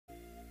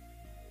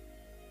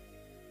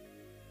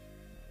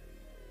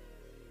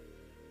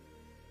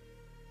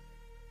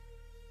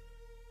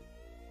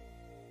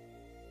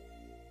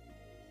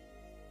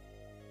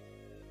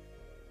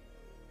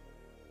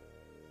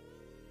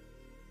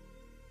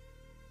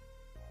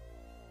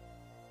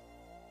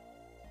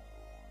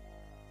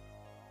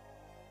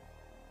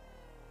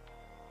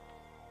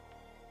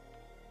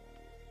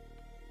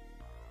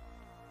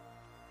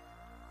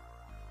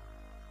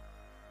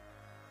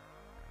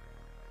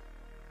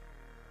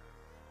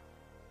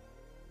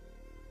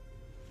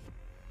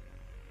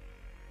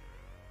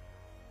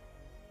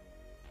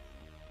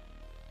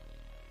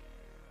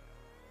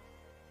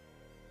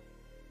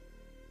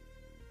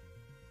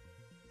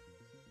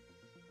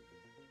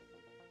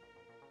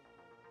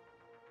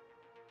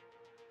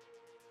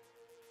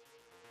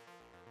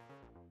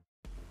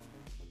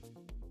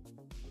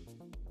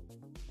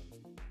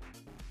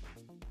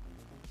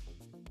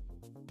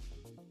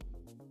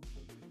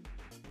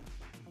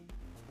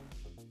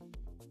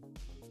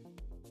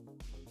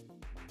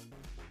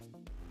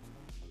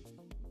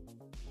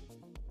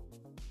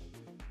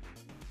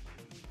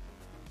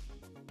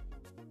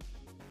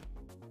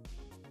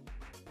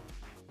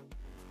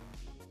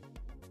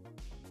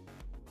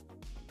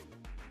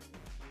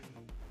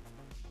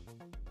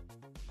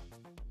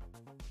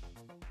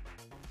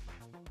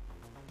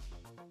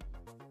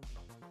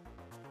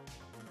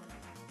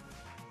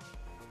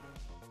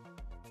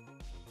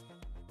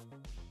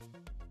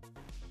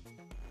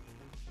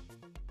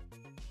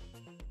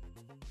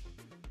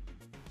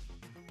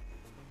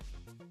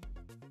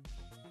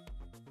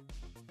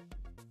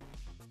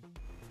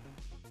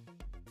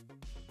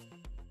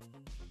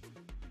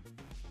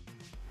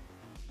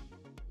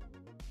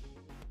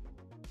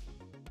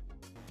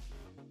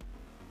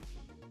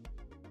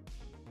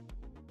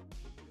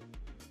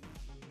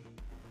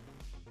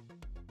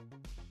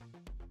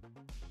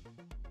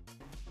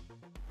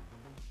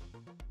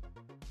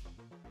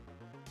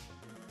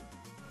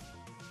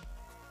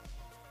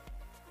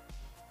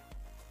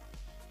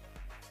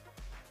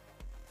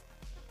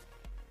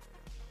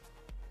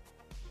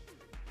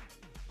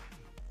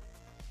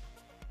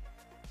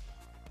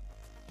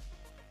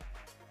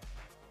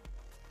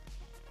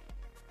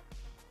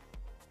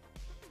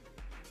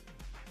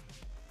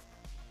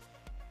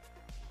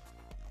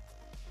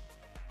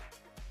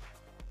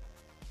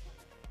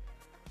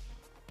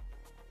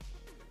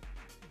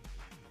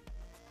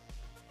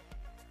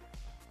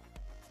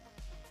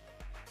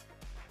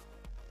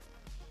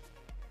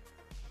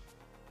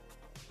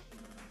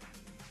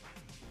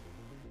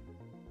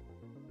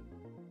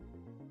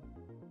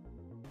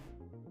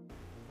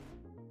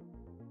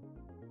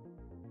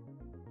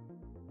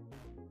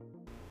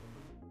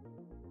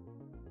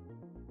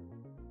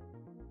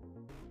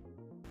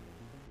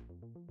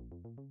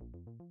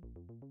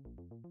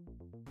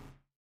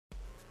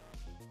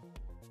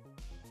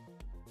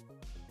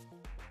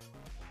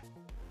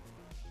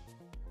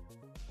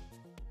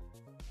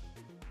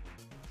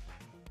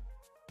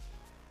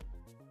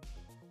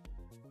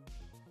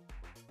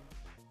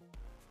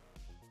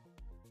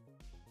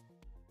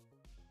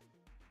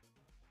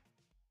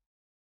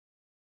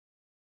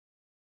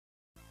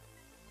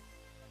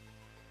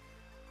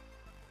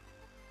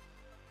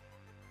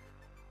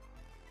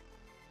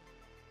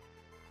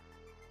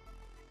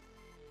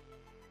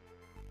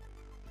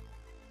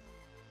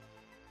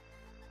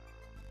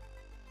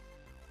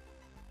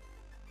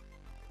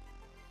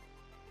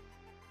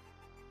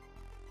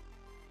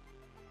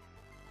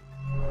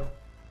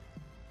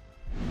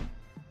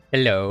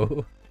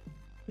Hello.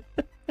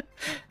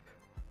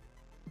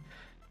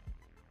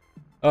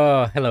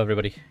 Oh, hello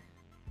everybody.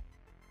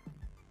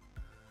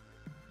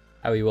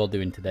 How are you all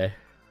doing today?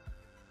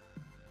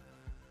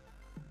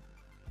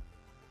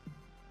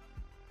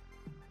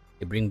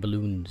 They bring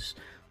balloons.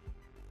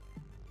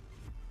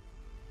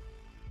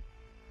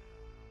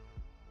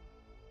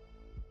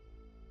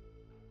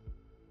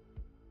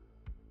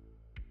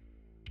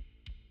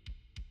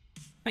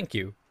 Thank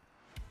you.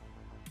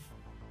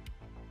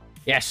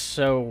 Yes,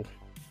 so...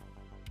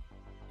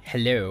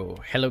 Hello.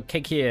 Hello,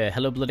 Cake here.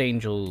 Hello, Blood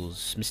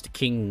Angels. Mr.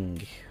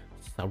 King.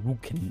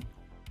 Sarukin.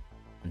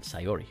 And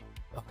Sayori.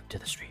 Welcome to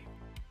the stream.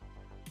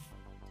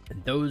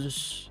 And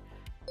those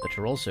that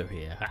are also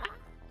here.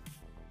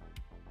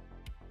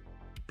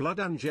 Blood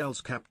Angels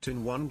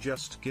Captain 1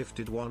 just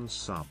gifted 1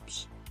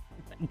 subs.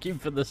 Thank you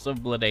for the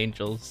sub, Blood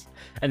Angels.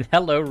 And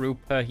hello,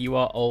 Rupa. You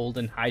are old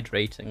and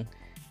hydrating.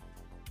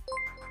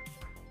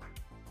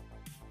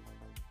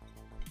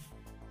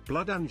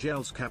 Blood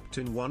Angels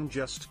Captain 1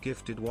 just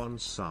gifted 1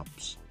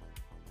 subs.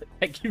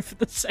 Thank you for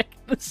the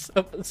second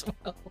sub as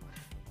well.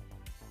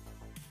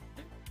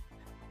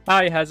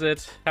 Hi,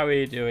 Hazard. How are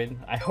you doing?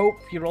 I hope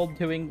you're all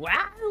doing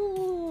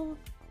well.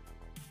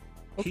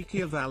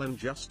 Kiki Valen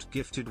just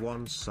gifted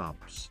 1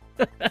 subs.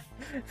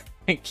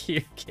 Thank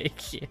you,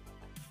 Kiki.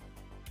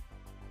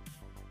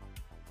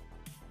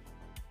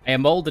 I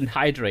am old and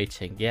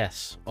hydrating,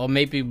 yes. Or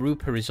maybe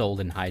Rupa is old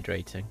and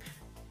hydrating.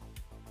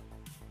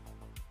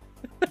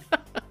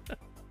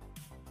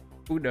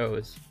 Who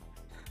knows?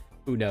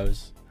 Who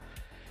knows?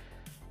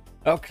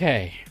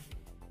 Okay.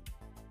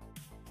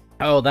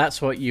 Oh,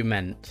 that's what you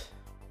meant.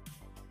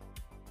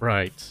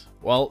 Right.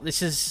 Well,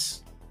 this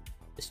is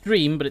a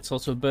stream, but it's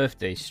also a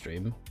birthday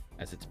stream,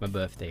 as it's my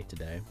birthday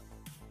today.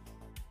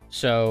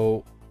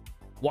 So,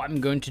 what I'm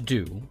going to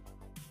do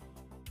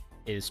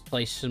is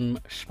play some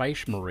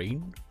Space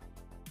Marine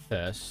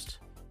first,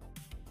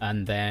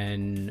 and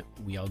then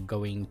we are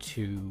going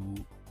to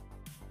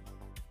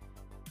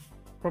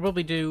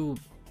probably do...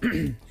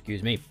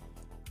 excuse me.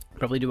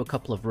 Probably do a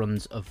couple of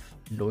runs of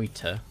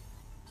Noita,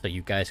 so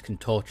you guys can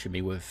torture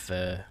me with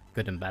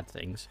good and bad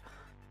things.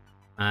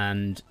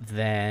 And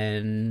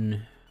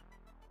then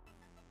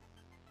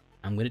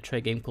I'm going to try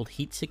a game called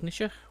Heat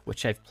Signature,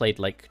 which I've played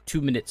like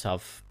 2 minutes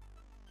of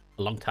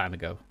a long time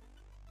ago,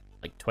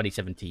 like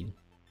 2017.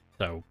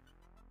 So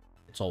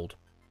it's old.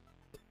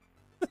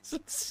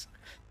 It's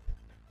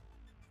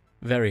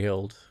very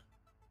old.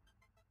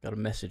 Got a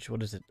message.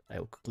 What is it?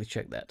 I'll quickly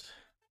check that.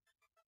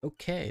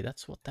 Okay,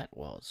 that's what that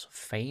was.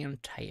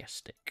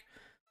 Fantastic.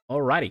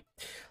 Alrighty,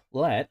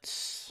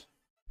 let's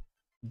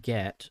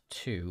get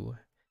to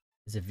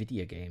the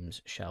video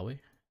games, shall we?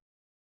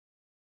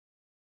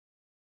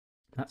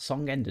 That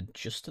song ended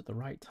just at the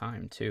right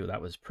time, too.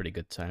 That was pretty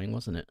good timing,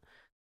 wasn't it?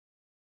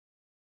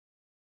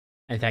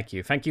 And thank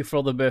you. Thank you for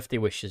all the birthday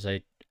wishes.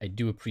 I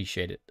do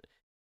appreciate it.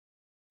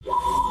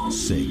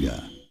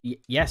 Sega.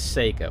 Yes,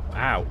 Sega.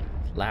 Wow,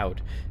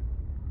 loud.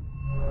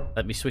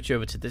 Let me switch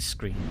over to this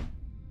screen,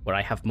 where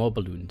I have more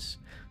balloons.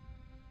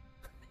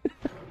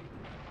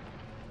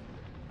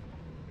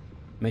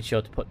 Made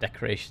sure to put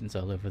decorations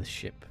all over the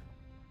ship.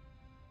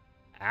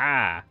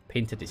 Ah,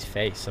 painted his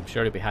face. I'm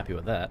sure he'll be happy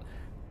with that.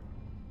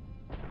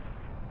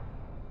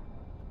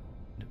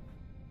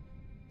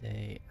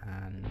 Day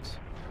and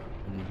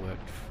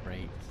unworked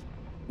freight.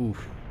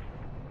 Oof.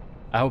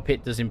 I hope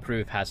it does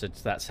improve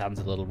hazards. That sounds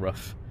a little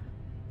rough.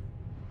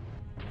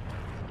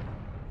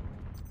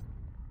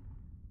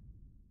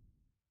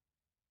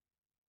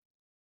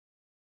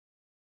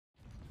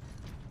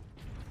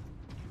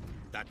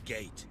 That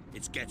gate,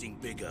 it's getting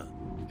bigger.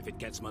 If it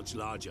gets much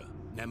larger,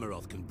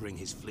 Nemiroth can bring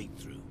his fleet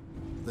through.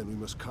 Then we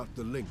must cut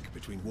the link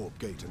between Warp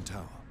Gate and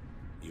Tower.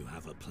 You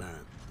have a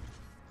plan.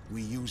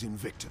 We use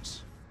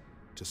Invictus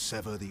to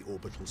sever the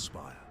orbital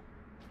spire.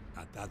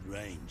 At that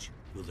range,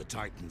 will the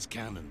Titan's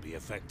cannon be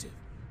effective?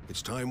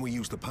 It's time we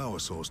use the power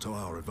source to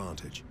our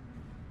advantage.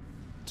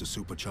 To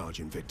supercharge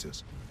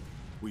Invictus,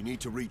 we need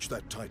to reach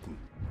that Titan.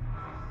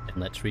 And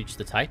let's reach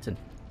the Titan.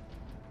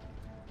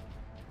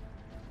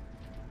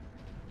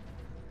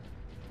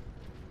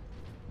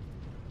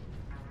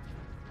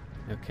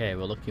 Okay,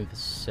 we're looking for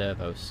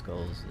servo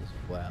skulls as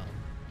well.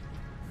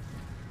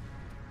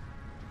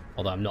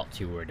 Although I'm not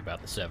too worried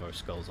about the servo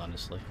skulls,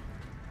 honestly.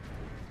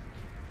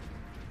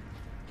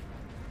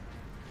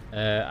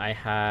 I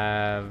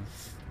have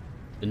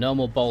the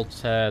normal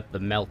bolter, the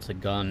melter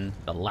gun,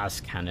 the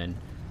las cannon,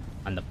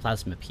 and the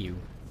plasma pew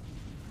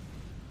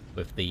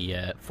with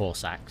the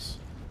force axe.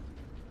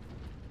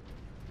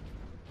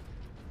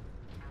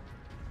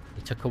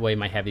 He took away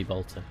my heavy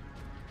bolter.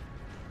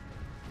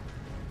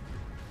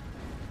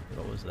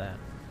 What was that?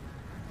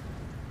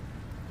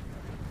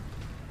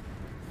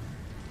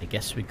 I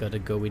guess we gotta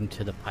go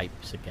into the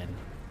pipes again.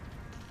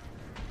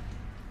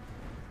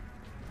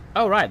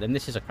 Oh right, then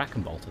this is a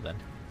Kraken bolter then.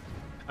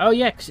 Oh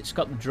yeah, because it's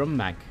got the drum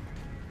mag.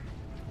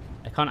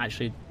 I can't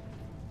actually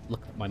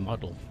look at my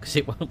model because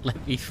it won't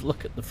let me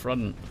look at the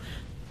front.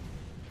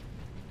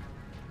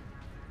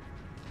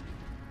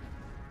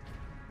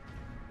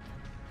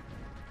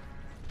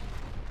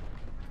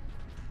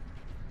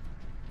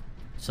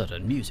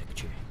 Sudden music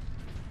change.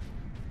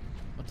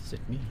 What does it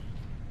mean?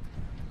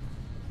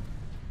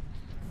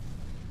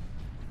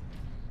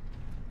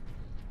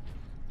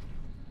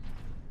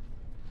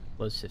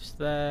 Explosives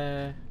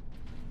there.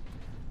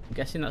 I'm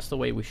guessing that's the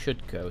way we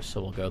should go,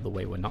 so we'll go the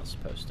way we're not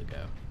supposed to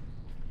go.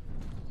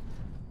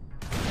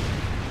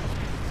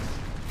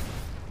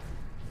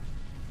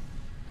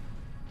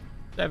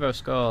 Servo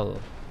Skull.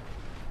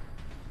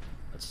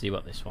 Let's see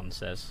what this one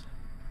says.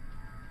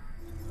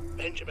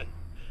 Benjamin,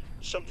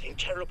 something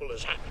terrible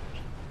has happened.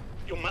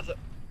 Your mother,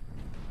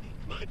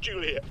 my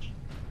Juliet,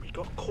 we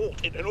got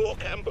caught in an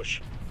orc ambush.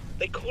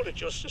 They called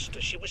it your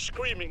sister. She was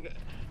screaming,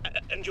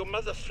 and your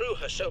mother threw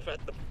herself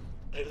at them.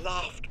 They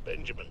laughed,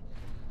 Benjamin.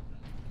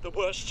 The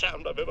worst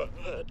sound I've ever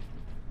heard.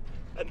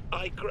 And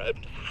I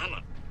grabbed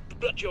Hannah.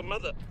 But your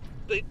mother,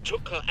 they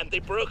took her and they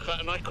broke her,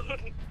 and I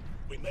couldn't.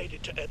 We made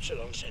it to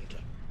Epsilon Center.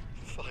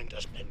 Find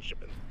us,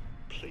 Benjamin.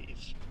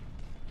 Please.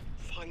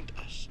 Find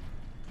us.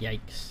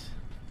 Yikes.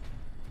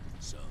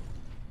 So,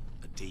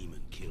 a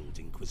demon killed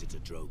Inquisitor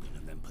Drogon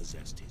and then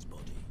possessed his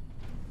body.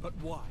 But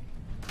why?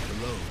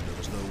 Alone, there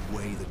was no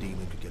way the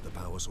demon could get the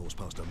power source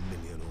past 1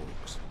 million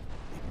orcs.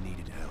 It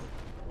needed help.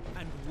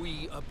 And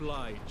we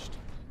obliged.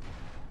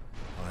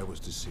 I was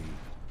deceived.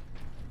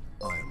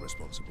 I am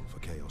responsible for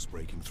chaos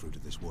breaking through to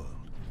this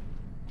world.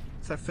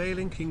 The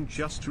Failing King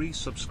just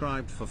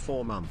resubscribed for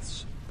 4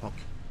 months. Pock.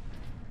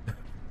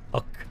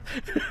 Oh.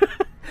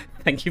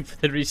 Thank you for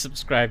the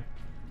resubscribe,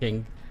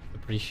 King.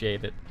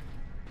 Appreciate it.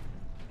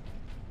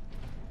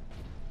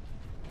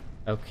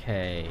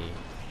 Okay.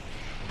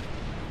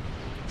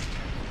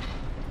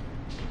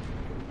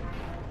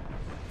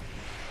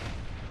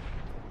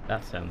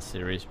 That sounds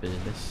serious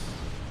business.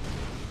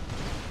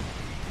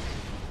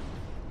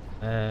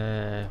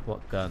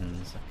 What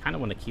guns? I kind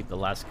of want to keep the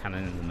las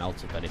cannon and the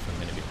melter gun if I'm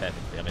going to be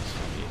perfectly honest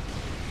with you.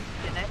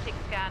 Genetic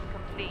scan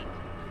complete.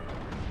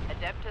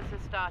 Adeptus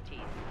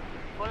Astartes.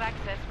 Full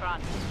access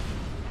granted.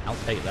 I'll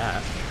take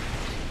that.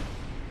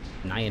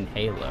 An Iron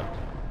Halo.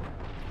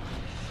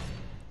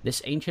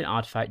 This ancient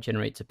artifact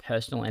generates a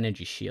personal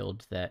energy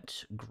shield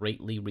that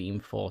greatly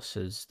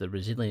reinforces the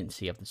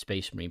resiliency of the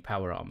Space Marine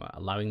power armor,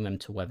 allowing them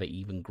to weather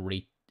even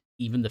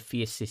the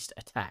fiercest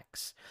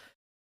attacks.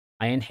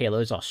 Iron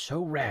Halos are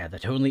so rare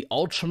that only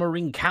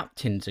Ultramarine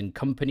captains and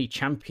company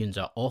champions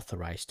are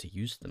authorized to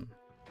use them.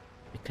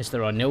 Because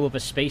there are no other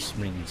Space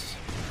Marines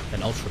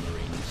than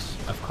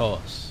Ultramarines, of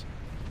course.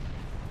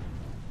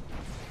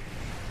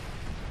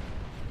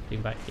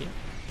 Anything back here?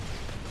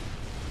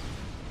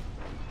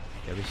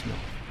 There is not.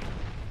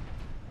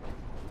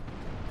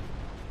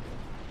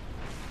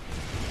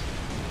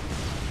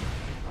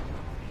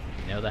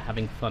 You know they're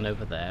having fun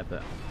over there,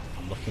 but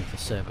I'm looking for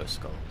servo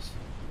skulls.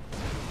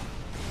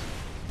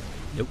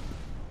 Nope.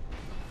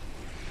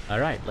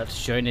 Alright,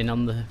 let's join in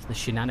on the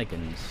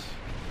shenanigans.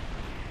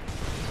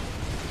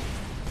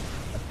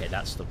 Okay,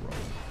 that's the roll.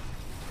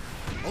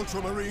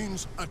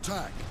 Ultramarines,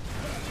 attack!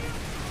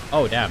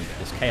 Oh damn,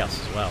 there's chaos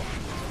as well.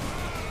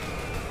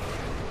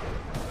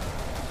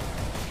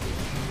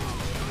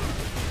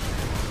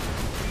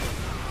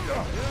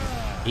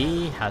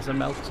 He has a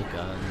melter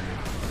gun.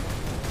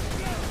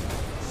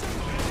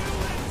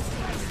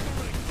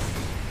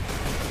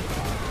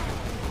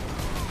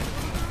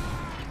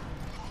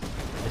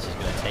 This is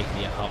going to take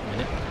me a hot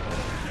minute.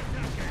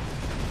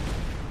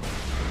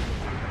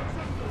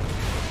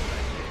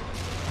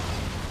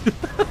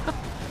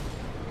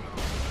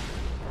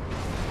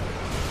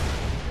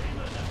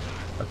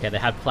 Okay, they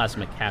had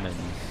plasma cannons.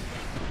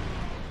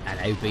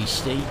 Hello,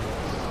 beastie.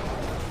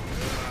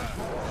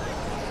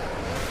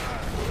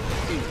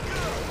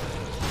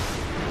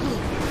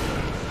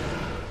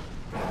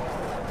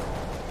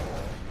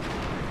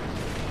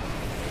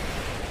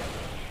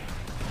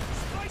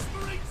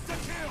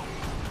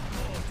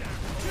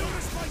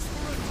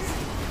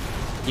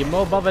 You're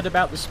more bothered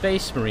about the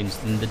Space Marines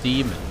than the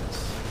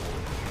demons.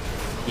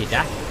 You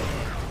daft.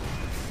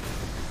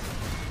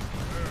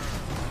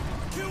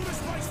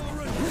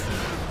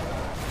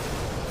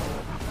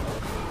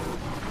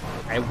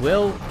 I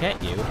will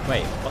get you.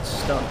 Wait, what's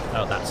stun?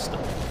 Oh, that's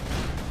stun.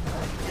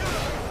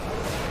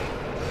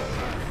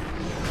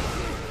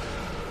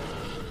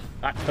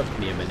 That took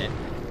me a minute.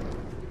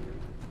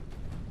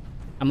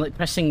 I'm like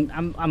pressing.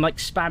 I'm like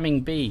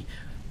spamming B.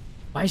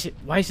 Why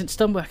isn't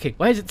stun working?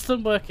 Why isn't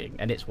stun working?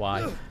 And it's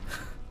why.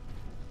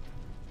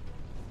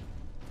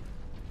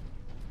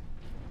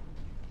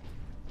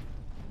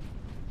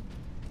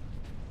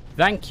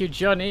 Thank you,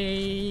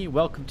 Johnny.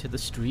 Welcome to the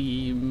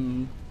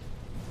stream.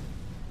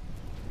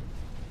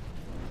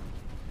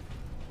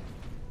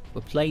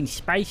 We're playing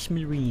Space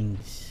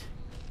Marines.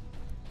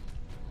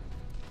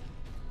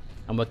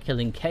 And we're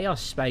killing Chaos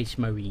Space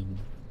Marine.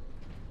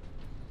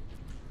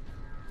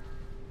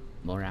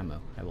 More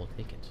ammo. I will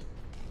take it.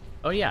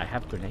 Oh yeah, I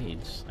have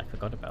grenades. I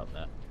forgot about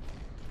that.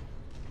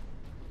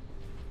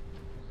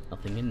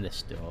 Nothing in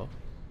this door.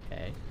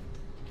 Okay.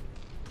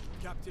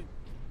 Captain,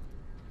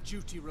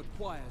 duty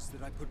requires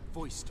that I put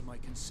voice to my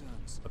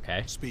concerns.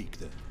 Okay. Speak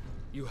then.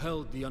 You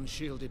held the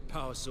unshielded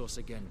power source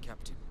again,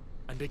 Captain.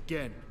 And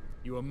again,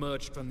 You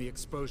emerged from the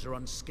exposure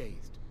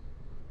unscathed.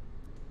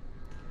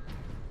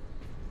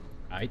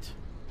 Right.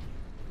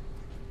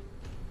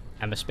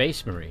 I'm a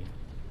space marine.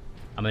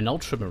 I'm an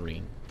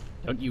ultramarine.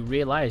 Don't you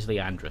realize,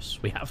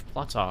 Leandros, we have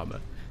plot armor?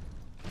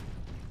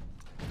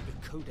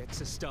 The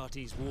Codex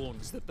Astartes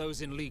warns that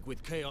those in league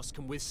with Chaos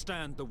can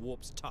withstand the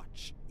warp's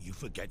touch. You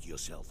forget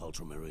yourself,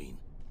 Ultramarine.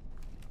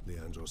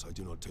 Leandros, I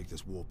do not take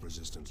this warp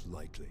resistance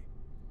lightly.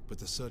 But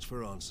the search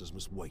for answers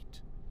must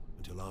wait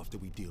until after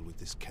we deal with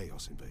this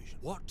Chaos invasion.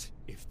 What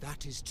if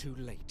that is too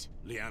late?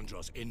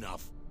 Leandros,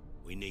 enough.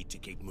 We need to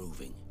keep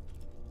moving.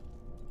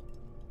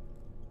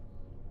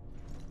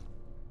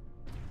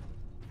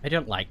 I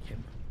don't like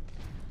him.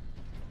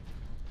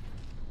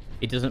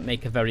 He doesn't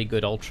make a very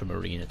good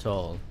ultramarine at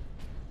all.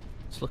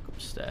 Let's look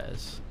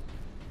upstairs.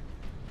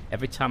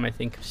 Every time I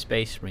think of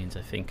Space Marines,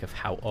 I think of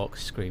how orcs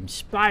scream,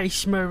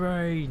 Space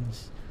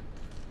Marines!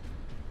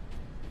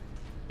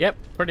 Yep,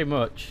 pretty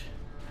much.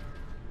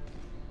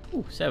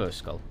 Ooh, Servo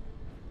Skull.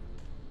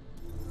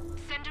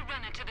 Send a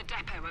runner to the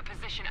depot at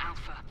position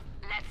Alpha.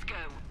 Let's go.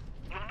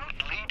 You're not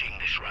leading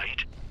this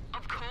raid.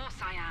 Of course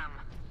I am.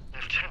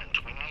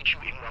 Lieutenant, we need you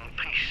in one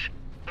piece.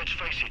 Let's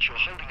face it, you're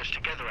holding us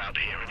together out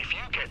here, and if you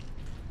get...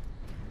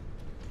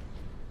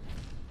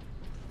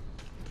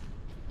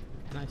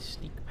 Can I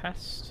sneak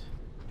past?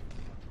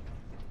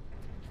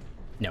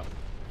 No.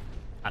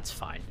 That's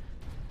fine.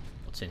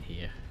 What's in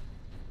here?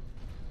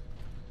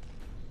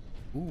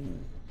 Ooh.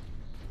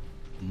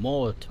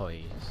 More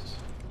toys.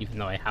 Even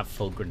though I have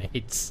full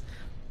grenades.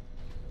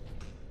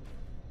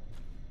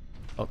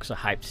 Orcs are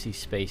hyped to see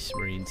Space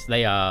Marines.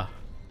 They are.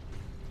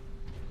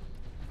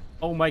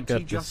 Oh my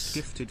goodness. He just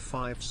gifted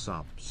 5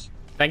 subs.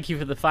 Thank you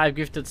for the 5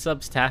 gifted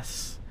subs,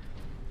 Tass.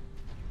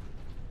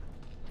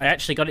 I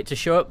actually got it to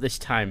show up this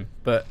time,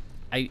 but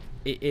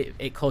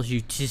it calls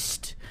you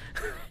just.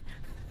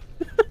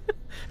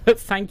 But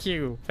thank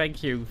you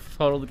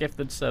for all the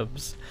gifted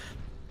subs.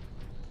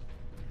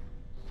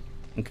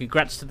 And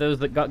congrats to those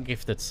that got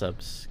gifted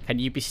subs. Can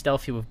you be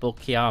stealthy with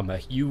bulky armor?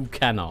 You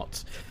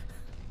cannot.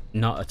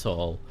 Not at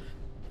all.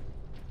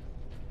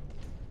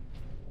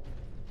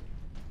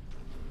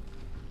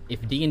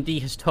 If D&D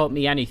has taught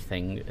me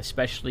anything,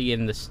 especially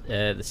in the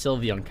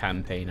Sylveon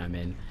campaign I'm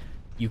in,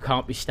 you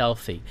can't be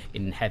stealthy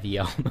in heavy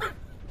armor.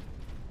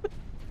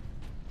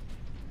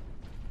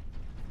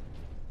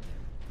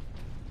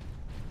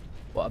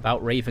 What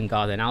about Raven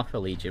Guard and Alpha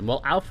Legion?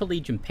 Well, Alpha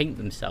Legion paint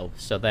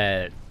themselves, so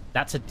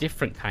that's a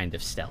different kind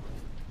of stealth.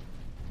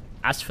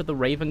 As for the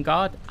Raven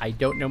Guard, I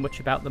don't know much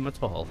about them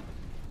at all.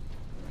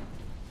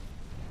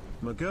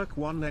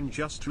 McGurk1 then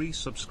just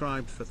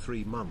resubscribed for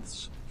 3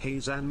 months. Hey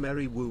Zan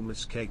Merry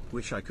Woomas Cake,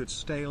 wish I could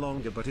stay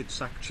longer, but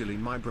it's actually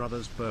my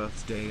brother's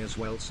birthday as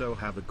well, so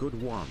have a good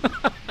one.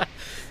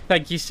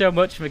 Thank you so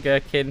much,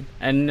 McGurkin,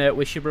 and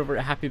wish your brother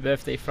a happy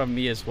birthday from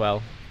me as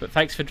well. But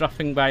thanks for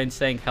dropping by and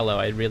saying hello,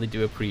 I really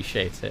do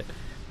appreciate it.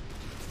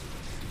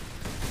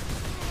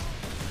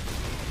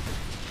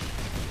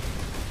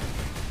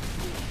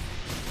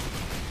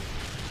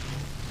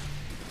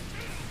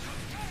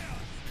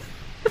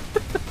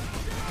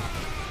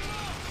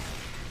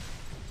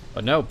 Oh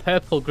no,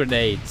 purple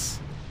grenades.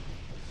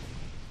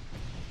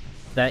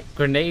 They're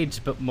grenades,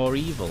 but more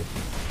evil.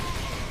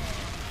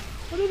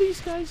 What are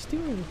these guys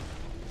doing?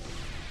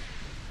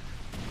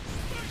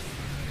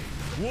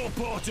 War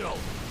portal!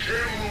 Kill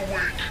the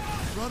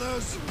weak!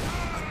 Runners,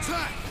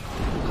 attack!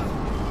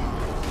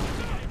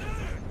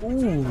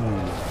 Ooh.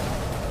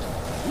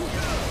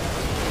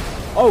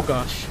 Oh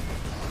gosh.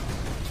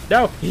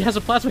 No, he has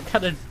a plasma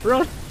cannon.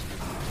 Run!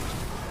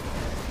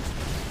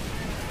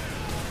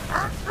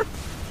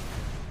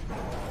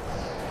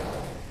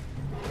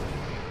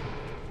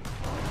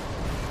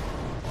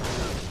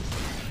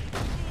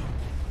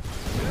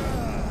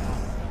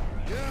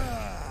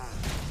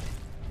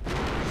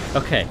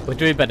 Okay, we're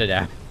doing better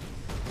now.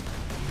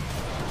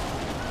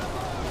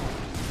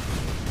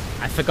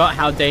 I forgot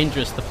how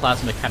dangerous the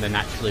plasma cannon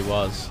actually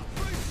was.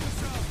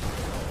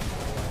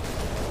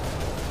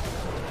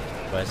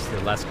 Where's the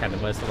last cannon?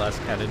 Where's the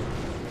last cannon?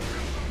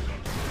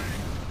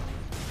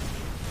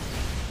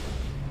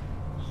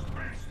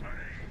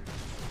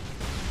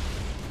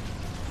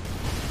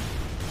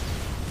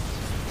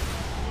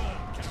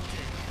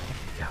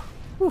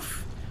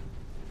 Oof.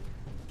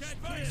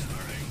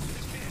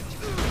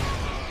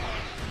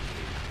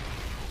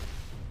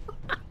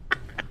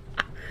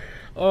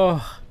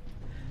 Oh,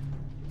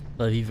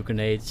 leave a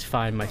grenades.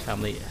 Fine, my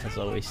family has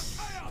always.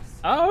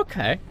 Oh,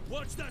 okay.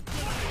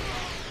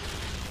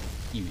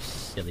 You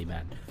silly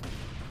man.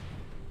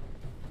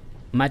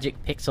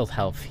 Magic pixel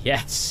health,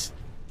 yes.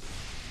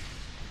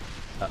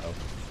 Uh-oh.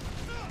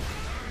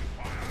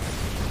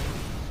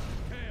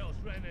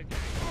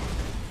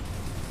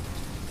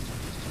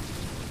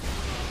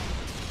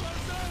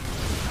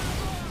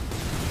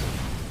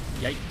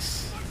 Yikes.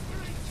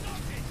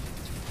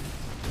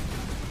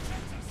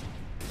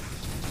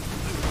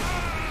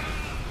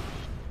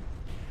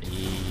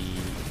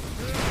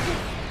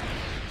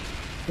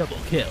 Double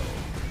kill.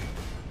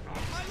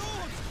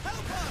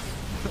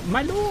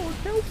 My lord,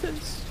 help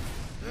us!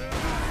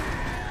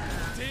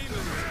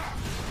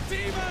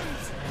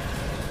 Demons!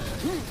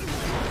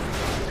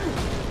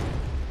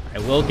 I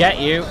will get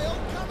you.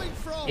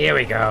 Here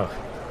we go.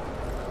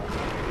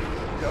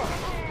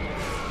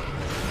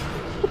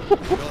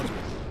 Guardsman,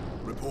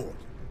 report.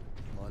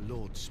 My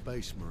Lord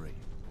Space Marine.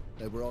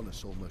 They were on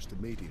us almost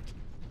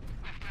immediately.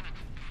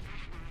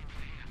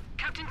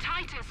 Captain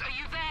Titus, are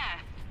you there?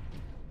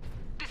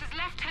 This is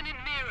Lieutenant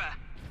Mira.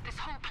 This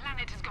whole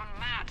planet has gone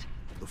mad.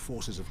 The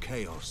forces of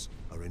chaos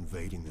are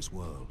invading this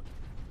world.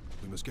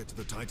 We must get to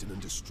the Titan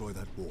and destroy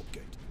that warp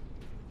gate.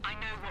 I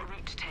know what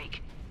route to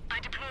take. I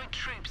deployed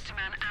troops to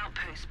man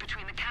outposts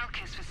between the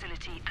Calcus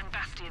facility and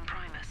Bastion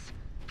Primus.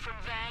 From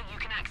there, you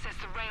can access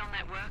the rail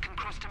network and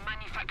cross to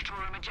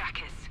Manufactura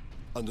Majakis.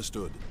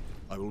 Understood.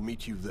 I will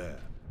meet you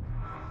there.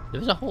 There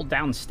was a hole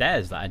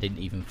downstairs that I didn't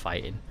even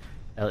fight in.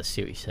 Let's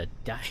see what he said.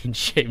 Dying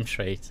shame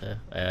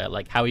traitor.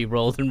 Like how he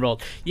rolled and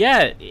rolled.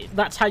 Yeah,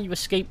 that's how you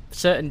escape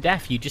certain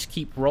death. You just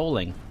keep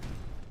rolling.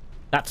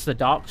 That's the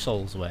Dark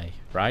Souls way,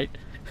 right?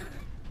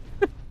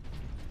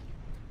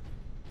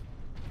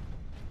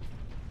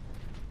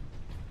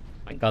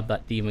 Thank God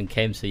that demon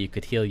came so you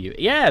could heal you.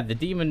 Yeah, the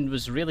demon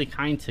was really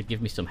kind to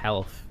give me some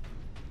health.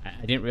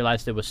 I didn't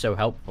realize they were so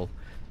helpful.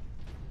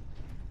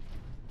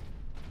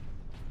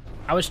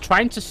 I was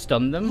trying to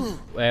stun them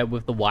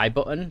with the Y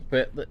button,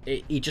 but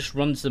he just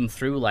runs them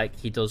through like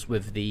he does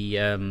with the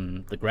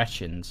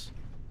Gretchens.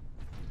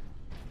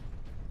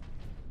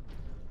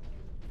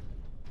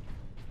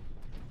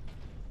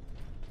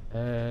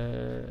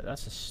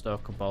 That's a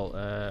Stoker Bolt.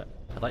 I'd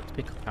like to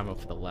pick up ammo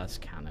for the las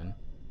cannon.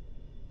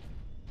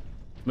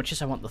 Much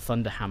as I want the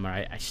Thunder Hammer,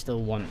 I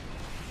still want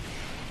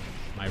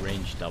my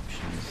ranged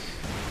options.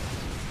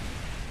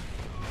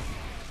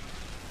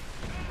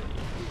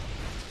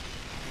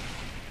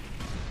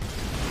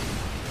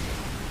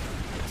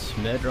 It's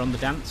murder on the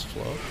dance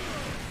floor.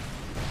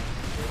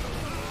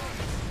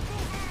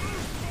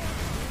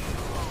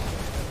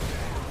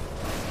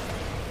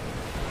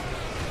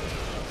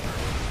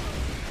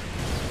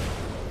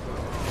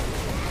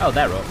 Oh,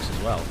 they're orcs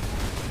as well.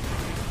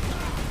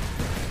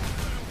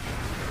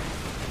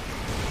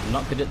 I'm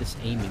not good at this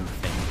aiming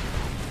thing.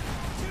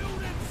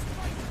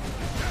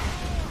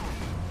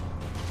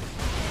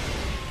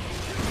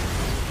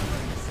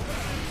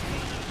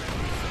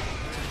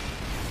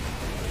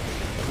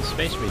 The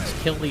Space Marines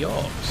kill the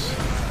orcs.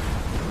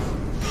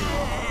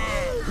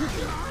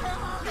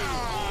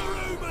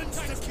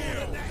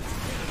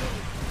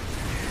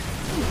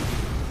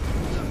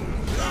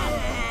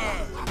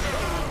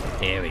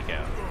 Here we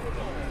go.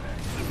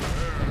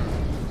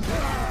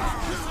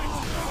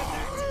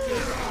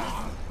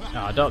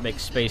 No, don't make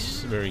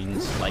Space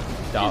Marines like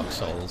Dark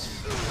Souls.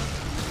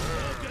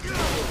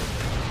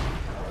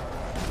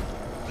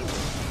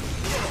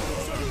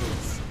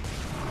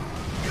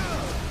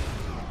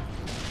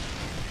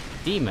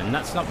 Demon,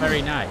 that's not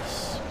very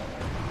nice.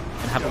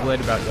 And have a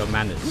word about your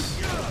manners.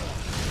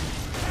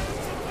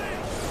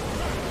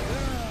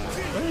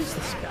 Where is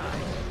this guy?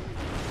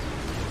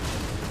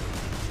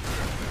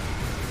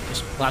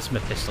 Just plasma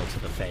pistol to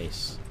the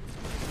face.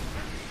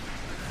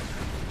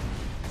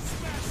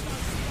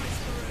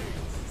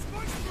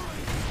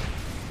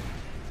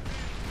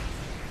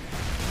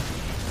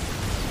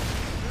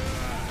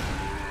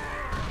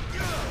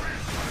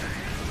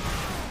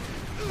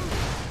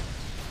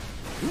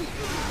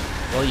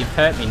 Well, you've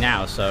hurt me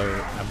now,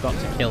 so I've got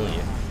to kill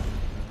you.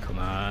 Come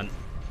on,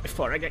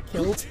 before I get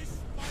killed.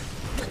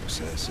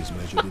 Success is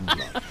measured in blood.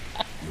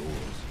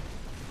 Yours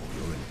or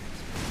your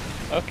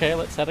enemy's. Okay,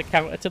 let's add a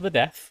counter to the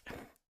death.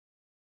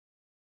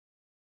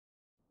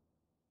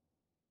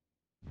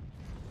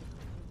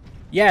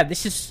 Yeah,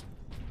 this is...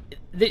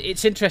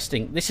 It's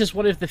interesting. This is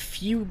one of the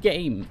few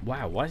game...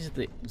 Wow, why is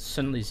it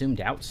suddenly zoomed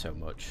out so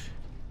much?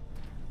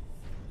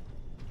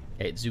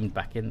 Okay, it zoomed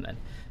back in then.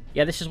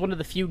 Yeah, this is one of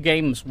the few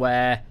games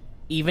where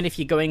even if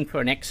you're going for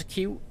an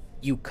execute,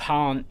 you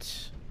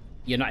can't...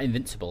 You're not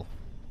invincible.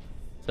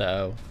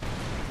 So...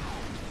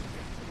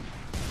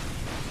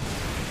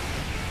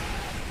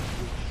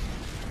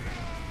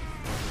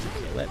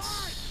 Okay,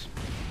 let's...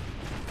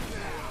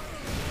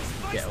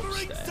 get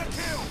upstairs.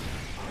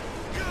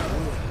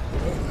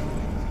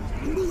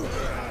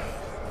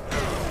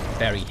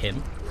 Bury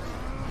him.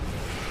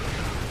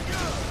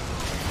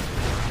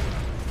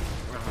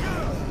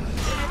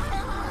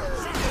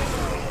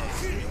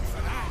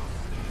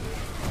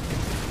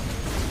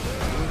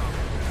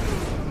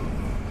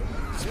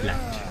 Splat.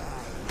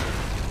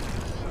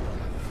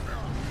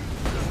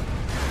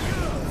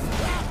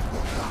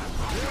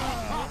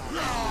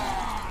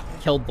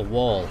 Killed the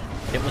wall.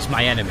 It was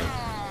my enemy.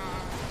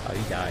 Oh,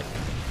 he died.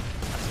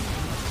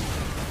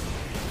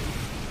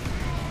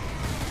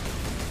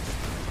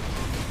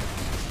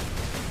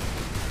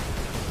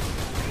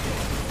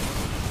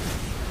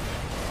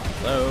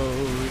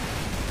 Load.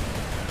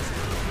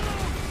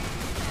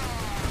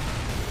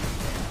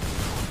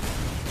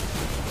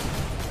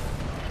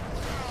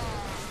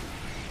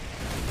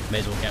 May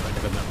as well get rid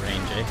of them at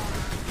range, eh?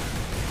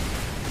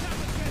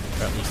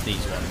 Or at least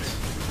these ones.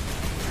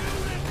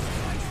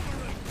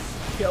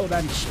 Kill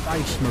them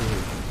Space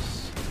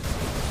Marines.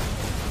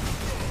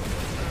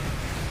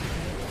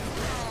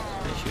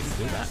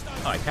 do that?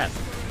 Oh, I can.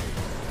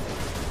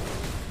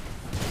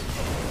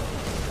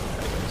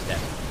 Gotta go instead.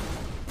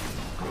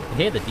 I can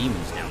hear the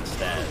demons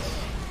downstairs.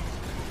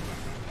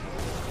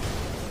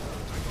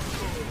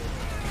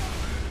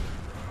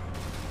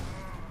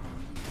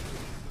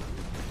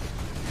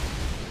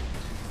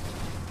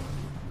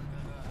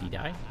 Did he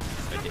die?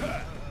 No, he didn't.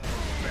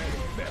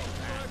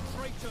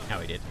 Now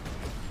he did.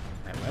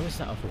 Right, where was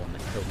that other one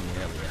that killed me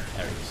earlier?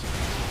 There he is.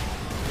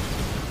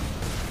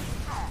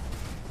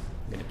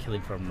 I'm gonna kill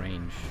him from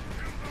range.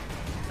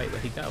 Wait,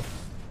 where'd he go?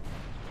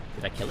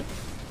 Did I kill him?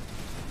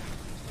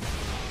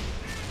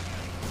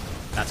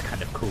 That's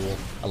kind of cool.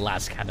 A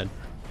las cannon.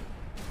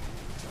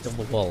 Kill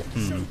the wall.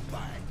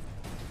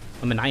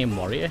 I'm an Iron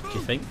Warrior, do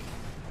you think?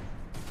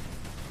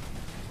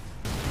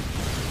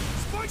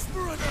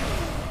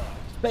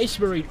 Space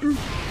Marine! Ooh.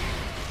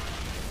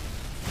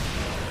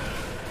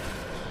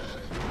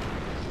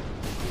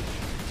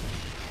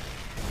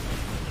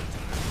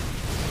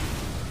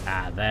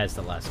 Ah, there's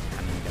the last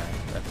cannon guy.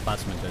 The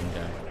plasma gun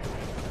guy.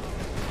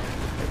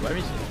 Wait, where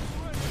is he?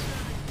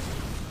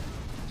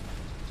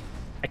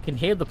 I can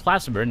hear the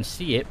plasma and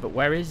see it, but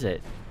where is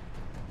it?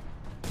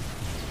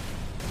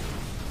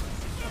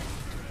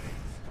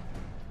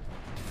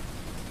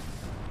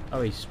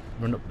 Oh, he's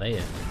run up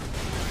there.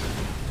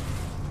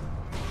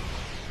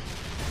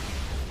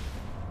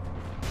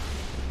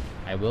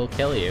 I will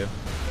kill you.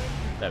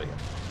 There we go.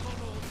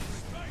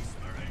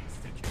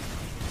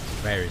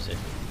 Where is it?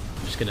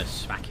 I'm just gonna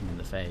smack him in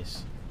the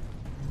face.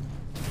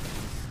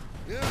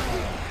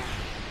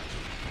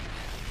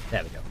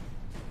 There we go.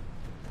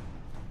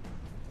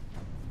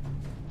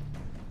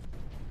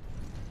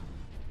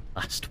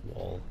 Last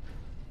wall.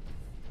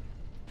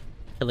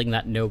 Killing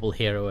that noble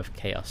hero of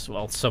chaos.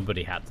 Well,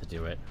 somebody had to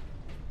do it.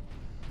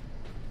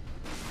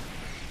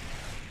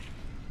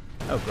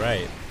 Oh,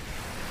 great.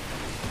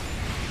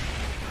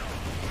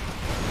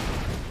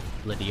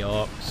 Bloody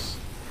orcs.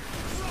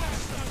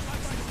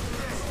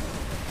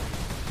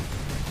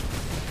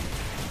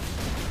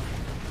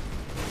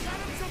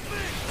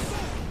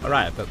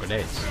 Alright, I've got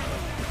grenades.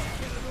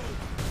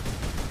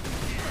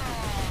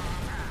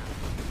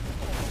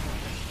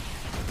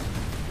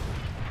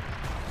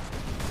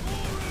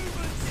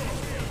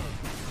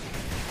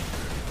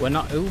 We're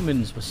not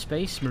humans, we're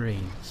space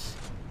marines.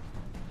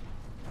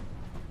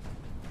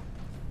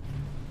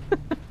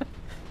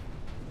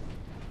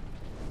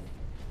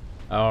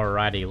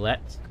 Alrighty,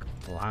 let's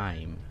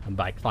climb. And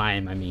by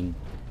climb, I mean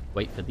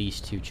wait for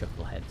these two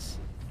chuckleheads.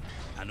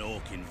 An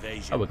orc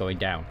invasion. Oh, we're going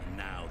down.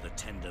 Now the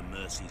tender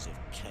mercies of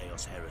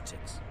chaos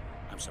heretics.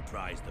 I'm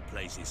surprised the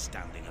place is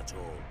standing at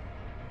all.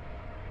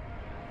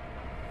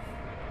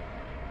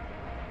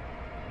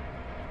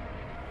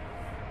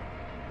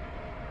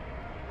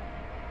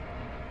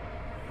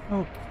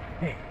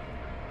 Okay.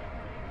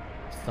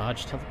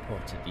 Sarge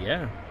teleported,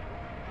 yeah.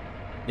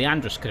 The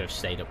Andros could have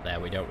stayed up there.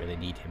 We don't really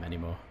need him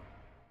anymore.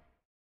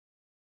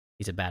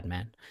 He's a bad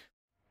man.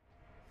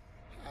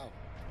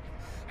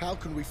 How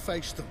can we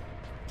face them?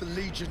 The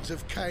legions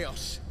of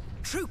chaos.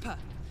 Trooper,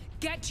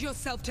 get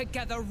yourself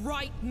together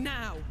right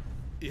now!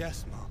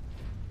 Yes, Mom.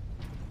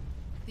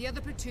 The other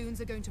platoons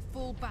are going to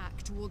fall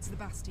back towards the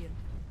Bastion.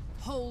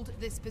 Hold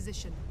this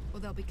position, or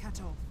they'll be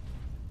cut off.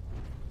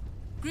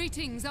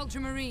 Greetings,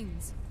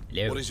 Ultramarines.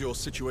 Hello. What is your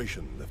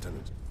situation,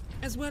 Lieutenant?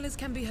 As well as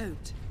can be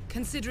hoped,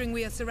 considering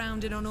we are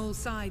surrounded on all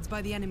sides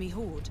by the enemy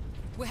horde.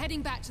 We're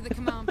heading back to the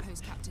command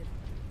post, Captain.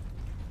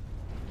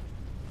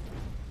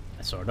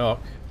 I saw an orc.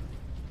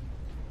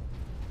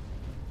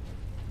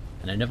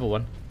 And another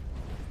one.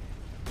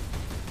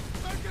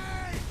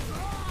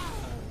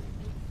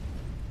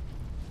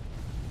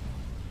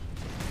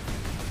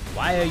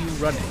 Why are you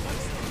running?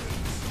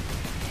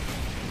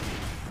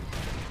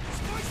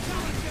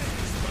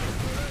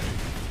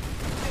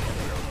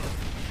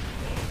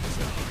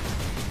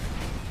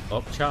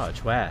 Oh,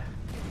 charge, where?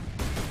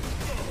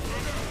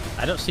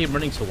 I don't see him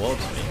running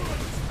towards me.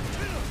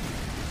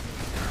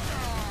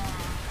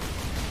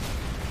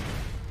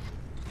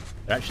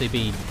 They're actually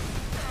being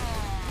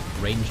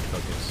ranged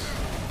buggers.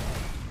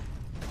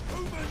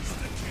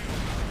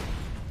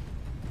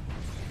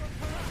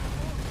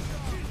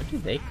 Where do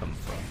they come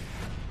from?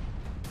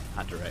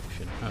 That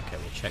direction. Okay,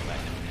 we'll check that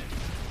in a minute.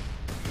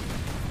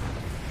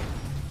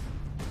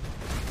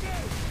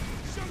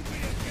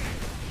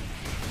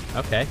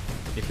 Okay,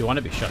 if you want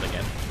to be shot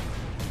again.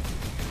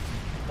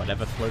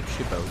 Whatever floats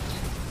your boat.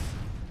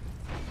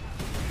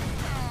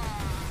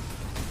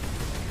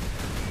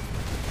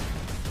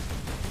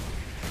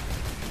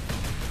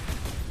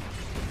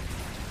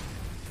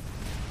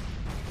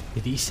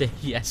 Did he say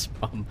yes,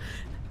 Mom?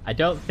 I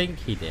don't think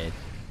he did.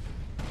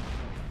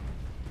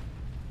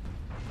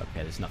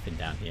 Okay, there's nothing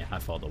down here. I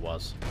thought there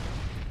was.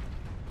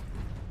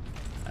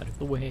 Out of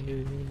the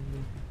way.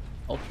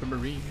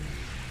 Ultramarine.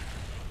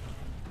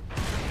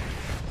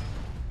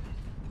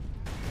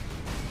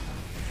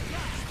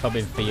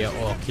 Coming for your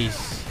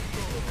orkies.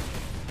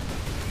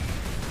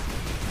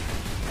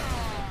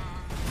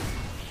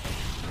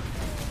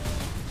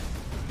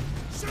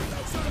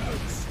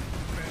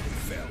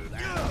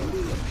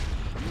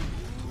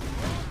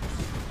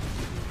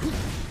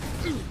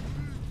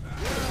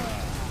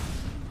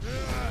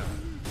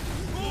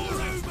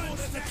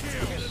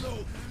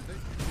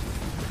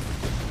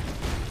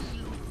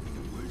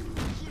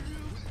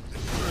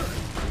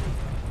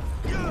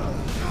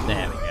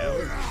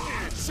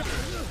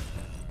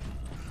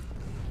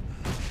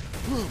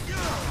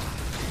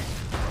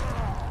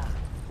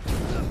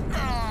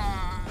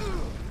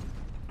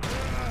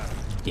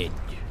 Dead.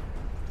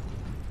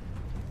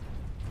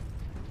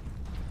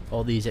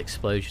 All these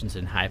explosions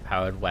and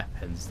high-powered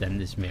weapons, then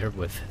this mirror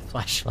with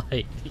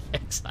flashlight.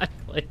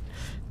 Exactly.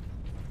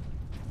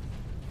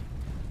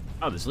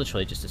 Oh, there's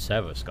literally just a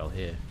servo skull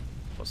here.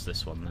 What's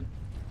this one then?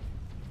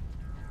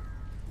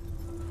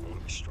 I want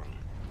to be strong,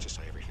 to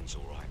say everything's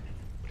alright,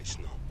 but it's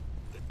not.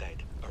 The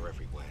dead are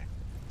everywhere.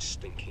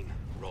 Stinking,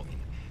 rotting.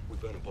 We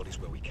burn our bodies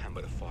where we can,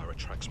 but the fire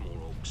attracts more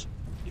orcs.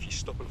 If you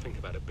stop and think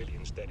about the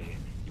billions dead here,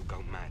 you'll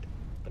go mad.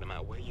 But no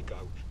matter where you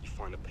go, you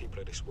find the people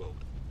of this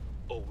world.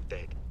 All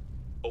dead.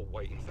 All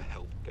waiting for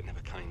help that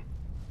never came.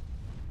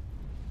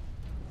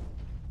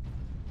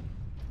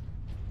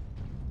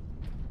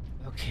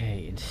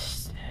 Okay,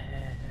 instead...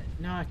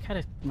 No, I kind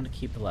of want to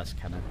keep the last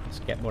cannon. Let's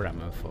get more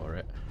ammo for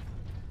it.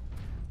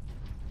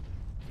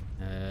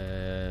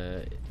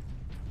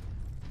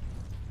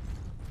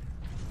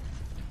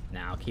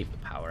 Now I'll keep the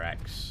power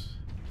axe.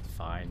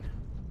 Fine.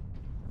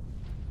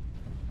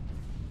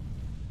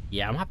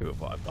 Yeah, I'm happy with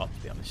what I've got, to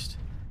be honest.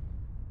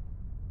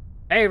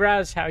 Hey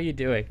Raz, how you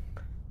doing?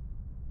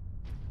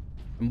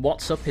 And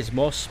what's up is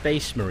more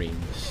Space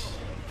Marines.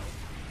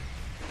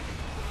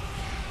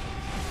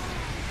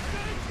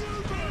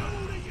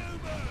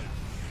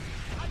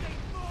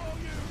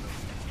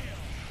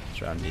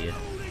 What's around here?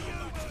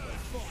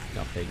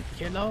 Nothing.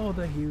 Kill all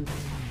the humans.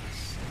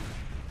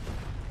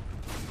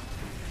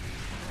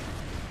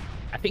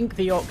 I think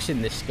the orcs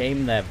in this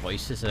game, their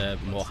voices are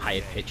more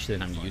higher pitched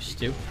than I'm used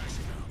to.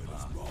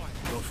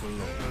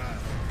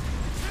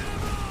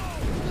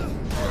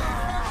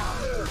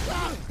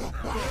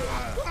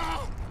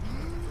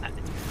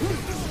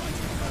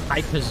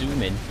 Hyper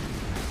zoom in.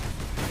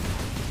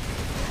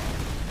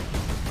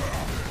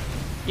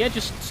 Yeah,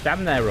 just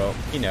stand there, or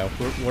you know,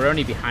 we're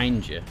only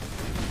behind you.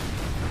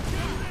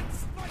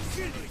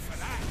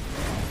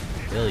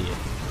 Kill you.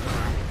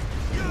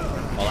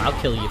 Well, I'll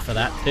kill you for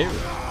that too.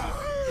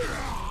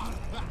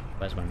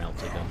 Where's my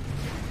melter gun?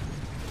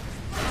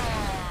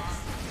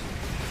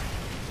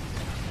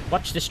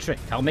 Watch this trick.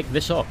 I'll make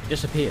this orc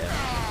disappear.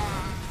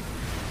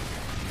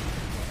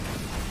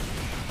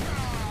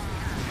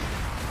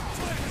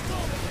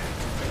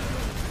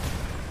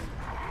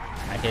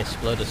 I hear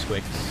Sploder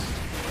Squigs.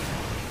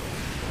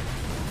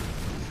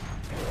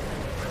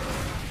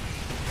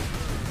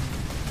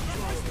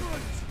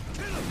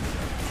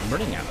 I'm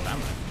running out of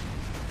ammo.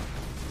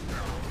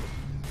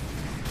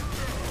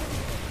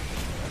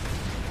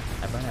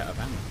 I've run out of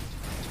ammo.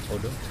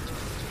 Hold on.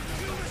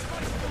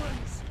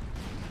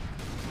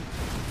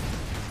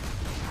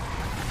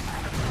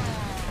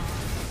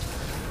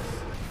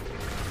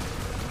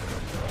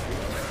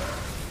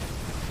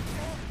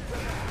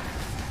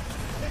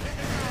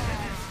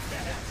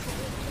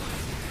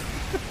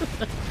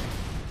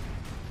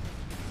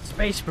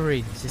 Space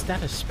Marines! Is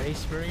that a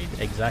Space Marine?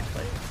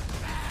 Exactly.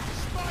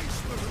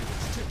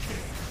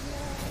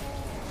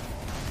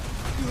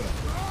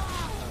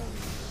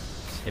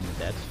 Is him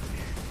dead?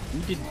 Who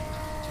did...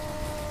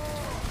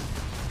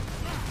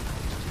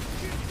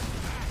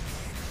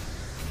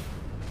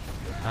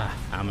 Ah,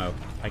 ammo.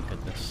 Thank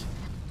goodness.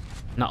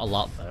 Not a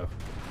lot though.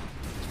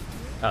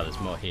 Oh, there's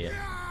more here.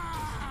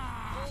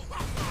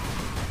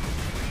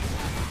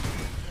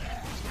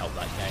 Let's help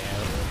that guy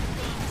out.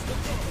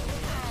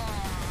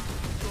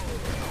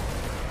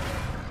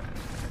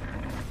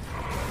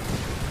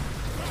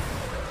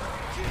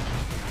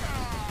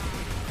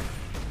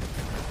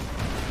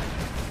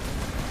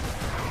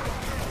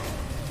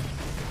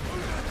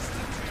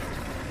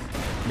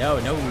 No,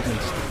 no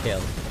movements to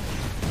kill.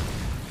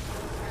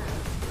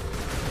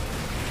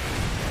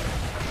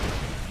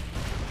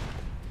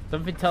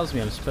 Something tells me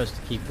I'm supposed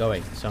to keep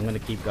going, so I'm going to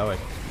keep going.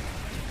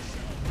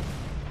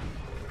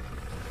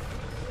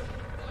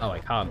 Oh, I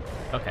can't.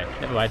 Okay,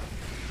 never mind.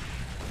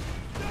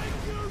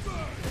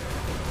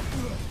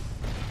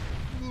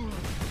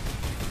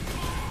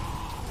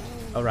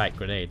 Alright,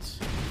 grenades.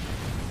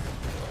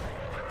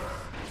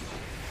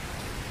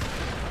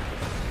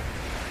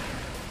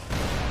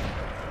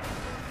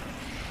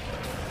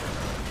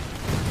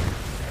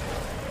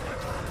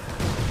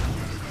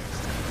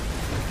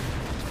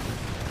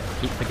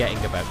 Keep forgetting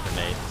about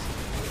grenades.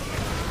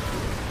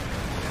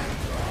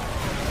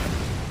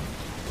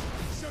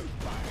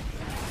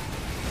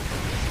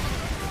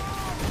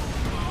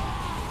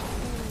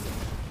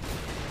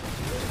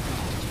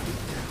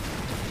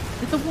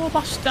 Did the war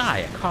boss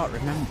die? I can't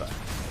remember.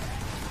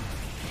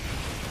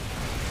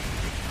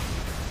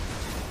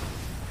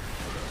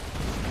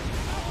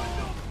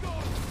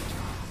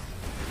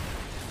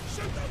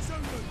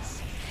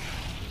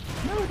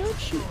 No, don't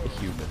shoot the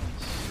humans.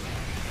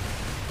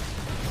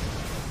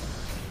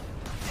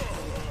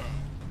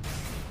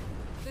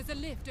 There's a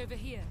lift over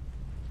here.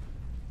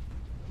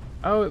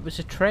 Oh, it was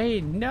a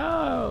train.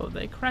 No,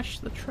 they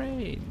crashed the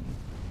train.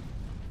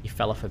 He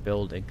fell off a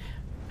building.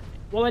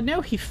 Well, I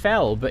know he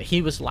fell, but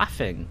he was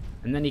laughing,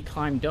 and then he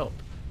climbed up.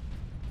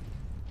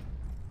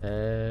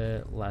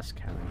 Last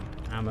cannon.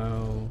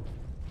 Ammo.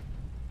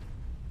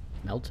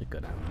 Melter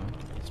gun ammo.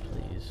 Yes,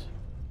 please.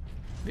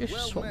 Maybe I should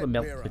Well swap met, the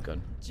melter Mira.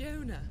 gun.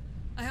 Jonah,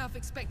 I half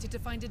expected to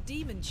find a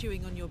demon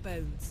chewing on your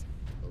bones.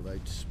 Well,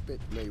 they'd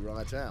spit me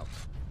right out.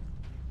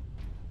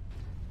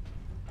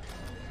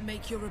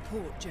 Make your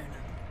report, Jonah.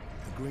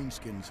 The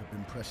Greenskins have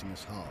been pressing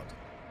us hard,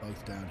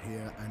 both down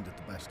here and at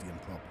the Bastion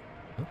proper.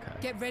 Okay.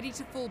 Get ready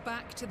to fall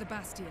back to the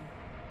Bastion.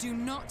 Do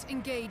not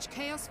engage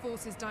Chaos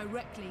forces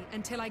directly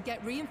until I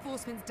get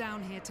reinforcements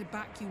down here to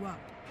back you up.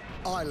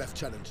 Aye,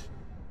 Lieutenant.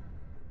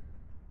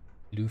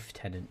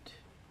 Lieutenant.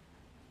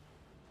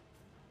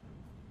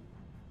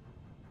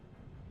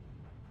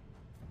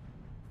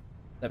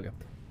 There we go.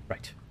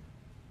 Right.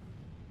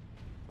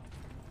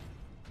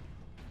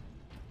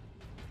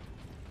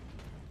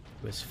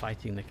 Who was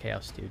fighting the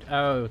Chaos dude?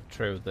 Oh,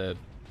 true. The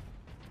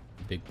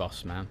big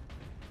boss man.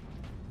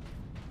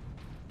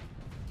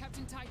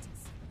 Captain Titus,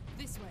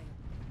 this way.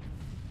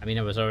 I mean,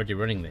 I was already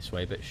running this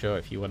way, but sure,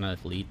 if you want to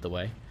lead the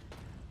way.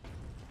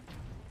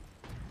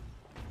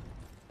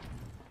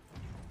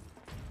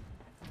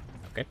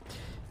 Okay.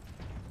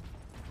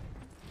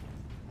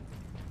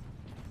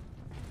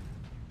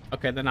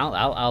 Okay, then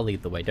I'll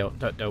lead the way.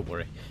 Don't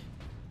worry.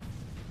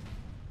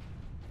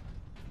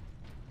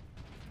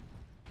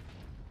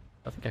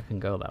 I think I can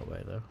go that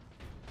way though.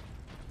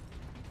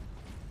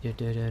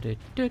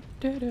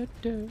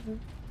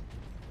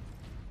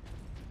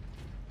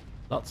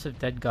 Lots of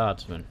dead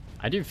guardsmen.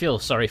 I do feel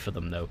sorry for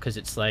them though, because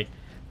it's like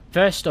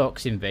first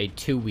orcs invade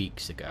 2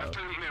 weeks ago.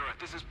 Lieutenant Mira,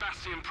 this is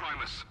Bastion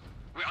Primus.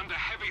 We're under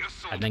heavy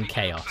assault. And then The orcs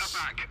chaos. are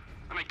back,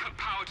 and they cut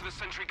power to the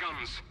sentry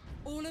guns.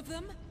 All of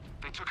them?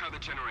 They took out the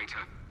generator.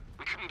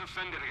 We couldn't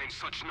defend it against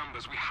such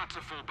numbers. We had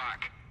to fall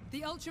back.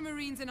 The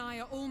Ultramarines and I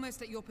are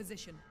almost at your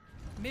position.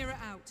 Mirror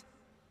out.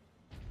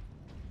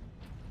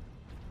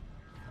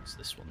 What's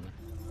this one then?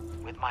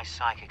 With my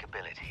psychic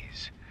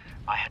abilities,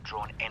 I had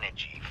drawn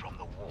energy from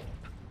the warp.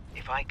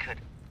 If I could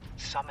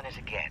summon it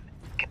again,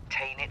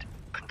 contain it,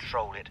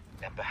 control it,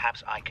 then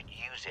perhaps I could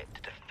use it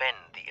to defend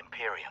the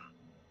Imperium.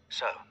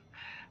 So,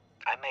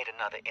 I made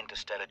another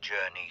interstellar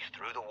journey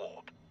through the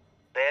warp.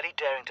 Barely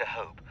daring to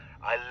hope,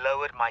 I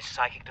lowered my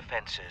psychic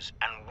defenses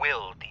and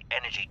willed the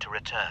energy to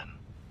return.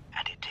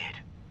 And it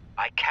did.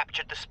 I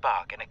captured the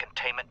spark in a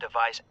containment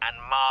device and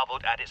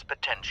marveled at its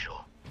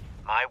potential.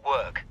 My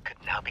work could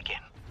now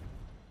begin.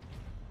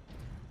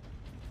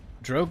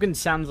 Drogon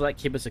sounds like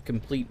he was a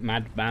complete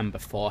madman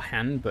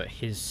beforehand, but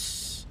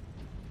his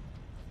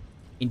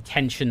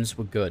intentions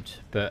were good.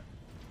 But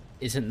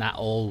isn't that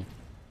all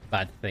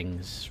bad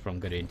things from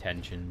good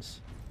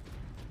intentions?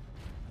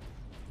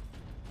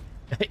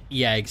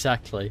 Yeah,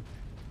 exactly.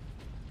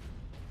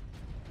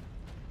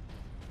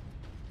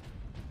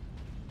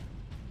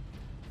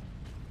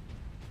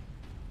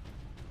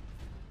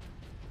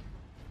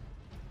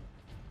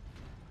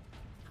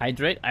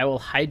 Hydrate? I will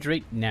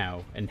hydrate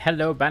now. And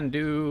hello,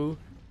 Bandu.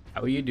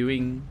 How are you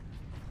doing?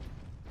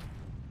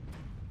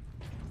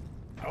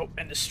 Oh,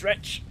 and a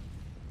stretch.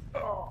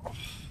 Oh.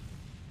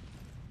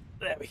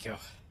 There we go.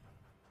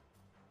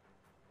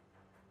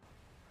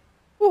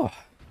 Oh.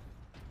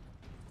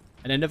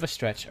 And another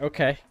stretch.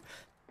 Okay.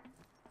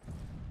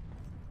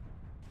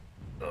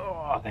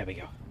 Oh, there we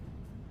go.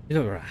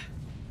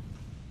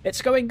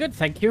 It's going good,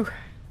 thank you.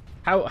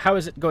 How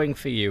is it going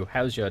for you?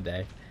 How's your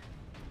day?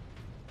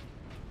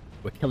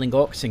 We're killing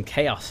orcs in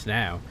chaos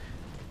now.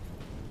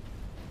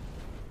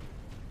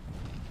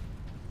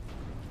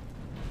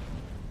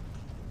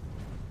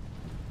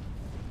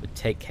 Would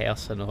take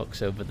chaos and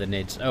orcs over the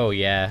nids. Oh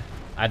yeah,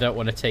 I don't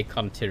want to take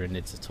on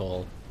Tyranids at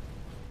all.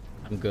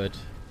 I'm good.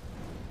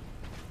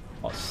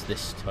 What's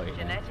this toy now?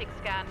 Genetic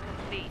scan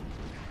complete.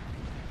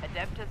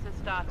 Adeptus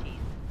Astartes.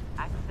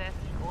 Access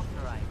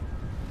authorized.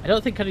 I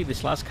don't think I need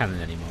this last cannon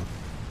anymore.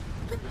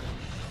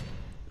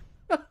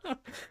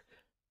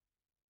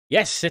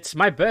 Yes, it's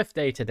my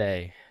birthday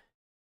today.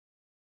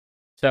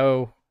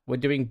 So, we're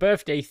doing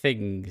birthday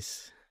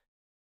things.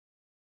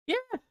 Yeah.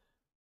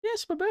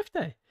 Yes, my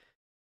birthday.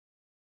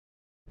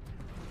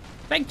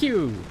 Thank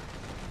you.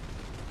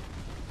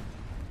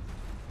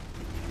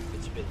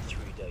 It's been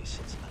 3 days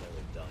since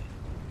Alaric died.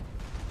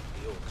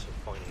 The orcs have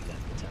finally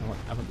left the town.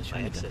 I want the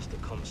shiny gun. accessed the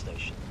comm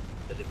station.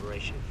 The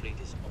Liberation Fleet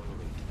is en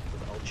route,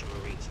 with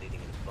Ultramarines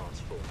leading an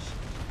advance force.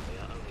 They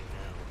are only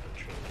now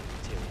entering the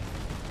interior.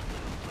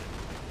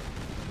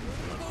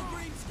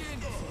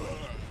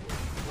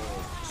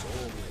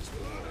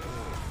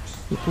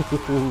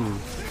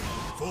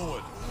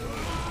 Forward.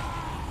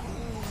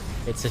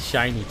 It's a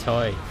shiny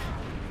toy.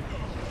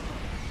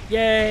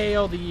 Yay,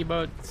 all the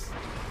emotes.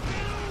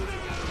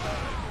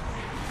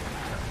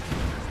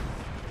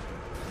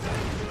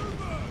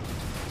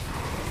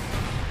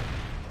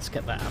 Let's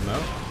get that ammo.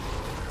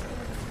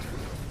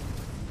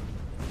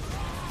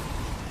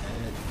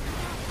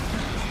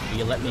 Will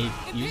you let me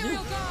use it?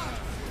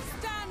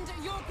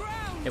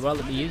 It won't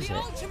let me use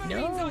it.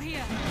 No.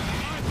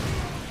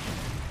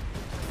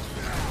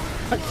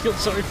 I feel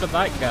sorry for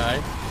that guy.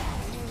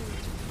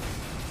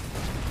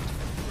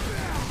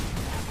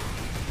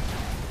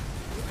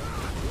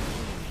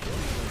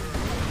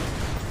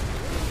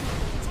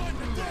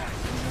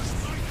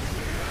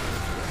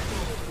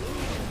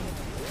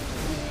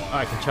 Oh,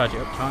 I can charge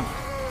it up, can't I?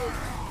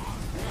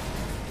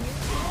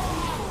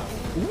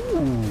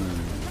 Ooh.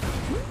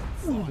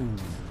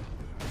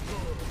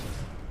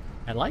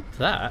 I liked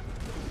that.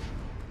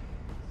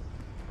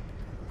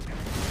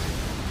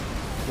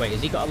 Wait,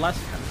 has he got a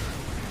last cannon?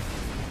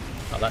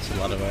 Oh, that's a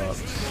lot of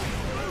orcs.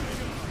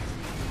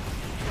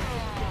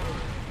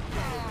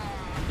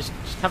 Just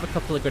have a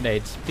couple of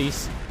grenades,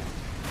 please.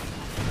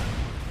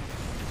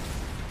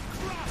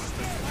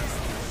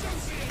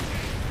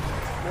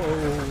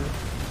 Whoa.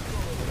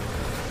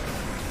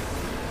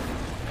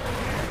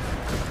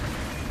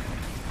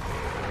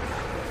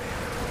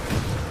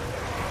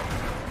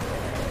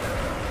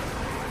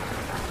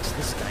 What's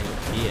this guy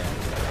up here?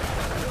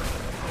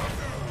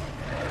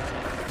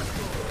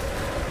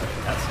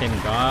 That's him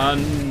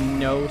gone.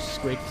 No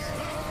squigs.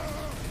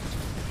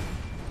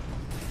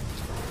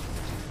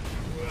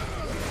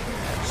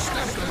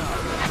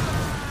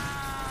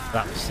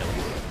 That was silly.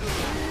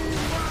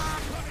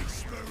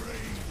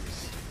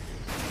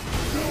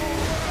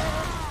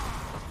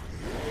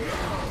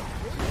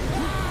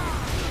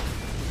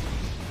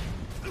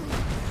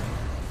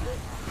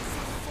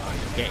 I'm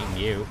getting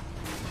you.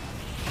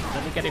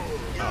 Let me get him.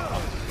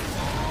 Oh.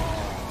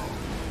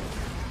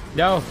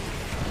 No!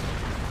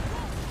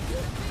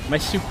 My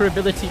super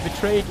ability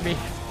betrayed me.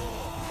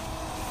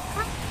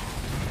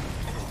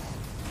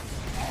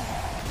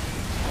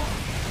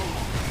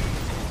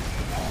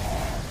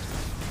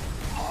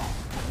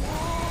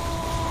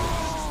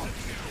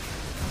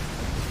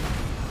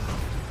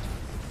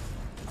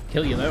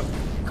 Kill you though.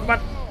 Come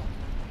on.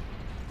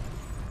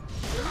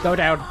 Go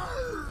down.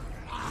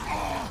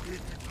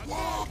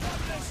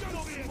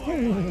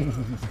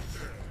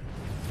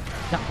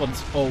 That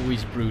one's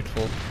always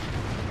brutal.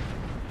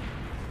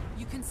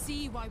 You can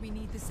see why we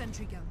need the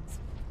sentry guns.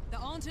 There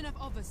aren't enough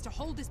of us to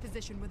hold this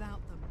position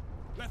without them.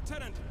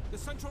 Lieutenant, the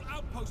central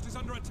outpost is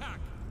under attack.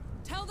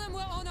 Tell them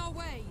we're on our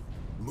way.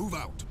 Move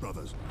out,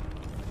 brothers.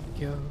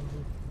 Go.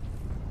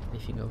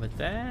 Anything over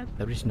there?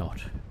 There is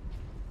not.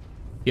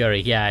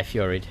 Fury, yeah, I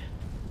furied.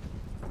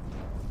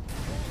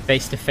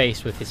 Face to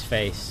face with his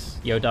face.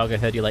 Yo, dog, I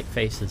heard you like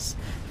faces.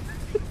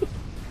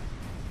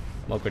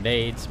 More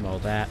grenades, more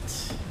that.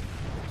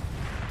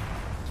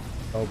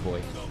 Oh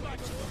boy.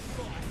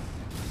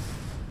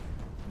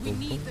 We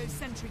need those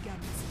sentry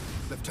guns.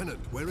 Lieutenant,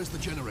 where is the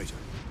generator?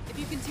 If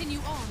you continue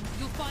on,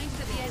 you'll find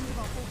it at the end of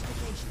our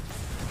fortifications.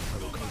 I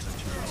will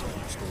contact you once I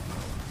restore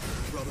power.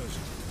 Brothers,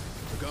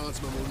 the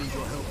guardsmen will need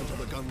your help until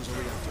the guns are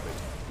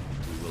reactivated.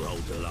 We will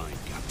hold the line,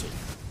 Captain.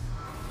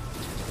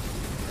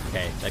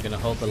 Okay, they're gonna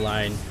hold the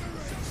line.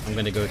 I'm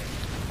gonna go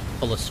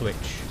pull a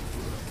switch.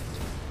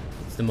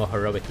 It's the more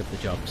heroic of the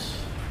jobs.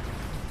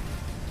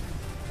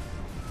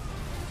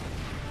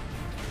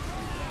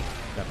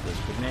 Grab those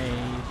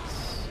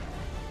grenades.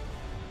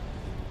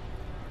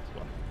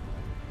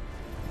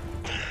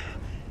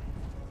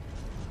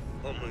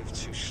 I moved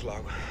too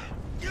slow.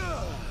 I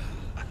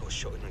got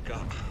shot in the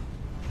gut.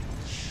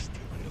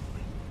 Stupid of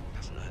me.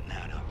 Doesn't hurt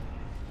now though.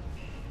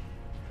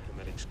 The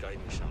medics gave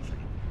me something.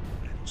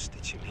 They were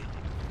stitching me up.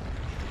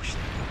 Pushed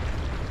it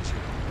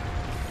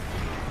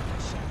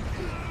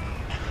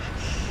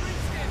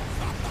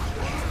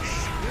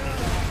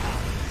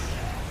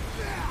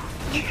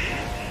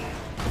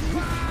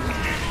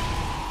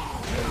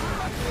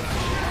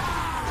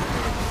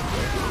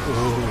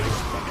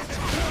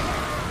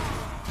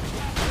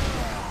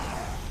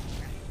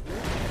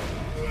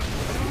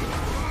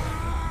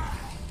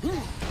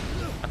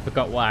I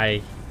forgot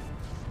why.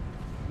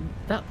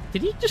 That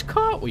did he just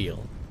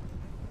cartwheel?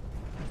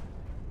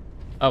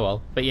 Oh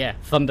well, but yeah,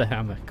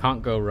 Thunderhammer,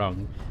 can't go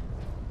wrong.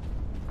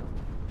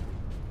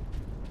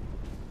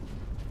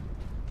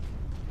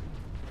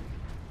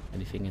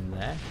 Anything in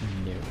there?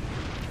 No.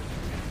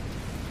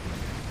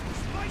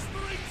 Space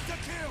Marines to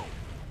kill!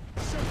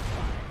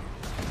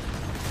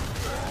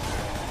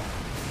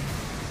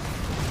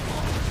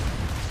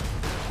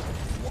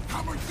 Well,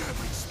 come and get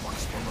me,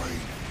 Space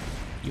Marine!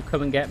 You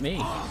come and get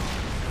me.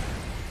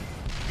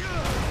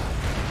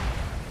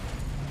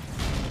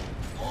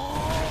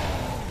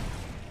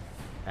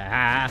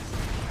 Ah.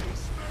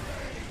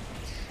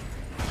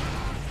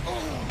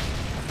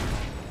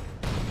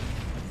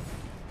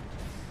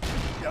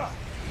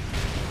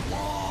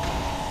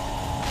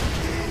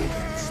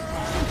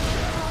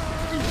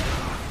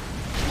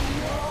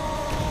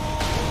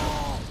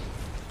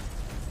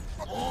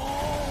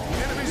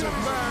 Enemies of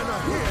man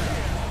are here!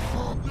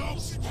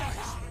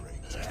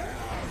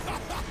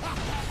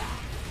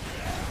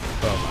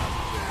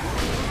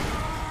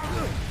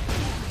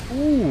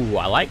 Ooh,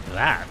 I like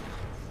that.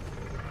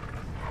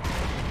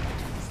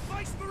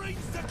 Space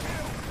Marines to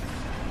kill!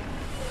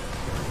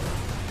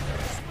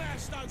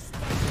 Smash those Space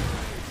Marines!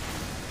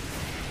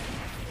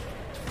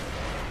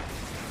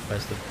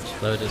 Where's the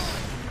exploders?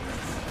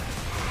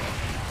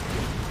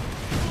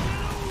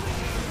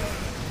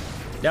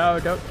 No,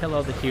 don't kill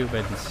all the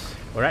humans.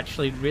 We're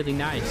actually really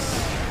nice.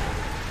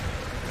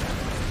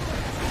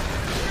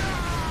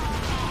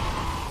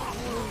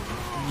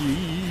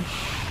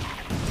 Yeesh.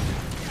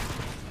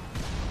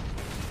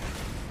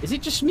 Is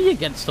it just me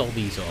against all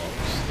these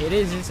orcs? It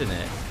is, isn't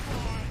it?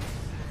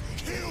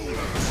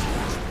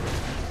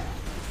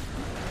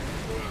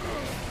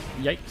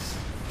 Yikes.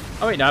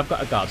 Oh wait, no, I've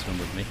got a guardsman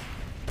with me.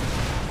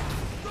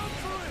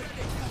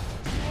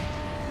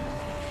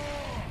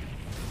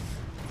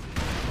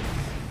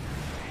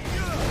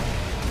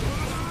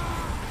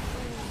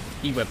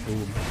 He went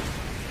boom.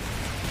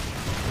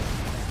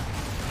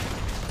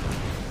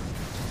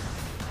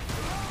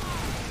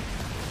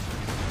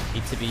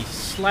 Need to be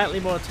slightly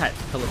more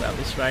tactical about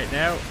this right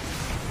now.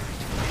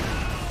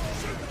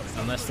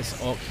 Unless this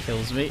orc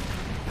kills me.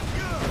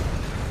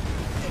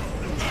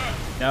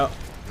 No.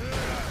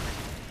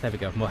 There we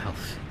go, more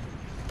health.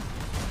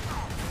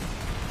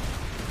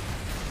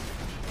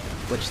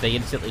 Which they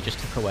instantly just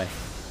took away.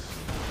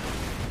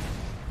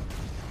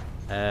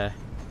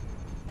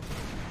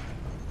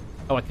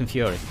 Oh, I can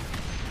Fury.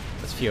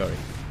 That's Fury.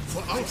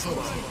 For Alpha.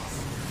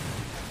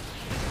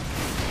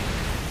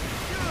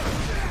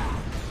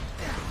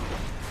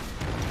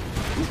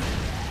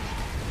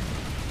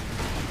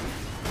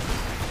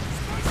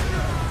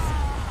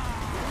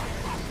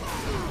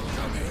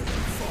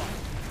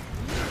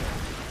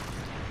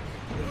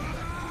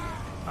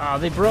 Ah,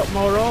 they brought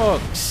more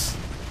orcs.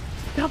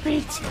 Stop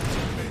it!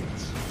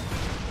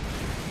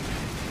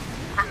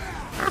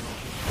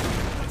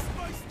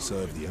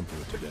 Serve the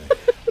Emperor today.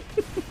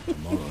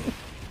 Tomorrow,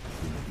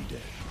 you will be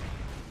dead.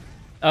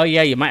 Oh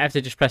yeah, you might have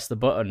to just press the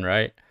button,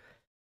 right?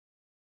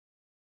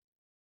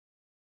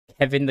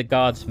 Kevin the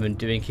Guardsman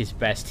doing his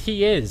best.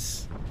 He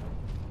is.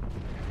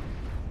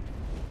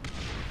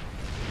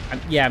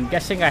 Yeah, I'm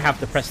guessing I have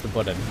to press the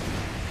button.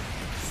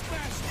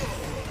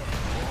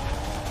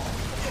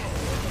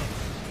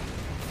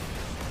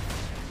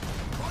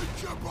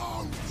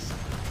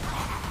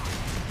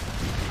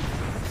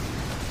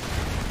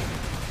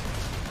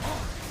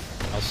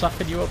 I'll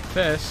soften you up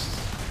first.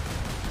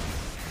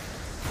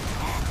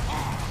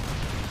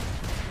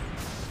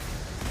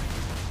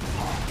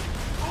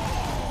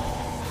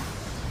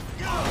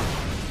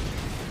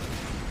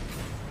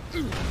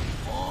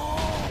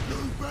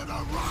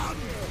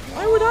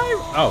 Why would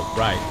I? Oh,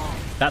 right.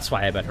 That's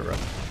why I better run.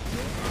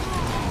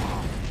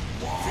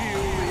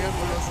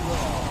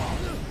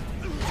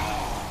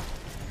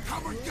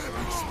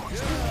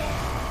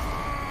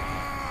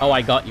 Oh,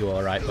 I got you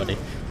all right, buddy.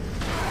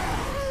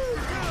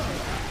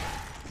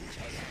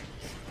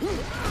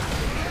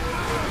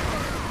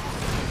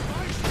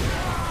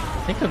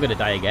 I think I'm gonna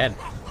die again.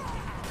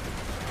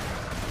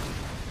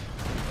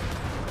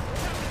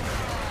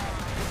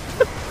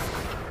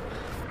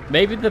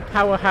 Maybe the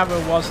power hammer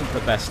wasn't the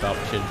best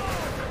option.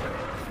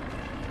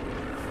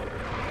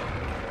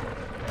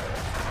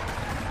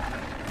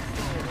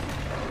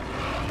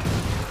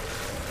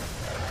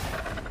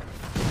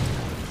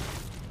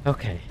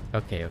 Okay.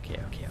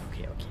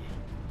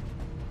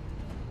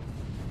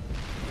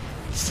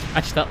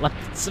 Smash that like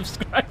and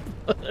subscribe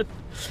button.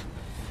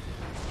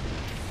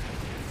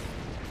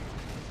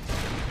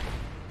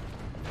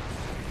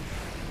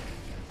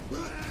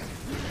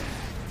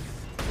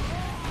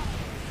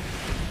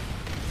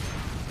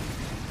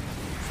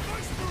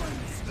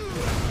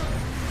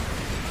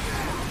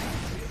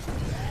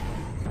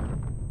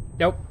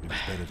 Nope.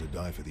 It's better to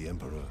die for the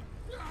Emperor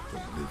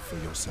than live for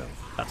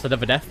yourself. That's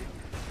another death.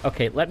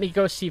 Okay, let me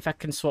go see if I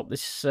can swap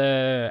this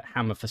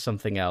hammer for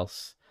something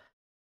else.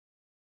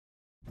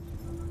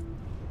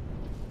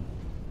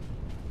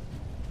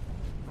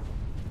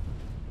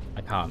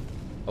 I can't.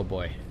 Oh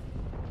boy.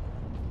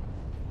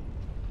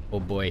 Oh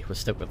boy, we're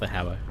stuck with the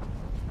hammer.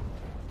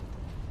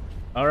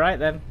 Alright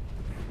then.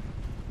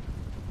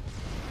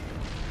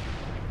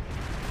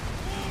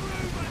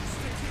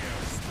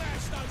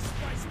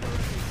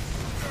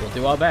 We'll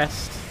do our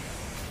best.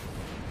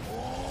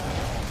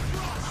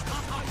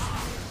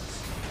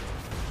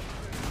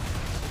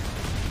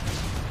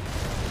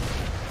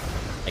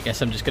 I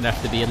guess I'm just gonna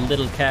have to be a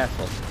little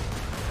careful.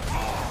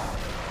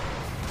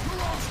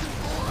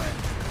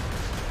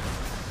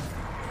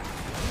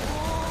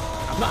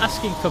 I'm not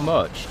asking for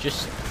much,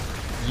 just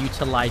you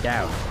to lie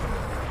down.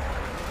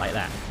 Like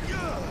that.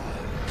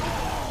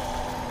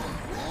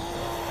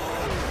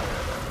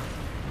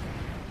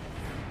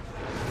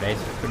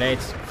 Grenades,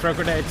 grenades, throw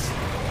grenades!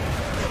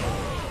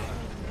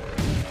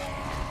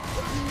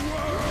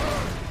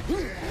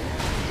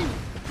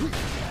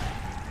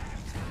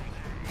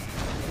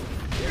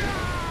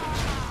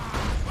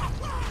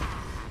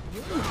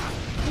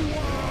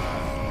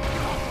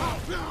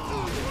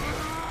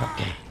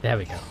 Okay, there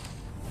we go.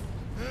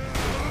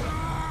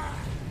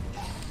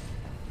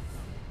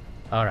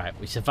 Alright,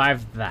 we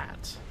survived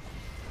that.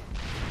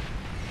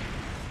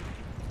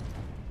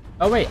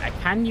 Oh wait, I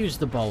can use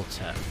the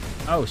bolter.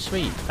 Oh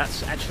sweet,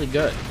 that's actually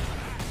good.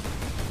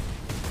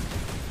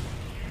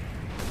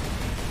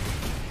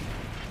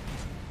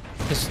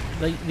 Because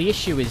the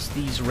issue is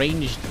these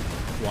ranged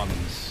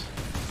ones.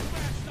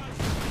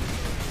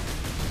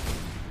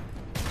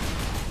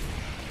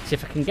 See,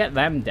 if I can get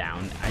them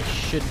down, I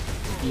should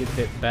be a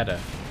bit better.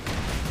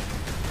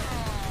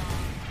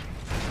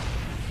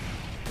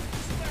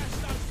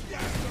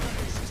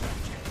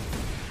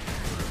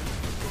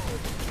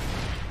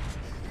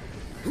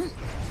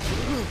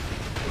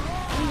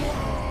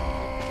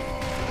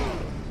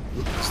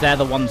 they're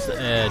the ones that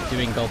are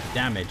doing all the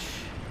damage.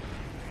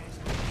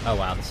 Oh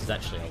wow, this is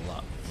actually a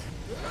lot.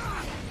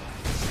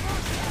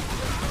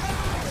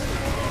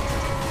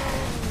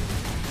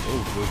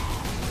 Oh, good.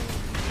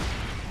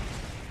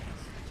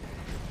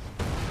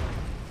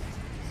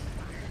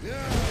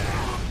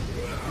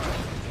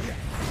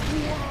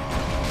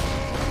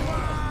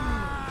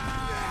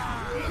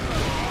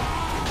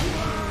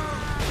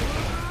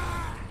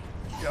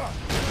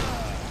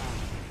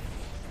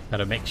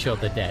 Gotta make sure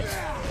they're dead.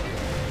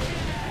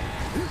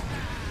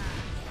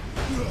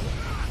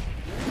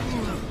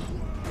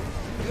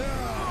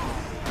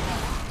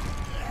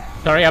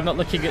 Sorry, I'm not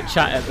looking at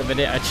chat at the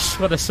minute. I just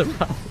want to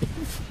survive.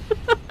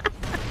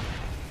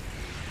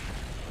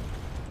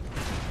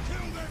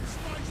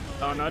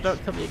 Oh no,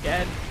 don't kill me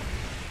again.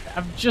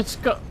 I've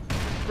just got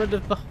rid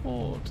of the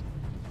horde.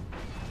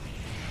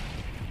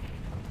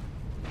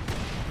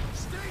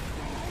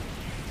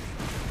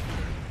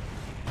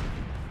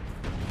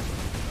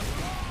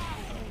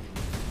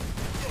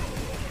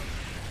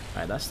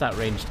 Right, that's that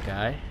ranged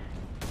guy.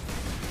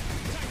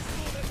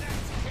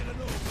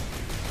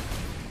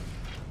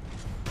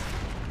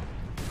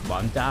 Come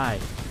on, die.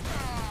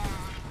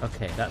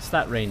 Okay, that's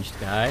that ranged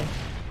guy.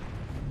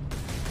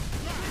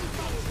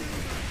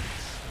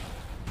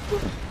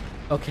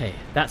 Okay,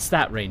 that's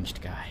that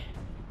ranged guy.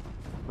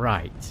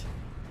 Right.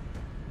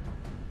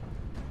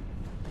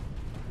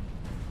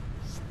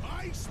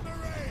 Space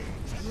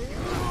Marines!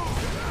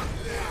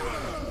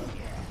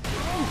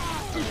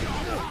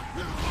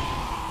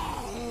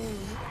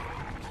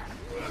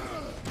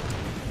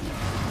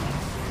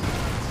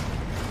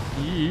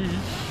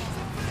 Yeesh.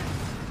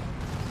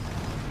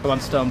 Come on,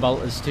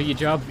 Stonebolters, do your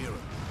job. It's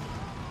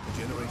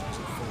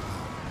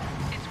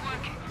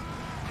working.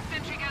 The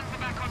sentry guns are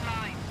back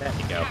online. There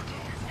you go. Captain,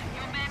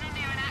 your men are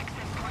near an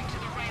access point to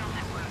the rail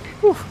network.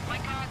 Whew. My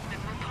guardsmen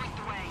will point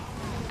the way.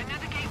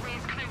 Another gateway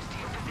is close to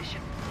your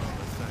position.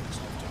 Thanks,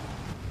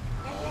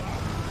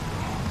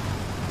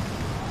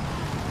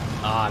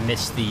 Ah, I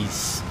missed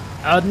these.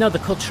 Oh no,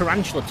 they're called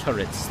tarantula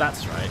turrets.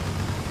 That's right.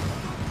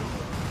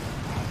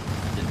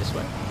 Did this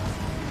way?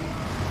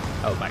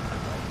 Oh, back that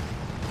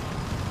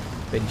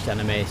way. Binged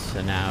anime,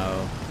 so now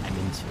I'm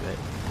into it.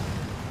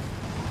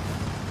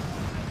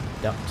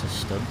 Dr.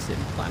 Stubbs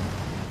implant.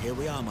 Here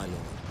we are, my lord.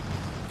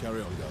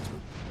 Carry on,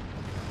 Guardsman.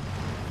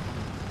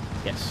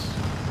 Yes.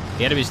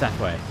 The enemy's that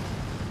way.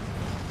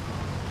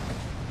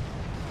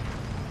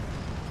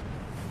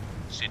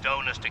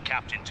 Sidonis to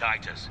Captain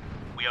Titus.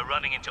 We are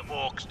running into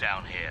orcs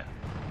down here.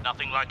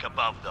 Nothing like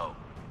above, though.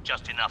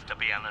 Just enough to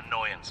be an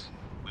annoyance.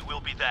 We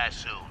will be there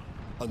soon.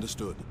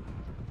 Understood.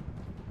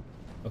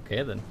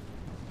 Okay, then.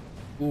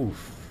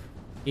 Oof.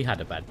 He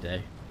had a bad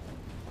day.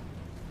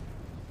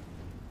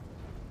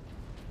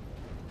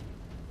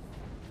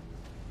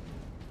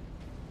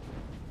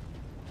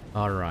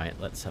 Alright,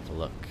 let's have a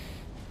look.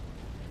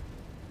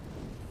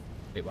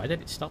 Wait, why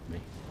did it stop me?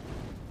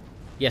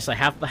 Yes, I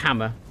have the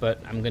hammer, but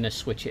I'm going to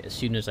switch it as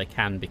soon as I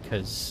can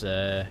because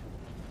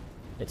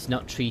it's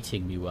not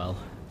treating me well.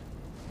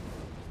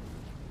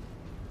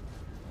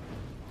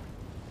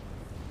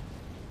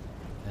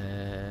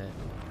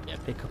 Yeah,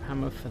 pick up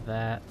hammer for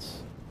that.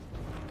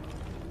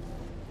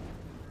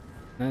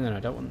 No, I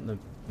don't want the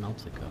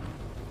melter gun.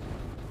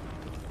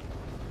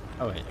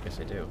 Oh wait, I guess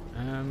I do.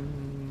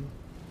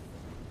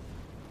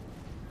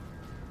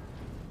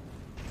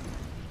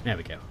 There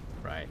we go.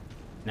 Right.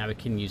 Now we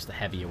can use the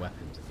heavier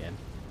weapons again.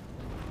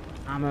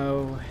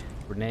 Ammo,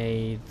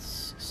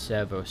 grenades,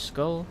 servo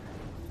skull.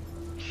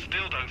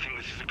 Still don't think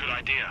this is a good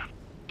idea.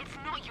 It's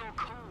not your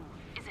call,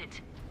 is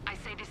it? I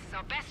say this is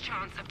our best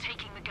chance of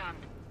taking the gun.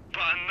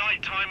 But a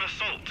nighttime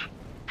assault.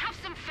 Have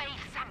some faith,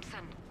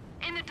 Samson.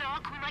 In the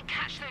dark, we might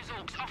catch those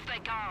orcs off their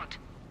guard.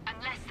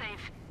 Unless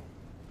they've...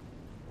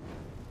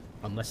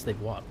 Unless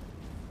they've what?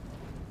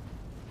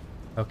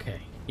 Okay.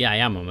 Yeah, I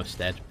am almost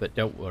dead, but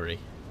don't worry.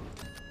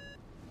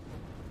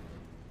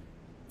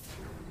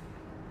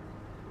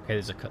 Okay,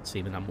 there's a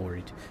cutscene and I'm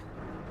worried.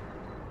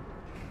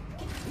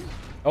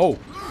 Oh!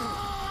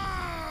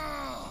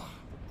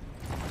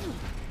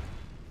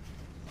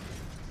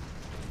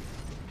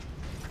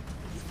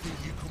 You think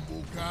you can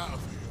walk out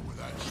of here with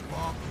that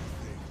sparkly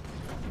thing?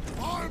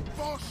 I'm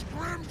Boss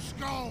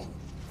Grimskull!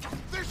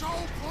 This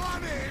whole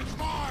planet is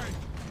mine!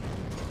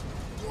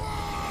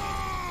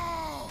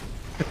 Whoa!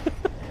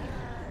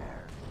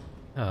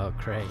 Oh,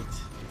 great.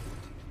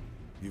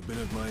 You've been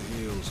at my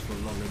heels for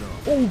long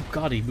enough. Oh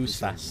god, he moves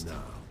fast.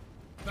 Now.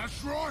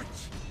 That's right!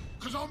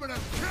 Cause I'm gonna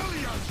kill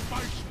you,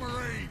 Space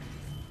Marine!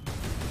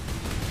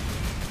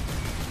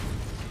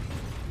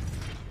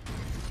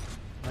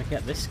 I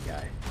get this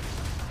guy.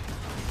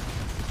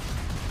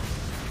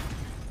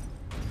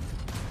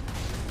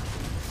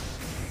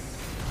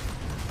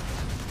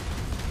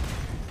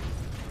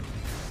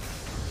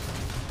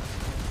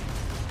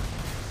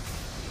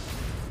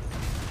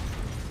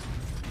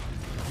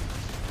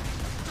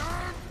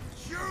 Damn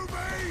you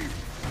me!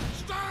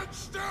 Stand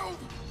still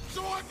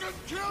so I can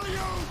kill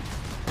you!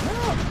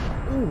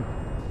 Ooh.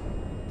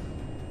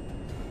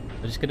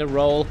 I'm just gonna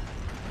roll.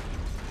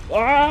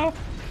 Ah!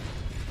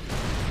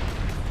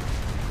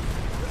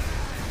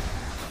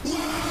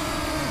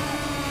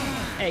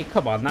 Hey,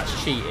 come on,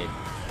 that's cheating.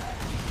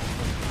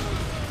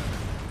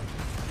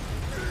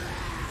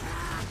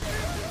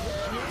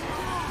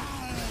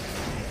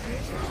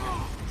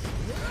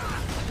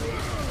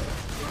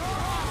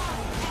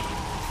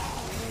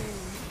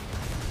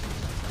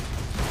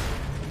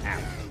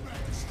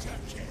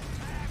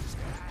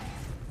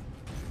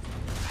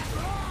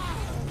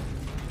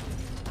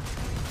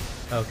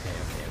 Okay.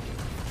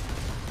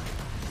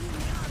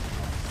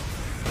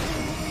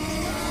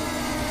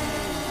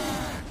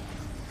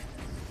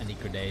 Any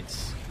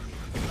grenades?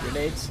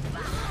 Grenades?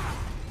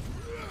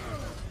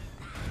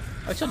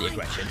 Oh, it's only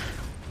aggression.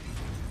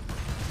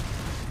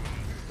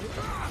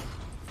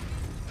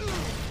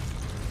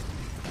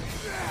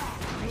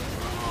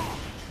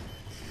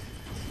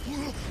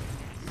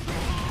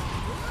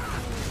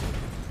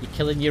 You're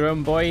killing your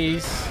own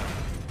boys.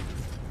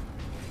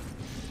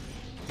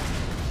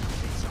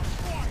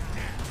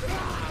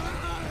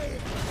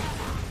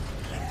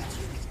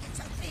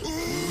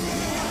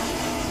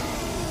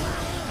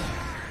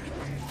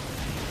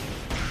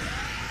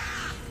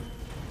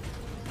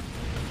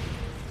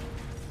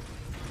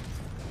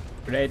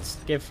 Grenades,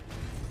 give.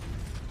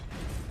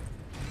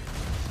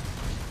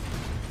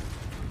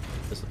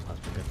 This is the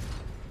plasma gun.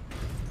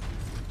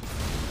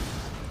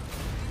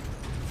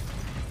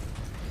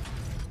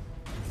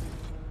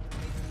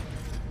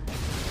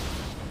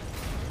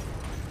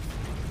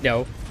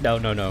 No.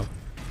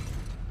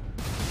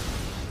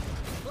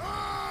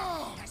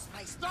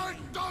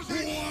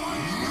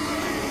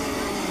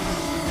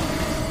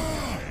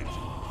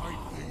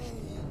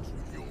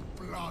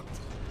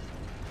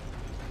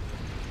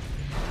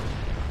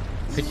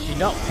 Could you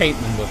not paint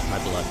them with my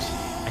blood?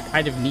 I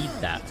kind of need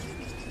that.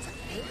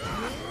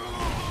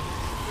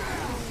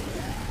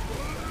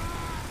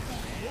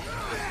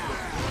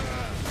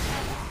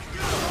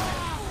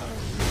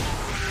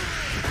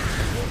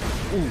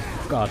 Ooh,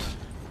 God.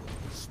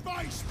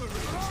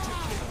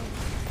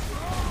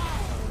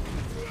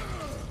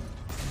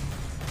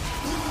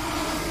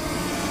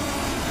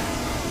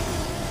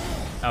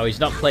 Oh,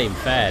 he's not playing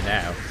fair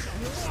now.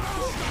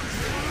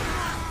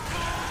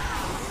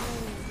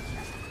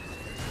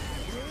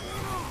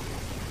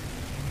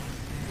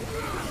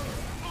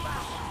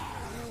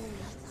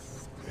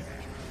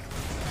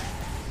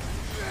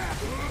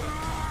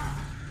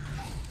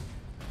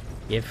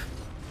 Give. Is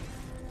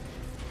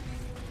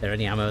there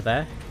any ammo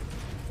there?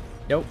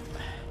 Nope.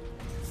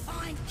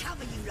 Find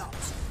cover, you lot.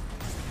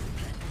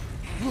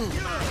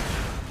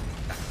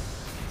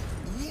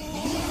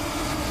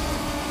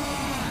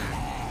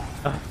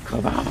 Oh,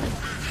 come on.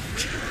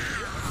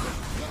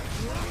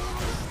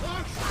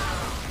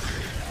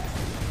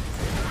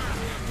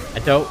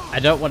 I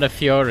don't want a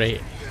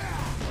Fury.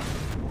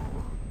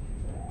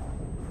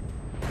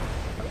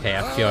 Okay,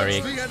 a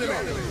Fury.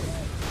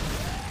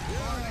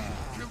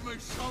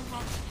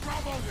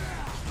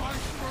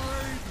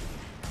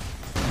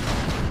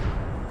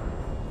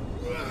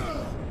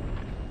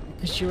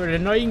 Because you're an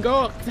annoying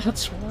orc,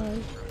 that's why.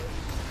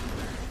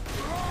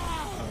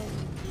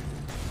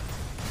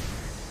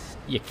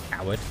 You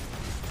coward.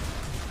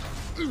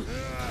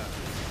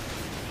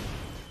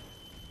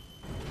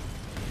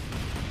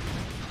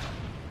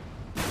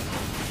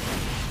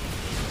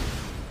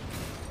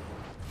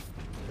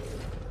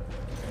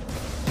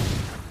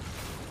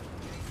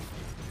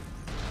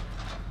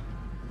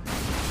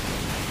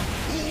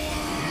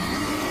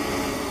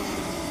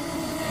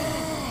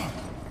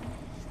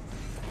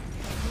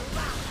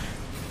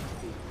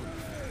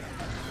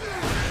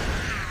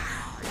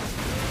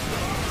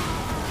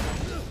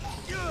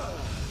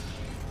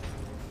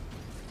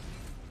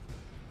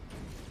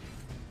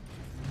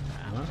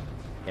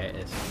 Yeah, it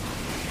is.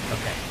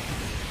 Okay.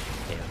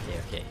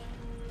 Okay.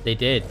 They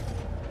did.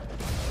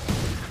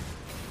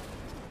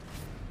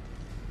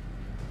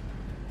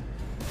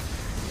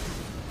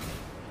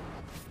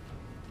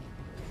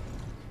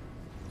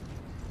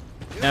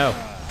 No.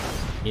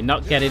 You're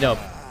not getting up.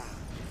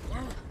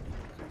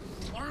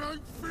 I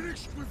ain't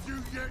finished with you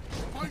yet,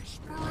 Space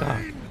Marine!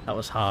 God, that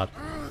was hard.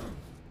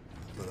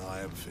 But I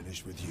am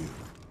finished with you,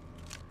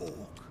 Orc.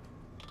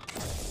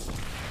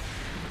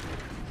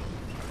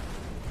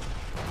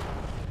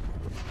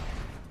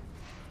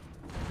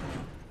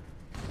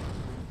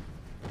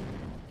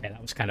 Yeah,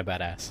 that was kind of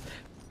badass.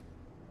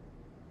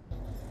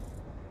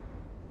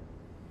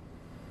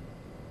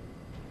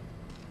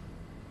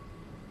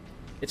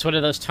 It's one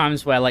of those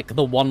times where, like,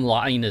 the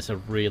one-liners are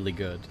really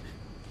good.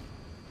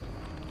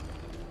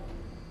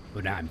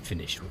 When I'm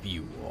finished with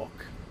you,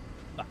 Orc.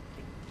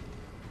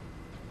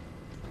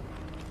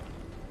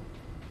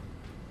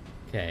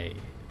 Okay.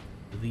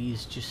 Are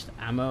these just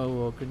ammo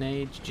or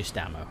grenades? Just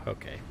ammo,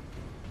 okay.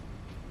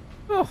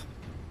 Oh.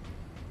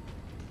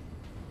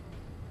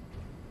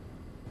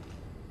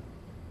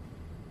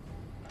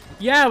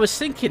 Yeah, I was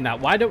thinking that.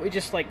 Why don't we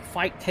just, like,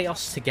 fight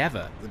Chaos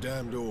together? The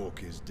damned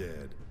Orc is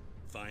dead.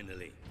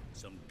 Finally,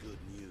 some good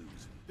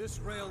news. This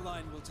rail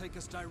line will take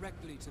us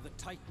directly to the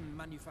Titan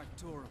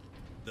Manufactorum.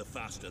 The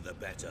faster the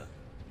better.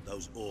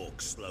 Those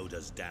orcs slowed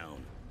us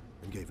down.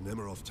 And gave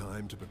Nemeroth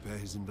time to prepare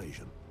his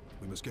invasion.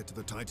 We must get to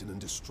the Titan and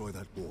destroy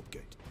that warp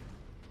gate.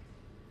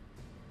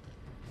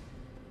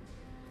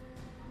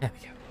 There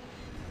we go.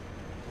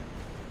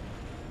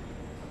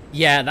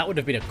 Yeah, that would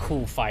have been a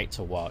cool fight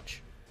to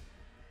watch.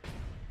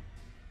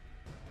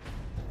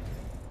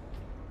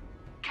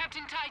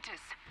 Captain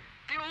Titus,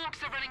 the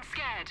orcs are running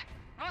scared.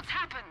 What's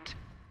happened?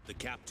 The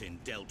captain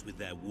dealt with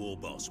their war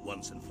boss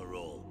once and for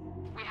all.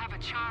 We have a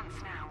chance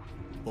now.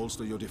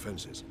 Bolster your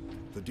defenses.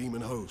 The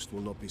demon host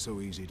will not be so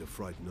easy to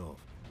frighten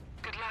off.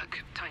 Good luck,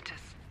 Titus.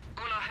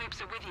 All our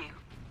hopes are with you.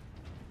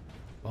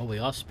 Well, we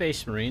are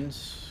Space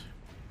Marines.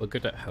 We're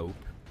good at hope.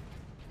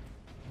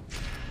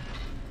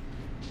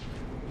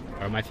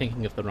 Or am I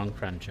thinking of the wrong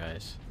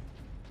franchise?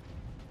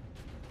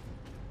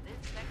 This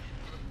section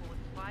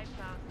reports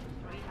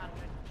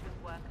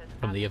 5,302 workers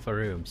From the other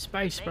room.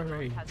 Space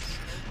Marines!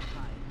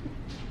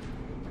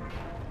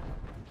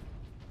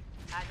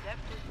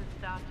 Adeptus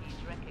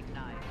Astartes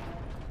recognized.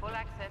 Full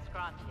access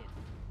granted.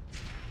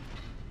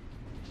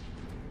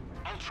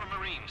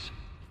 Ultramarines,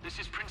 this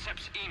is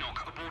Princeps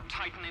Enoch aboard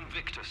Titan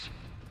Invictus.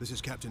 This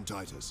is Captain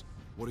Titus.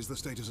 What is the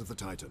status of the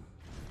Titan?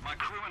 My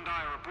crew and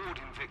I are aboard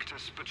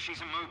Invictus, but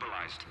she's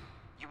immobilized.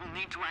 You will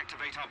need to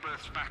activate our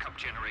berth's backup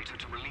generator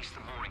to release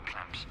the mooring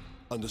clamps.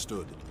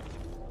 Understood.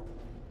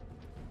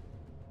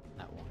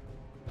 That one.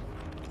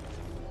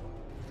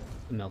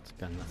 The melter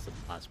gun, that's the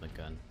plasma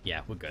gun.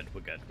 Yeah, we're good,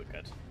 we're good, we're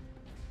good.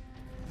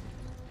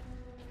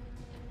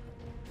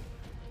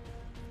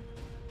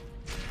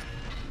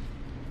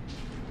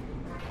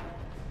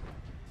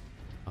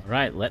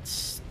 Alright,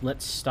 let's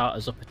start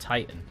us up a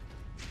Titan.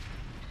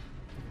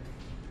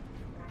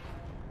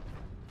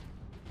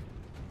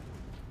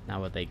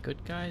 Now, are they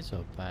good guys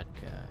or bad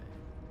guys?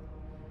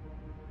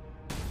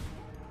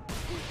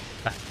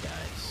 Bad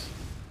guys.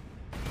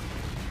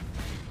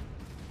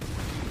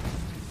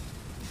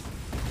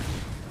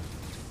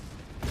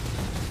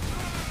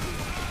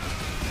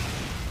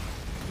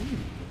 Ooh.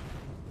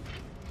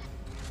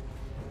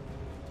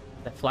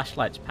 Their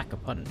flashlights pack a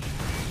punch.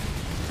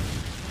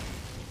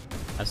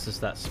 As does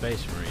that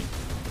Space Marine.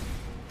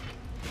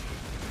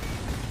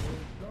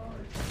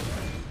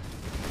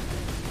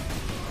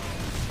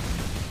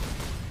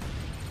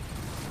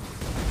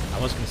 I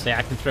was going to say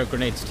I can throw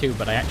grenades too,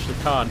 but I actually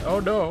can't. Oh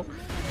no!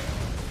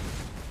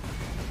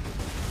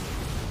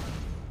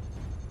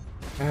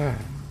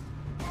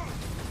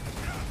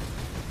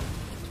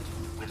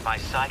 With my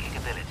psychic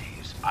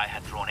abilities, I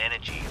had drawn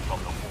energy from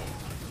the wall.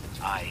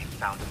 I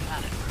found a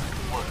planet where it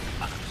could work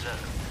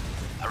unobserved.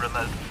 A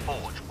remote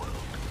forge world.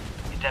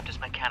 Adeptus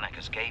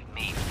Mechanicus gave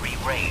me free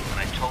rein when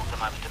I told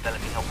them I was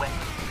developing a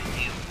weapon with a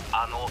new,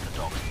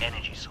 unorthodox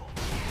energy source.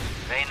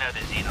 They know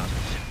the Xenos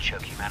will soon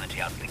choke humanity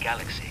out of the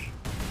galaxy.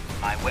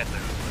 My weapon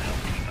will help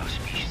keep our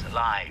species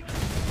alive.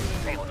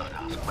 They will not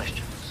ask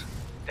questions.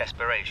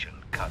 Desperation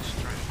cuts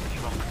through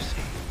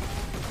bureaucracy.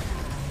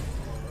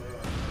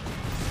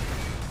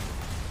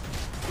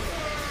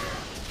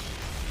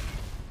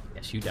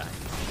 Yes, you die.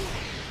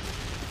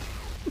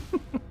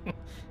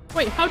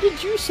 Wait, how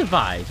did you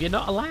survive? You're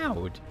not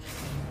allowed.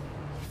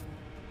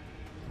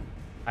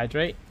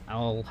 Hydrate.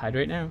 I'll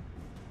hydrate now.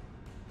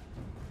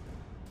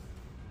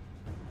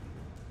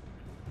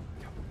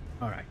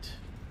 Alright.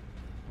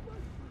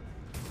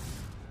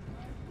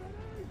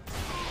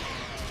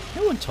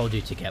 No one told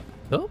you to get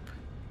up.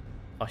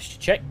 Posture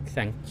check,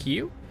 thank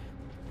you.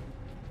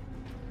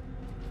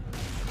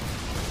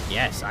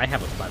 Yes, I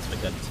have a plasma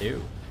gun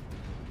too.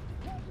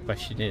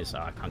 Question is,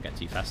 I can't get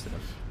to you fast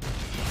enough.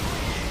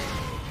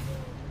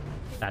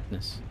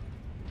 Sadness.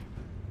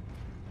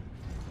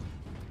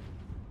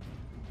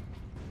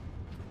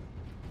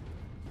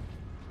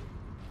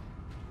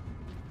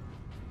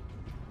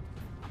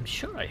 I'm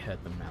sure I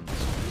heard them round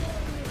this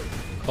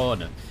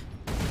corner.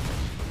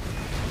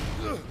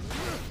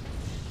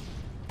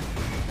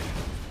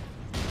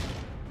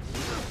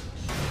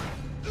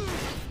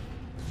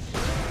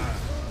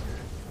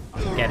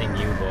 I'm getting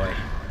you, boy.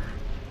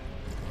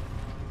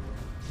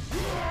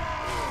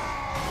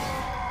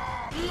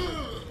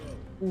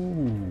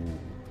 Ooh.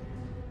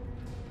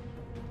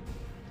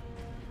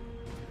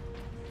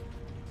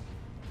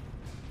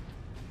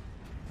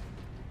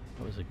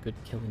 That was a good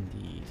kill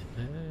indeed.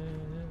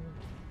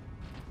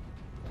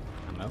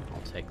 Ammo,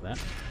 I'll take that.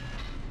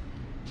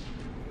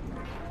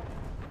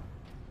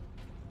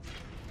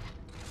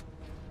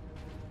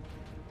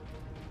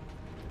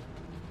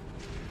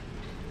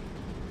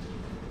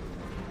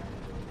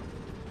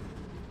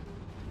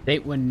 They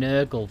were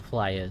Nurgle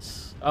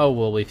flyers. Oh,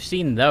 well, we've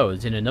seen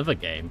those in another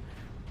game.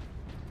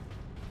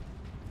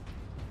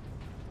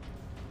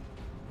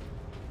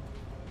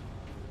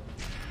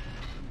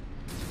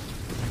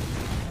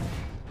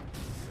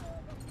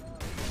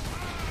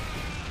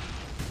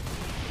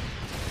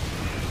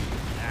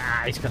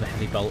 Ah, he's got a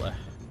heavy bolter.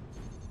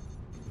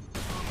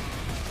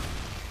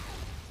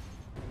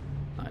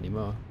 Not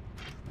anymore.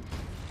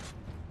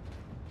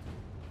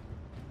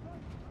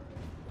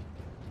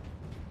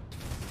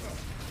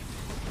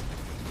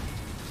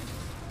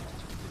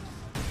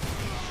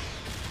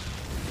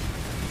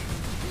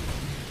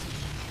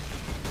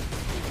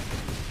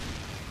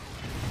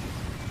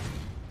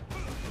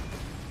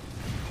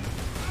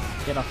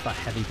 get off that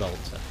heavy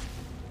bolter.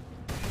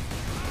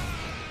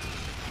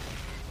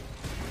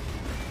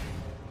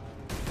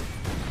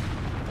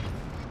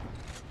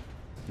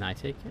 Can I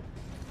take it?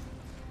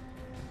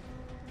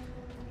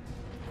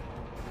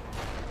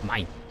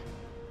 Mine.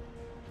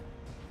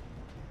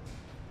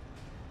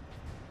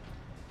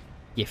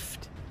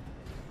 Gift.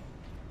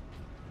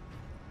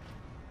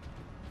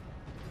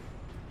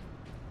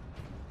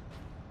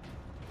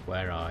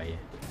 Where are you?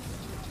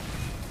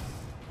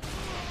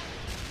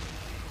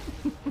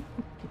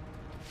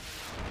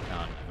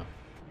 Oh no.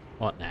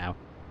 What now?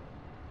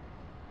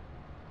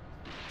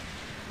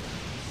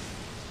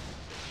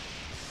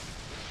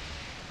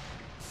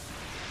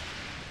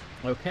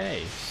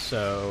 Okay,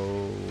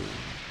 so...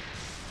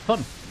 fun.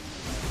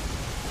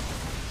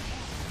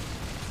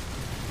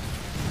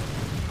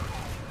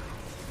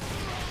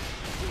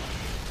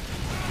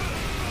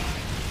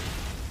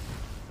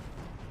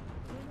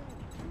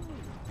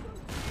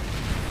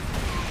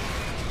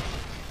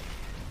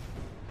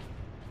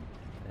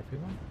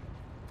 Everyone?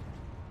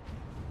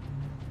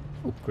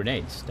 Oh,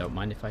 grenades. Don't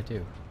mind if I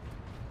do.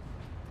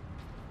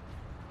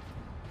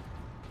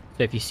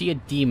 So if you see a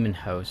demon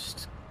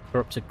host,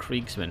 corrupted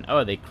Kriegsmen. Oh,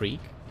 are they Krieg?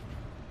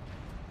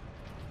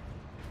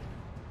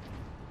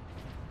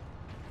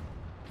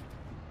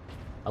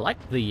 I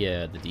like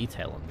the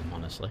detail on them,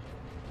 honestly.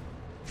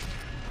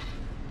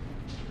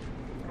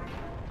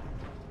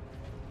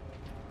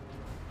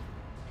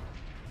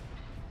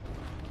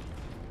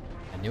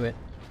 I knew it.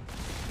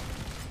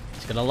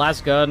 He's got a las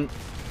gun.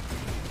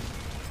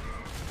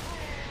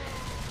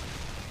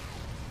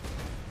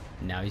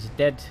 Now he's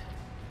dead.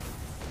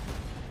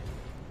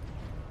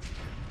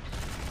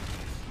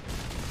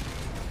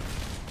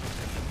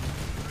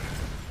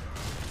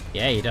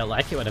 Yeah, you don't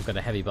like it when I've got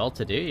a heavy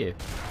bolter, do you?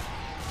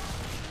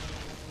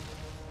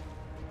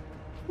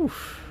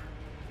 Oof.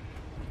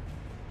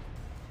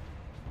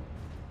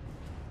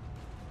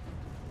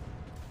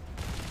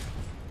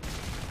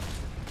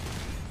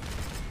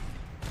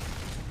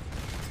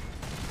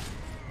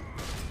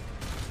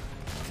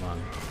 Come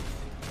on.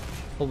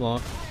 Come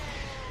on.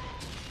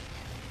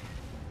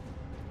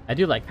 I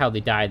do like how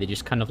they die, they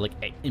just kind of like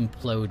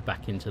implode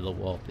back into the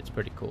warp. It's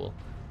pretty cool.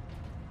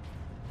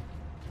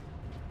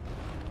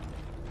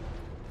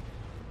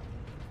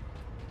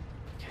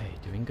 Okay,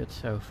 doing good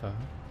so far.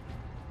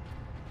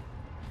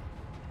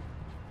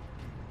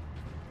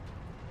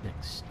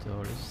 Next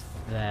door is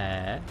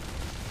there.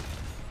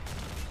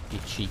 You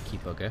cheeky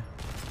bugger.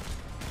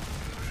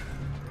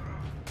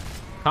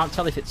 Can't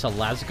tell if it's a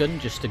las gun,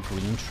 just a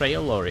green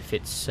trail, or if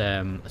it's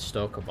a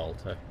Stoker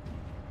bolter.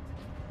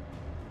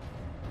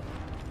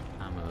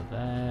 Ammo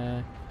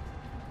there.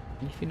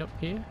 Anything up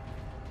here?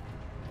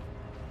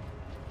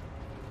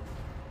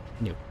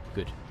 No.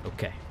 Good.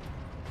 Okay.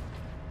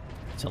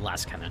 It's a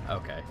las cannon.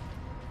 Okay.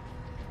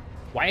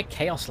 Why are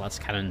Chaos las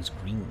cannons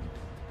green?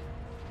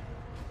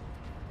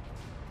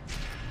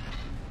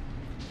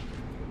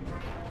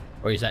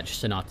 Or is that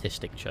just an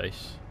artistic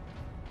choice?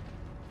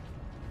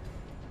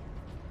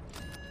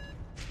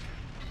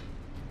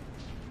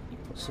 You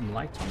put some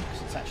light on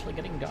because it's actually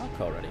getting dark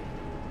already.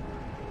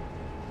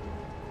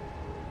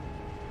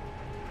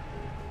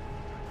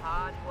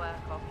 Hard work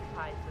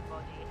occupies the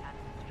body and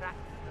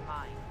distracts the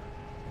mind.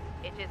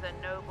 It is a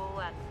noble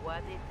and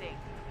worthy thing.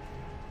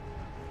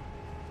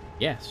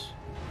 Yes.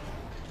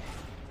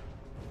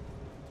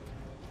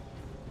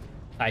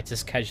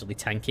 Titus casually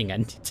tanking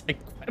anti-tank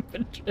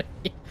weaponry.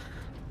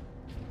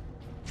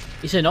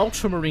 He's an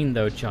ultramarine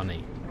though,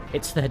 Johnny.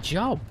 It's their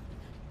job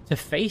to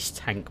face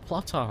tank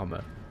plot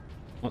armor.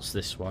 What's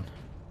this one?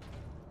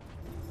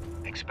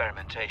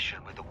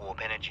 Experimentation with the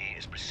warp energy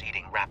is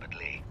proceeding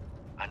rapidly.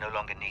 I no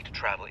longer need to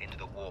travel into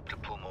the warp to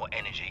pull more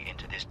energy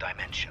into this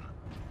dimension.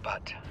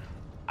 But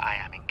I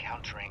am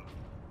encountering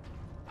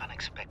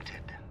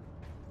unexpected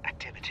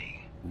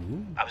activity.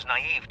 Ooh. I was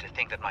naive to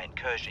think that my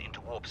incursion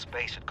into warp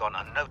space had gone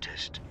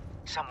unnoticed.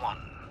 Something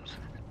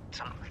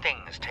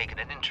has taken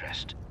an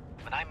interest.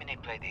 When I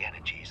manipulate the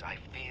energies, I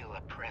feel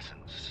a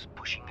presence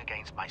pushing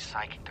against my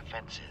psychic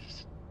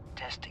defenses,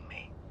 testing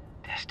me.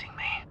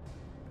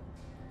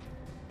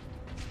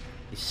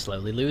 He's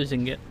slowly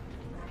losing it.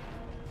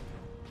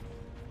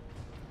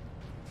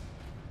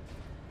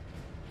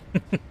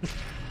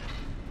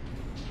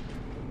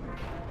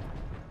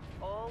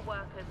 All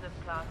workers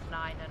of Class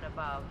 9 and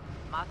above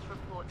must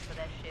report for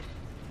their shifts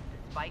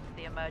despite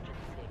the emergency.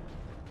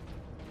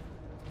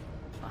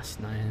 Class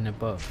 9 and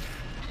above.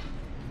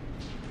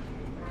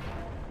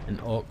 An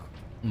orc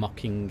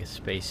mocking a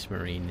space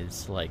marine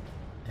is like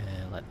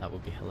that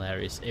would be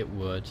hilarious. It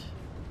would.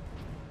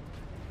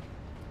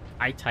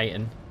 Hi,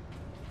 Titan.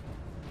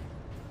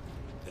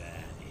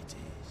 There it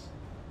is.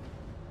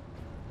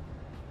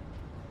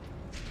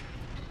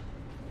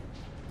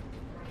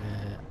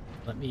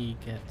 Let me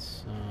get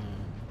some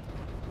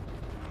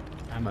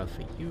ammo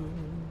for you.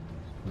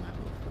 Some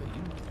ammo for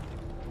you.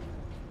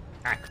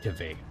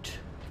 Activate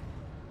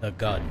the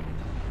gun.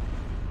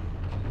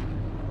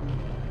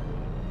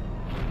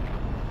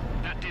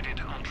 That did it,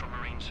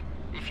 Ultramarines.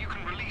 If you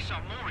can release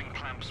our mooring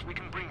clamps, we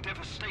can bring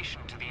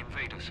devastation to the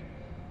invaders.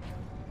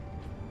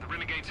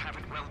 Blades have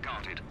it well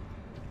guarded.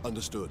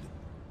 Understood.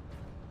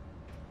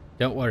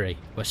 Don't worry,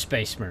 we're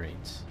Space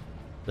Marines.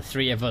 The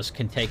three of us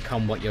can take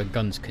on what your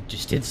guns could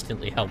just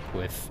instantly help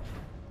with.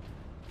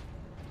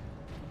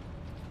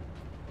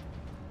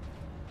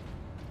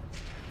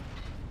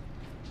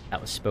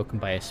 That was spoken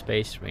by a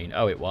Space Marine.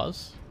 Oh, it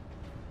was?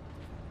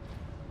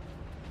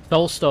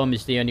 Soulstorm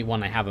is the only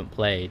one I haven't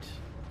played.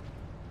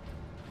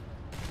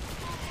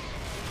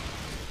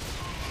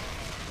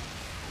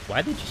 Why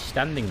are they just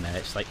standing there?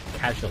 It's like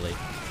casually.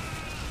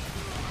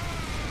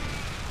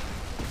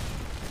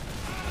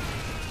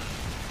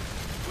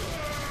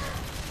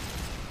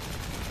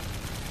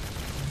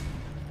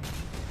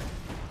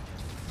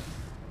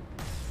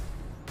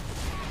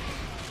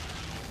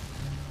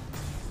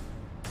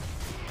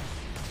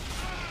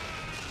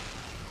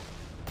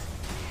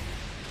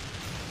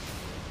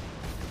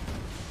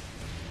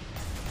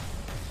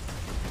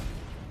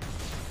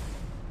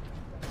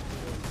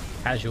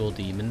 Casual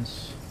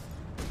demons.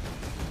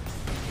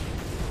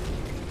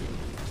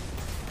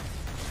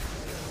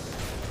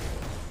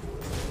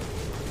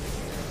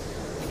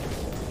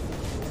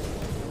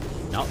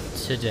 Not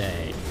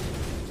today.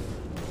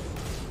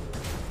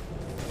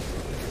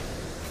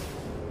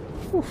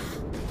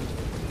 Oof.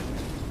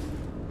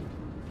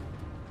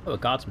 Oh, a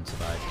guardsman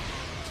survived.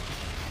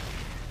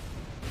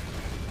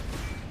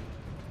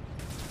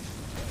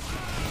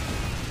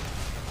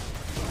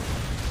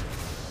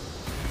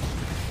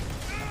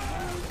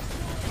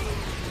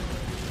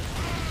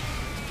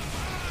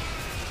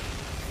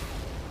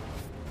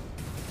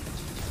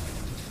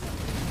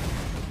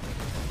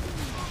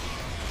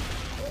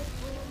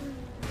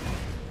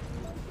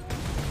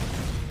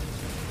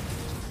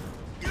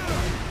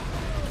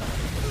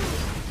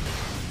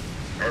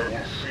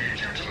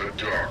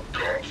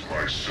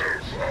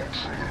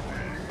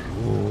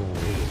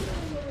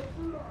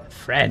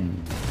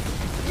 Friend.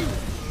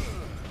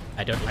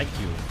 I don't like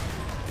you.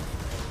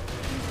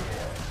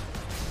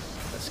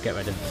 Let's get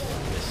rid of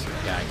this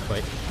guy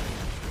quick.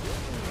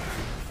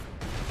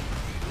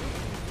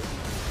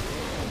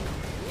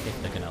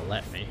 If they're gonna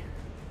let me.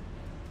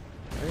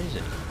 Where is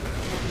it?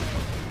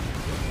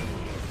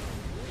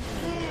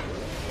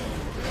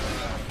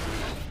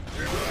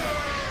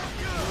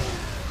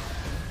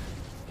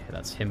 Okay,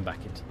 that's him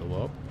back into the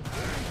warp.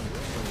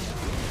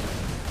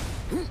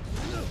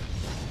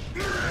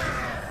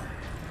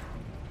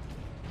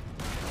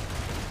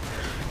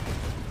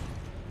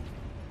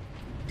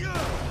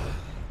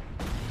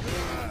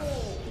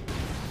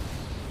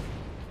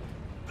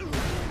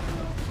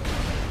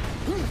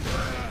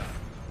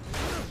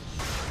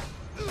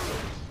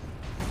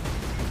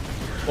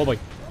 Oh boy.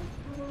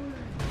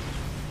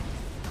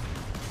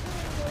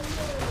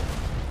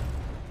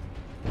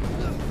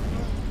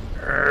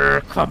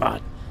 Come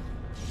on.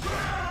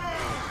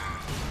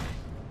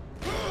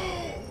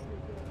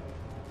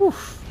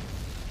 Oof.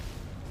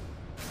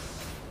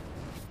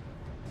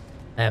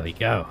 There we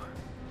go.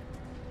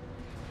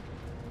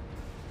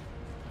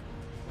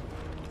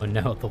 Oh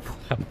no, the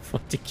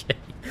 40k.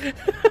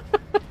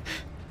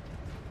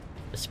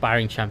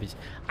 Aspiring champions.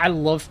 I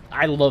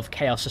love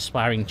Chaos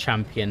Aspiring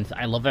Champions.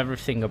 I love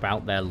everything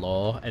about their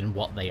lore and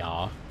what they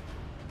are.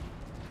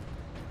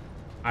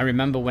 I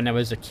remember when I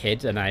was a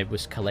kid and I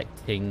was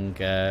collecting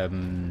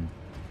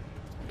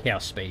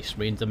Chaos Space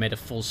Marines, I made a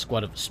full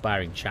squad of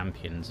Aspiring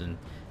Champions and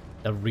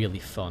they're really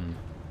fun.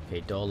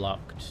 Okay, door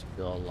locked,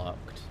 door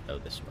locked. Oh,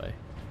 this way.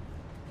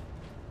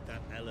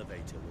 That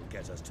elevator will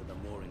get us to the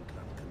mooring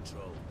clamp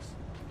controls.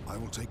 I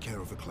will take care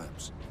of the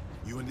clamps.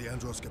 You and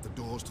Leandros get the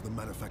doors to the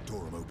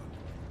Manufactorum open.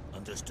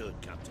 Understood,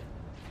 Captain.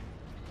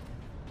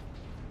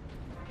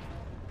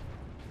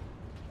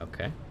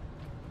 Okay.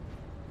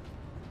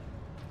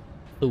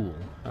 Fool.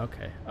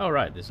 Okay. Oh,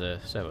 right, there's a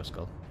servo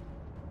skull.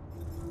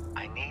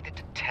 I needed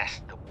to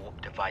test the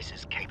warp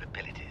device's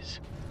capabilities.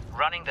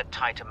 Running the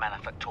Titan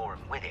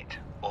Manufactorum with it,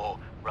 or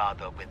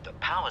rather with the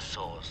power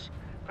source,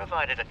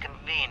 provided a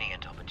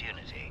convenient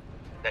opportunity.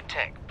 The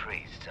tech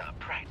priests are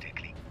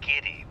practically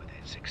giddy with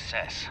its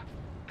success.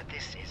 But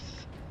this is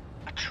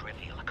a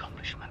trivial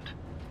accomplishment.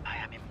 I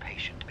am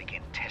impatient to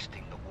begin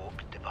testing the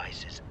warped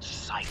device's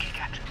psychic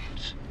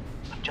attributes.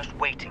 I'm just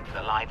waiting for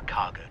the live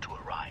cargo to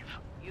arrive.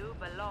 You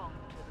belong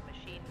to the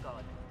machine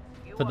god.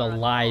 For the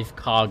live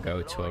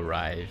cargo to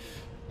arrive.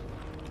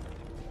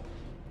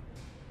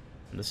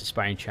 And this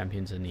Aspiring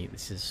Champions are neat.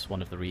 This is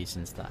one of the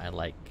reasons that I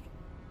like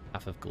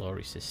Path of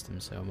Glory system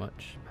so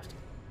much.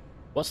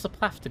 What's the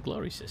Path to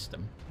Glory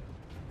system?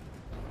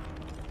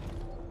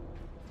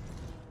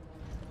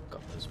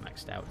 Got those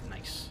maxed out.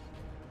 Nice.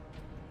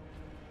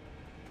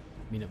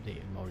 Been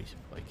updated more recent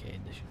 40k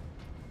edition.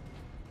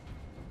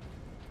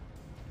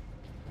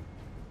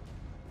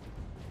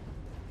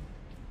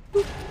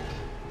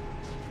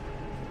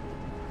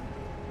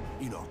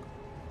 Enoch,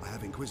 I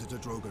have Inquisitor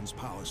Drogon's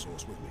power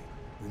source with me.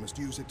 We must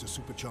use it to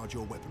supercharge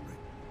your weaponry.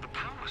 The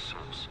power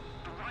source?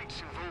 The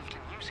rites involved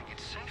in using it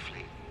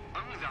safely.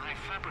 Only the High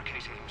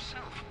Fabricator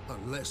himself.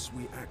 Unless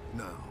we act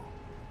now,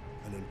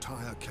 an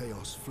entire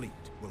Chaos fleet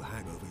will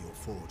hang over your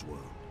Forge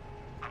world.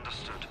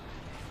 Understood.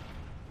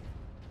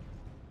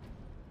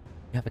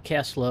 You have a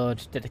Chaos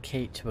Lord,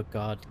 dedicate to a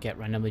god, get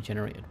randomly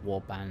generated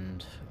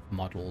warband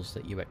models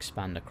that you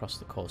expand across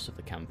the course of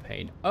the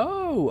campaign.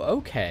 Oh,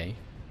 okay.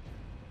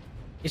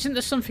 Isn't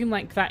there something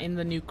like that in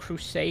the new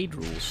Crusade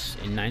rules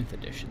in 9th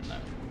edition, though?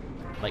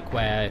 Like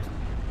where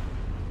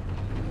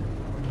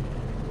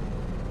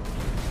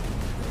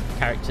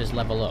characters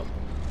level up?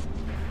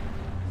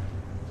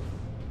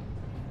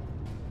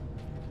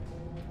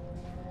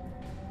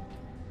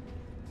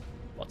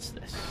 What's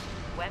this?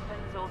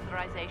 Weapons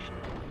authorization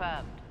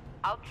confirmed.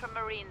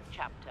 Ultramarines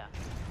chapter.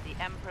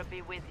 The Emperor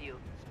be with you,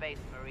 Space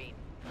Marine.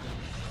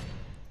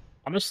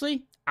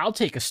 Honestly, I'll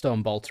take a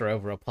stone bolter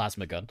over a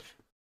plasma gun.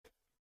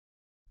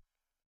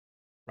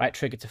 Right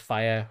trigger to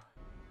fire.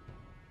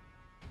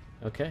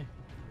 Okay.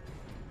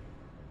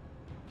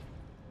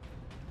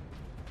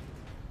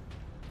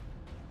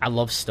 I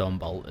love stone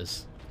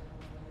bolters.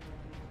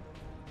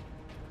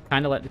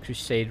 Kind of like the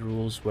Crusade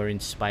rules were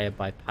inspired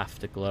by Path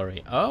to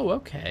Glory. Oh,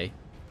 okay.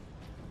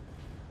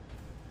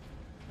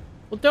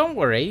 Well, don't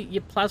worry.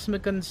 Your plasma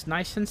gun's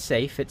nice and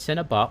safe. It's in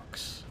a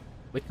box.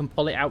 We can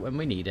pull it out when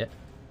we need it.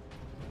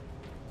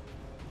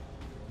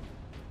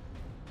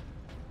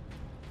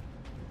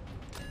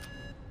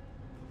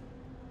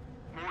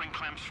 Mooring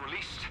clamps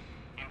released.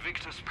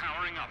 Invictus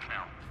powering up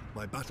now.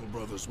 My battle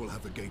brothers will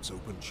have the gates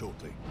open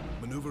shortly.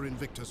 Maneuver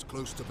Invictus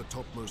close to the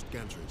topmost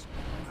gantries.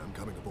 I'm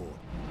coming aboard.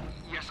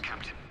 Yes,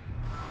 Captain.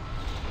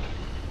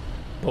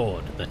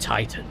 Board the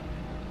Titan.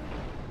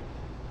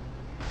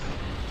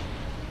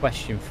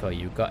 Question for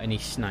you. Got any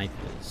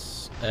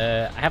snipers?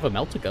 I have a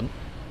melter gun.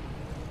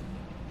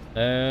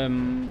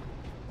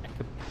 I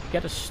could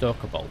get a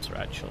Stalker Bolter,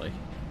 actually.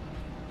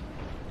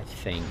 I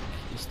think.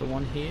 Is the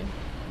one here?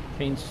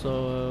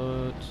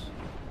 Chainsword.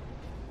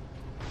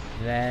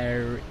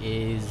 There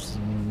is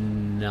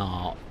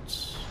not.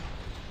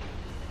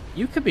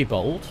 You could be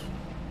bold.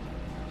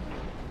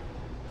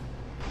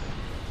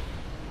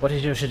 What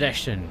is your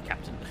suggestion,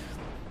 Captain?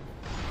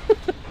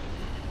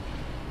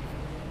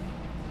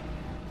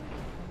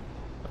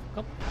 I've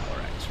got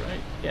Power Axe, right?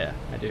 Yeah,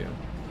 I do.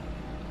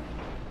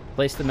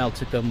 Place the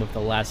melter gun with the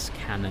las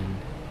cannon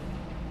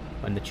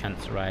when the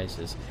chance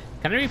arises.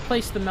 Can I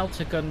replace the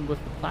melter gun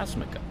with the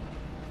plasma gun?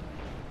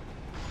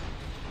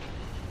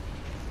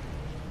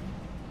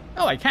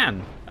 Oh, I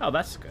can. Oh,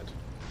 that's good.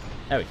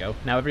 There we go.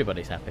 Now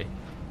everybody's happy.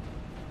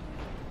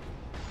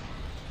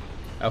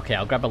 Okay,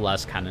 I'll grab a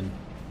las cannon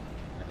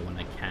when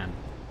I can.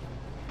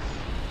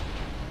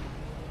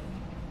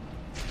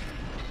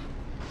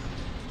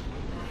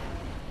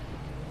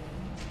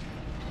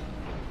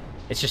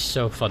 It's just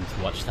so fun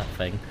to watch that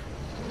thing.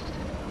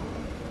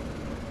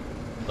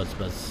 Buzz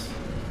buzz.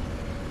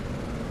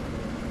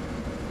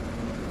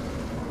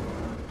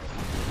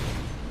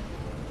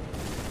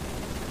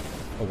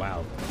 Oh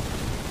wow.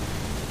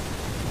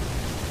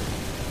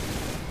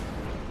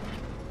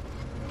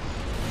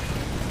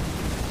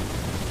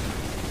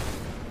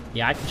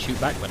 Yeah, I can shoot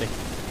back, buddy.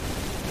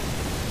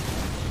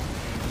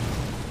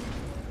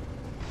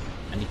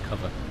 I need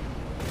cover.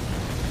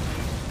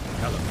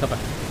 Oh, look, cover.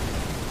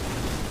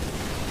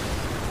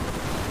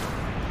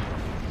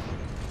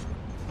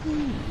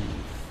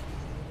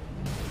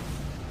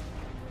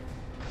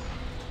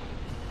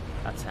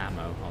 That's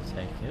ammo, I'll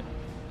take it.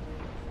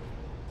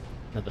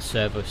 Another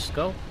servo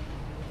skull.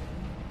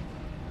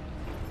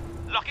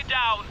 Lock it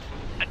down!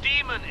 A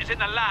demon is in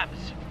the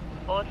labs!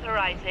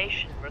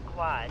 Authorization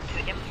required to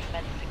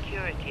implement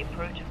security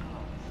protocols.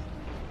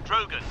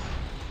 Drogon,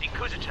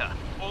 Inquisitor,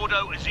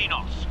 Ordo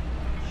Xenos.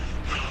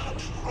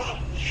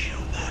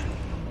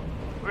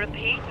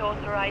 Repeat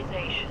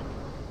authorization.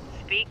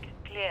 Speak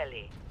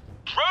clearly.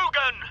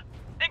 Drogon!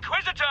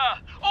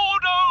 Inquisitor!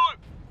 Ordo!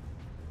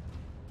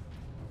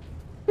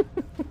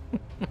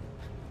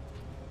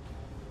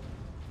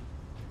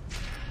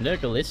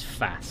 Nurgle is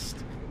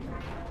fast.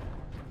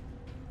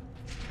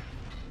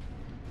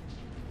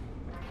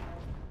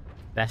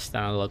 Best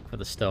analog for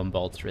the Stone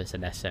Bolter is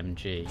an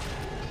SMG.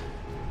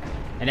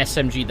 An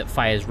SMG that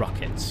fires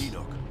rockets.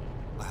 Enoch,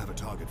 I have a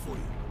target for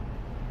you.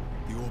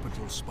 The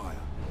orbital spire.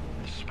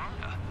 The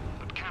spire?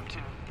 But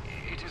Captain,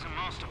 it is a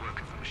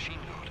masterwork of the machine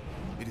god.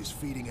 It is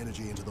feeding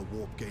energy into the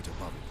warp gate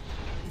above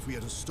it. If we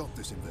are to stop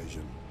this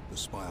invasion, the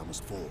spire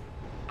must fall.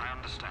 I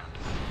understand.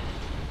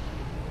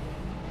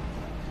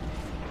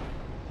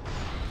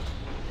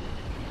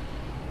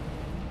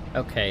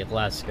 Okay,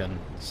 las gun.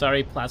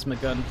 Sorry, plasma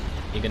gun.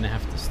 You're gonna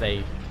have to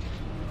stay.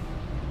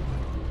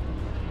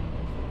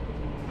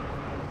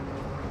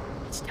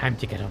 It's time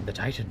to get on the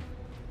Titan.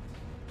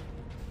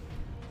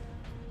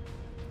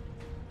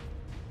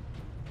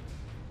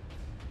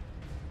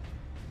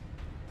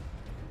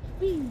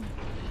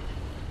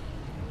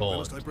 Where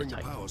must I bring the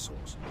power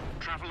source?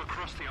 Travel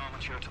across the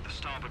armature to the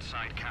starboard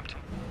side,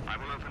 Captain. I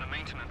will open a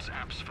maintenance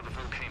apps for the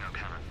volcano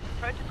cannon.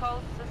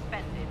 Protocols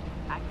suspended.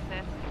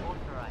 Access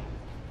authorized.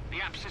 The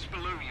apps is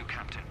below you,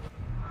 Captain.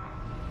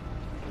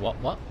 What?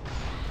 On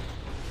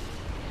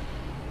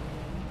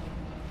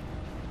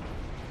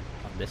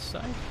this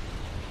side?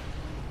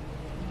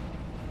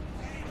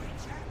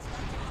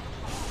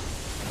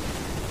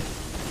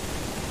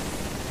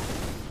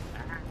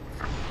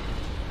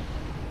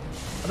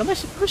 What am I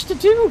supposed to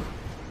do?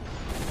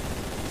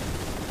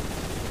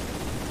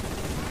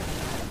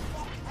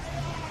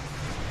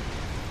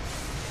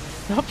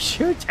 Stop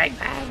shooting me!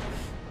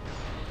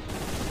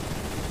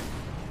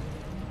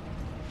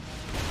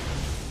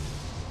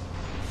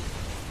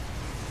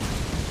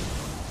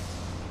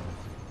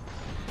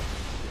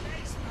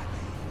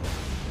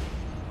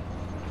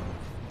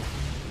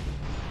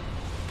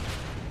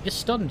 You're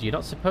stunned, you're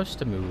not supposed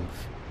to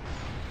move.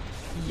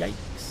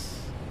 Yikes.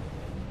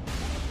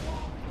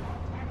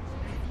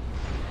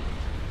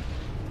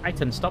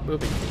 Titan, stop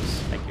moving, please.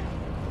 Thank you.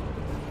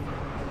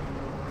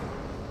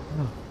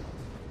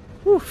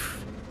 Oh.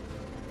 Oof.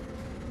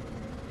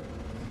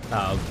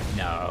 Oh,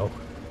 no.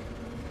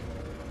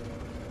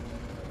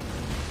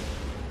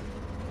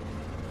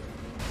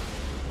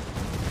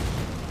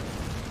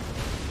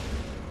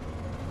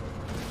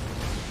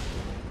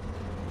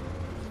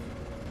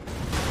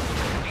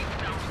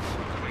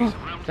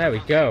 Oh, there we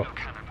go.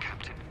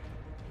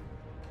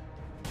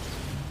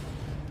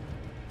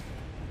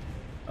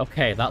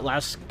 Okay, that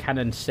last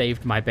cannon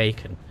saved my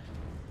bacon.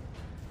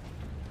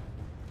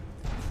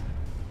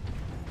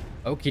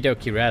 Okie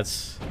dokie,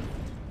 Res.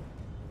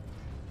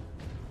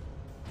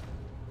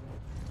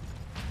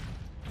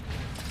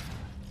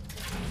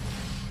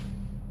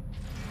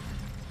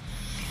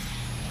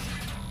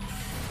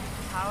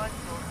 Power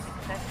source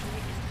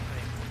successfully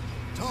integrated.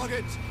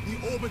 Target the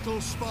orbital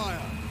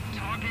spire.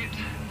 Target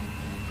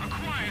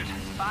acquired.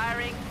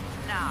 Firing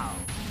now.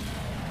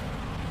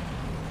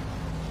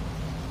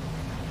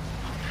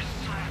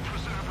 Messiah,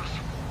 preserve us.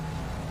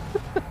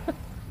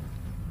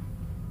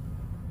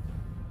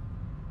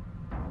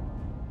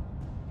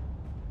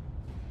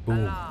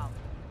 Alarm.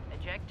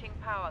 Ejecting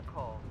power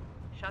core.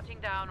 Shutting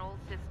down all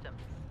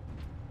systems.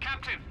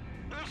 Captain,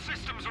 all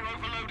systems are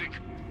overloading.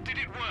 Did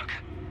it work?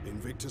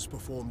 Invictus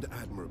performed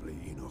admirably,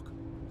 Enoch.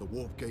 The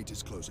warp gate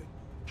is closing.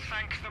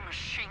 Thank the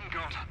machine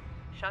god.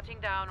 Shutting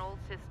down all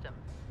systems.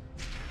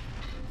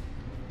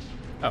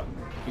 Oh,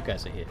 you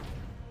guys are here.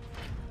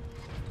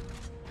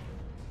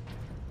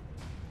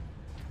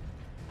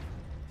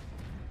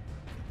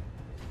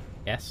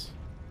 Yes?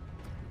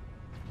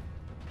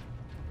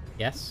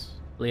 Yes?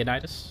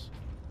 Leonidas?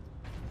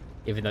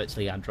 Even though it's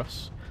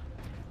Leandros.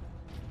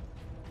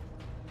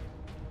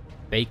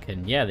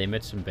 Bacon. Yeah, they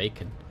made some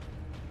bacon.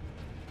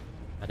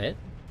 That it?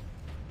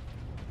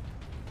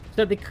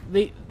 So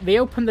they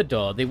open the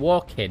door, they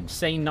walk in,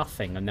 say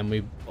nothing, and then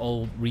we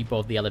all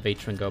reboard the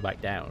elevator and go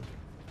back down.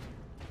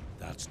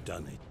 That's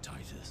done it,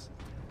 Titus.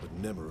 But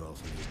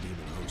Nemiroth and his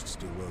demon host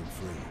still roam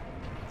free.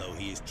 Though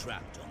he is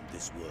trapped on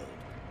this world.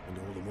 And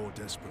all the more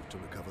desperate to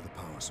recover the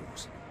power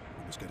source.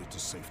 We must get it to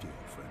safety,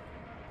 old friend.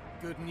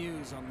 Good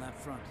news on that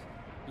front.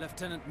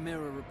 Lieutenant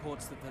Mirror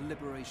reports that the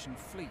Liberation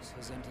Fleet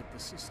has entered the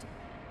system.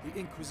 The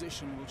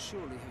Inquisition will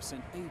surely have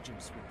sent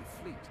agents with the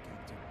fleet,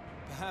 Captain.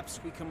 Perhaps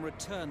we can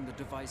return the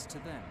device to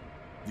them.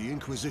 The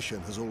Inquisition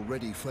has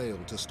already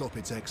failed to stop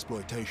its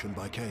exploitation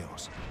by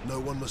Chaos. No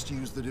one must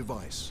use the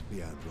device,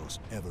 Leandros,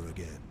 ever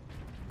again.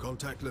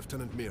 Contact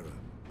Lieutenant Mira,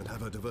 and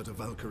have her divert a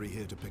Valkyrie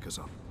here to pick us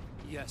up.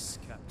 Yes,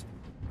 Captain.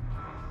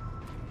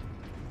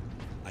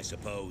 I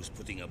suppose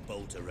putting a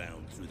bolt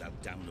around through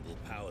that damnable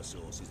power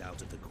source is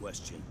out of the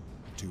question.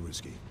 Too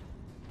risky.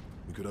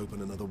 We could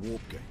open another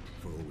warp gate,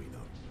 for all we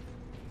know.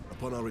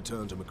 Upon our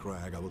return to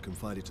Macragge, I will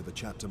confide it to the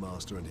chapter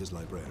master and his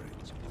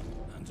librarians.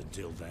 And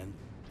until then?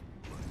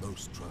 My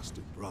most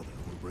trusted brother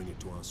will bring it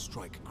to our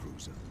strike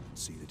cruiser and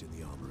seal it in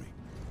the armory.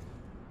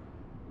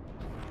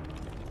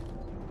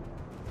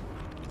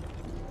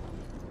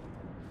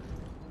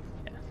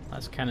 Yeah,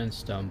 that's cannon,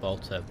 stone,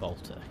 bolter,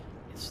 bolter.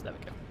 Yes, there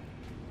we go.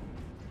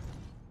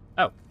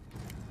 Oh.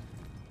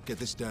 Get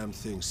this damn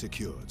thing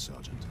secured,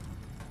 Sergeant.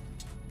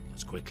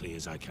 As quickly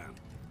as I can.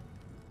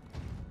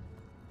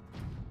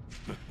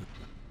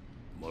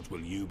 What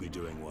will you be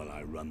doing while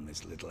I run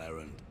this little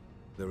errand?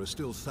 There are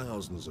still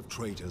thousands of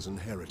traitors and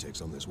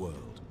heretics on this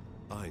world.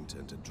 I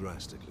intend to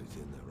drastically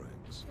thin their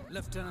ranks.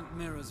 Lieutenant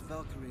Mira's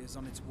Valkyrie is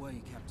on its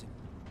way, Captain.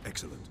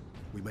 Excellent.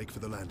 We make for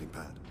the landing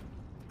pad.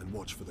 And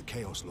watch for the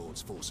Chaos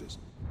Lord's forces.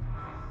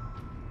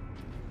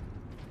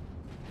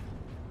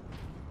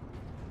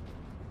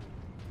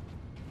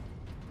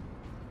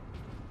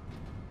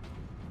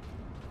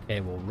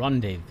 Okay, we'll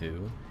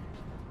rendezvous.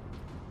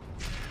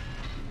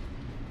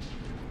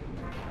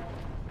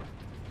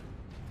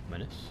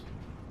 Minutes.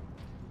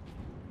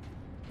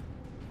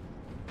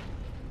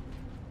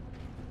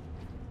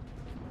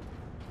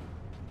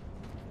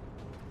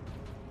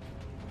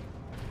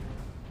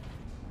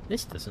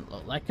 This doesn't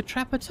look like a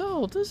trap at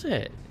all, does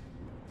it?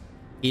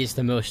 He is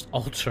the most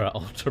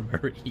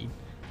ultramarine.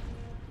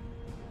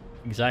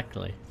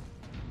 Exactly.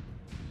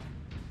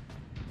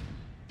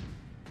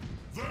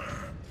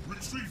 There!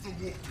 Retrieve the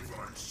warp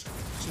device.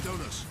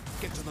 Sidonus,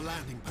 get to the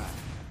landing pad.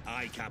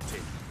 Aye,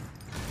 Captain.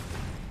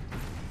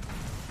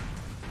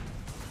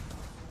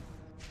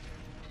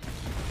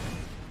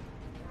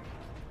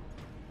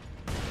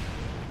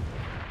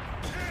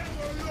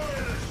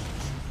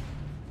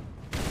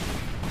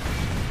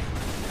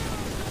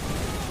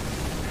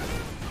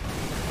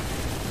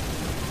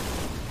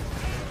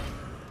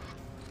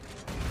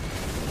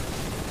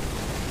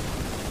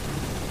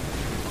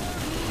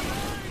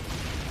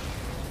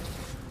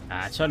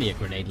 Ah, it's only a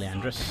grenade,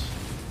 Leandros.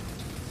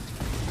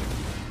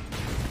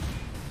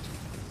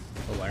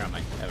 Oh, where am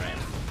I? There I am.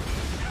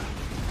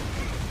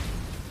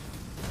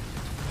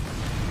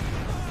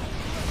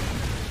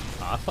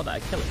 Oh, I thought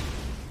that'd kill it.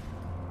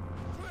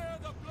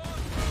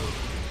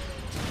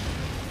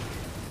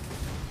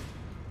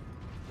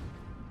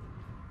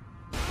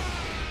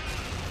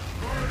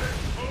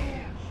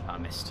 I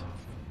missed.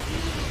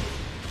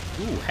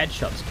 Ooh,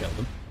 headshots killed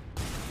him.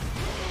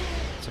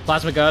 It's a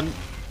plasma gun.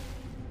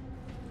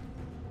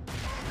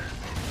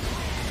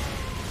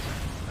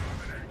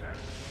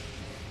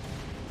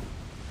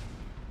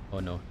 Oh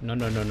no. No,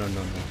 no, no, no, no,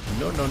 no.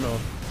 No, no, no.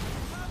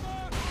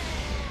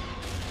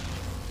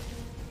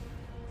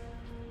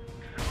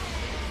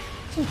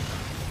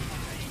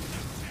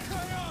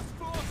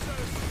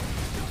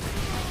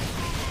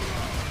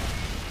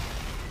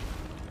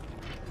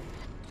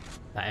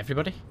 That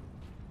everybody?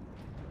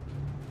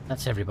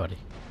 That's everybody.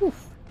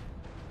 Oof.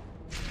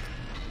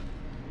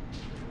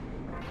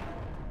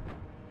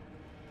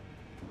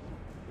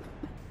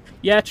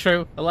 Yeah,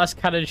 true. The last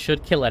cannon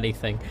should kill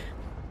anything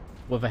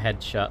with a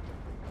headshot.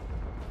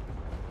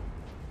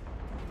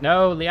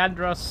 No,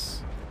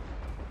 Leandros.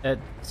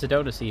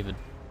 Sidonus even.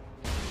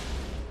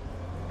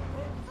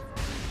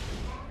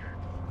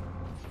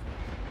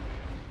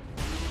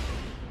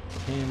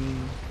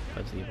 Him.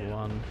 Where's the other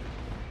one?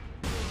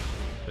 There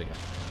we go.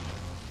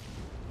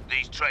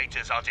 These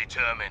traitors are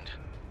determined,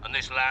 and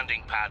this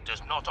landing pad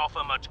does not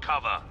offer much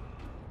cover.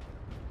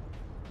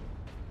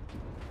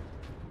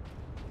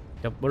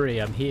 Don't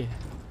worry, I'm here.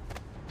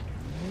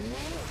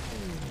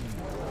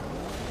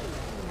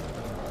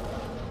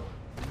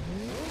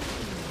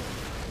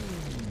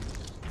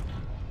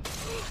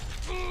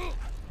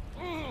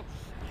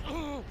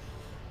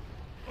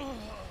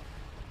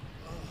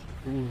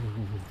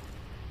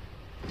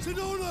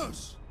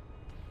 Sidonus!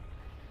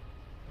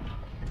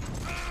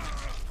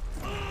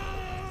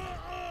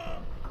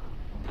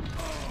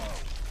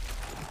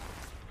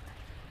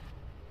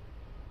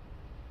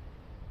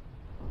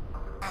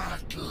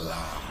 At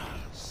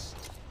last.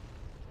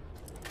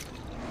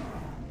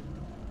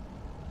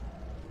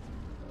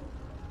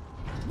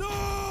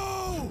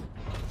 No!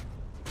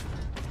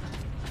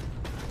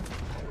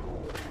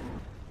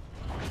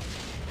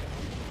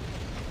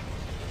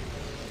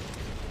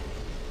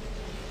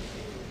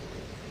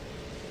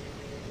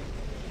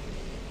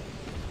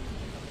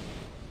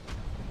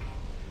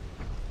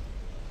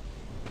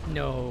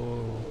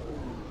 No.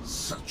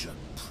 Such a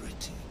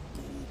pretty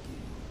bauble,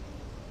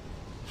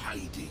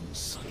 hiding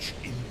such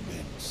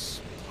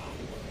immense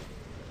power.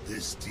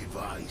 This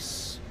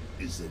device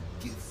is a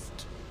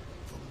gift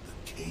from the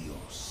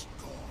Chaos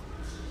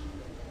Gods.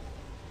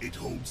 It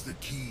holds the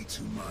key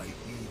to my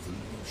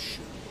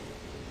evolution,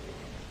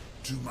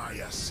 to my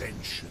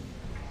ascension,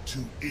 to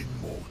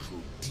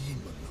immortal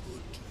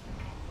demonhood.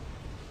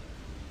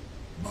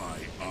 My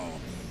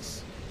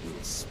armies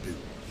will spill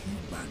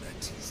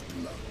humanity's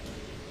blood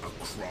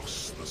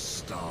across the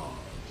stars.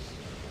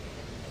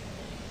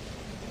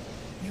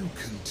 You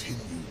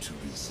continue to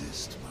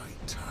resist my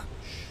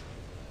touch.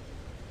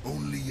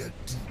 Only a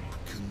deep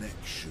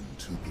connection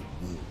to the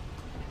warp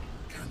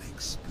can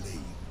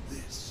explain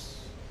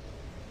this.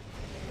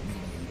 Will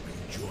you be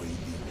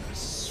joining us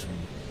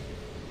soon,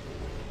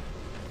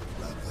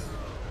 brother?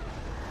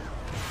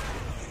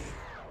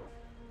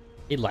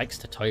 He likes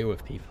to toy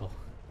with people.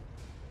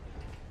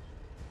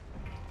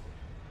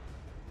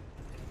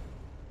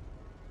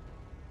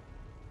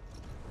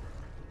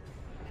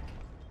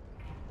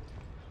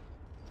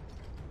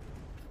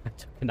 I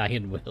took an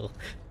iron will.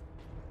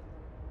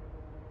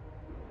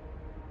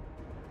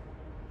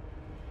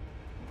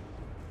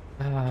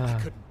 I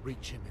couldn't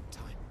reach him in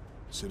time.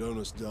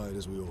 Sidonus died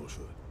as we all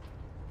should.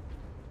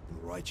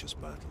 In righteous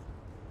battle.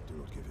 Do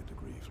not give in to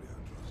grief,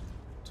 Leandros.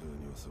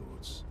 Turn your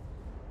thoughts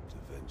to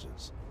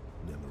vengeance.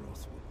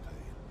 Nemeroth will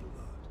pay in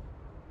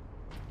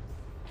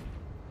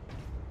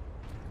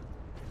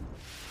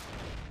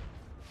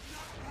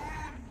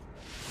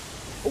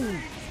blood. Ooh.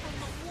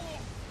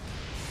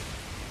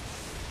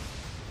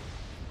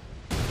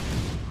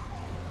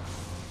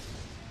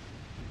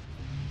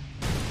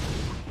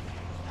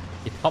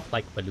 They pop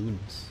like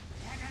balloons.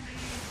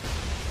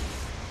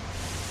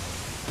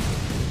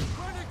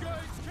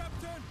 Renegades,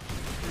 Captain!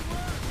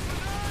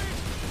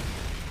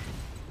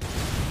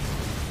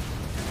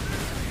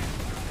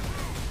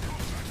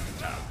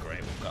 Oh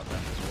great, we've got that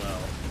as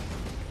well.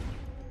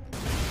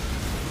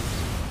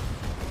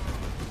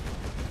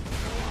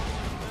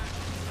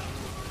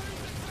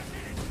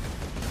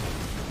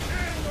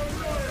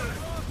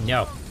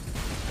 No.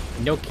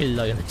 No kill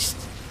loyalist.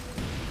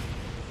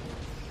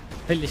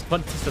 I just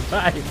want to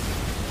survive.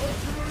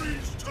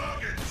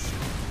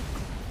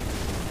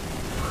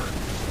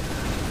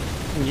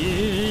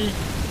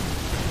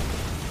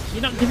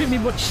 You're not giving me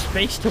much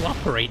space to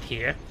operate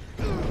here.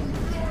 Am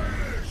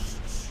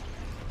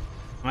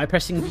I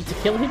pressing B to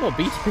kill him or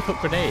B to pick up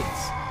grenades?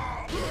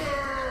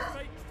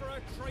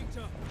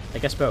 I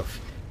guess both.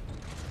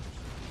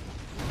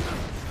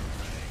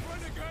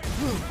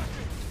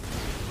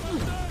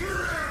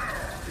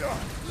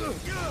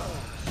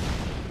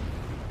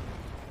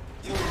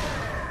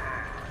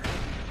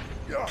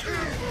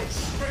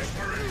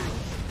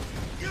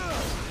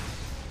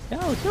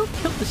 No, don't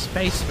kill the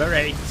Space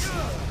Marines.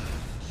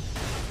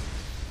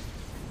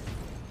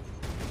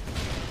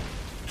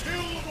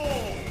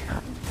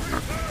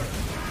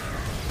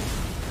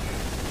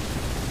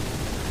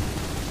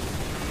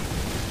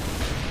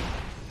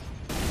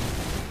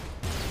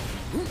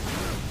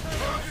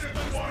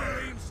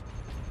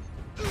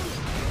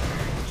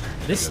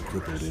 This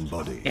crippled in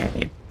body,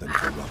 then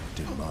corrupt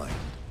in mind.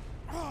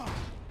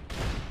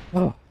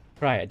 Oh,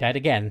 right, I died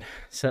again.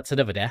 So that's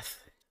another death.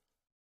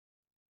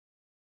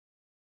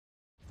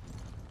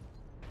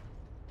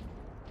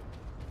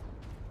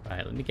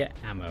 Right, let me get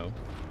ammo.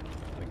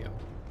 There we go.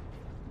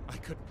 I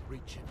couldn't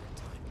reach him in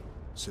time.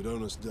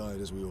 Sidonus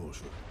died as we all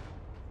should.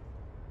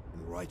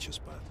 In righteous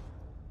battle.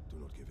 Do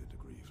not give in to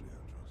grief,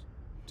 Leandros.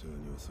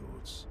 Turn your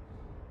thoughts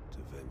to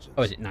vengeance.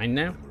 Oh, is it 9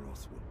 now?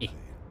 Eh,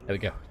 there we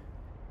go.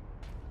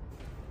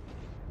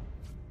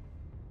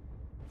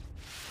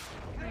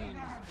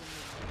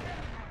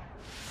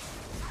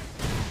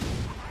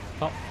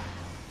 Oh.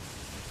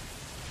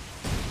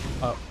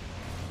 Oh.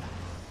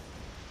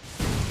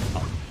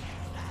 Oh.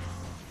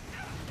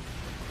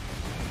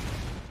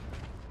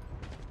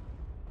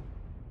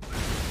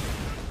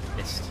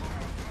 Missed.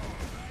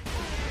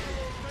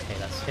 Okay,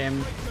 that's him.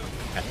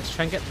 Right, let's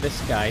try and get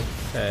this guy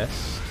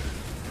first.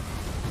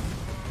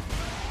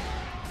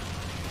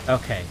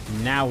 Okay,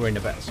 now we're in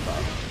a better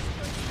spot.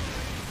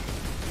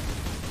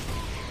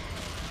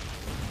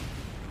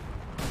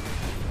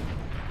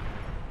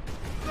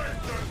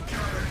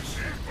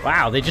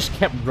 Wow, they just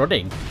kept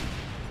running.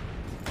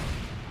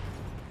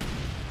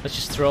 Let's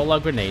just throw all our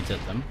grenades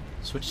at them.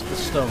 Switch to the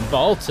stone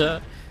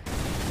bolter.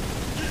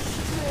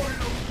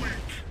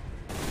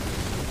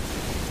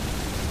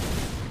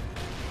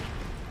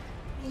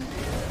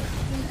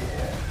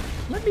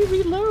 Let me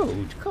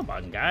reload. Come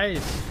on,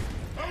 guys.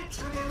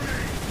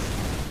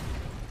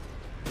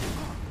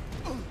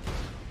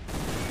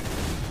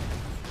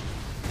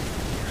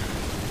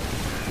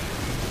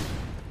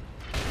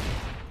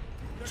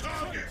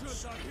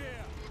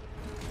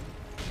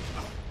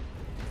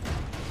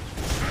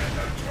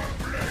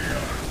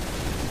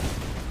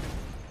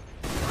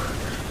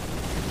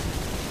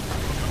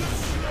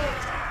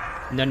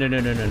 No.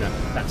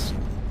 That's...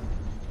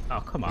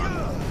 Oh, come on.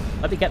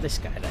 Let me get this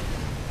guy then.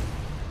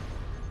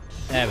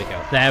 There we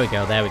go. There we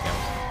go. There we go.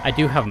 I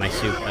do have my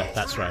super.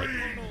 That's right.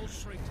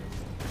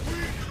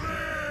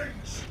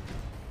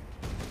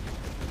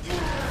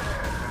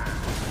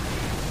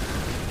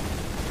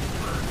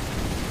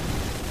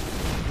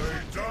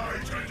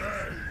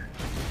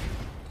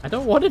 I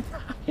don't want to die.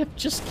 I've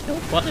just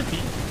killed one of you.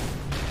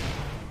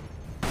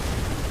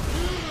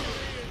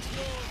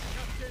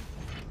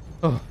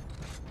 Oh.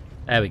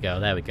 There we go,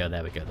 there we go,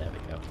 there we go, there we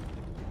go.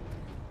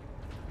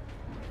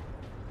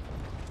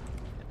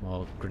 Get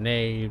more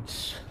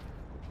grenades.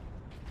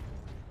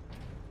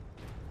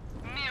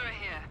 Mirror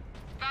here.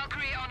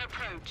 Valkyrie on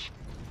approach.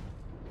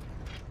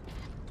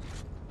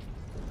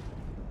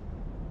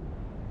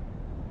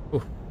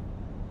 Ooh.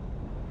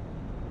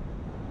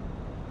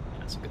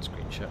 That's a good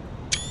screenshot.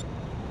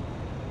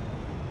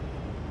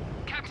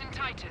 Captain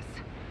Titus,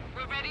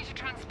 we're ready to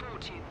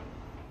transport you.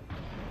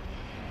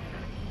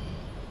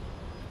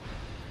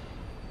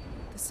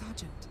 The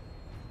Sergeant.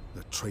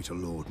 The traitor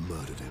lord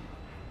murdered him.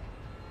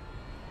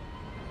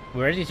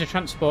 We're ready to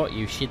transport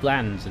you. She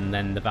lands and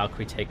then the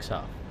Valkyrie takes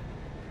off.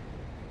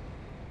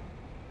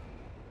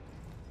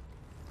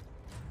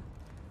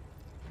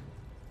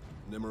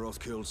 Nemiroth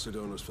killed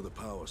Sidonus for the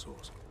power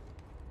source.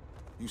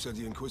 You said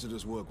the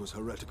Inquisitor's work was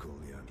heretical,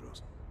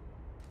 Leandros.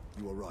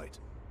 You were right.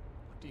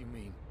 What do you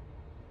mean?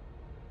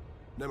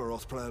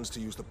 Nemiroth plans to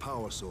use the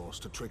power source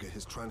to trigger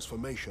his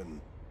transformation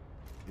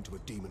into a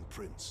demon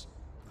prince.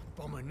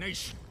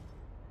 Abomination!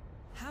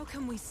 How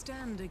can we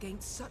stand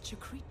against such a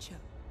creature?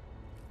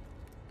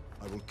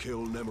 I will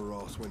kill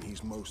Nemiroth when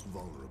he's most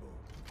vulnerable.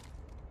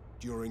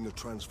 During the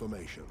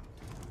transformation.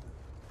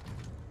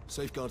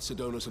 Safeguard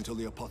Sidonus until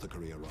the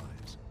apothecary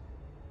arrives.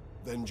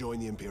 Then join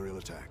the Imperial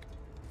attack.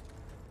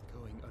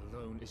 Going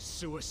alone is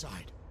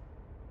suicide.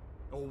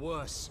 Or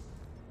worse.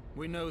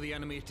 We know the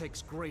enemy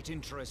takes great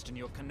interest in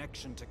your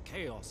connection to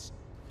chaos.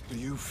 Do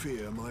you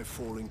fear my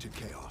falling to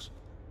chaos?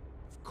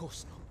 Of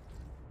course not.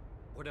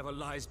 Whatever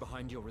lies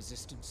behind your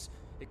resistance,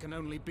 it can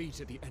only be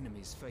to the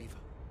enemy's favor.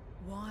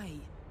 Why?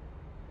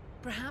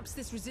 Perhaps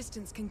this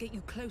resistance can get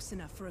you close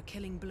enough for a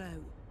killing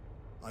blow.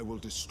 I will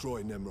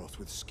destroy Nemiroth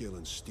with skill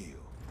and steel,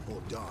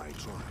 or die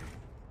trying.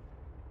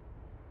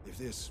 If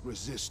this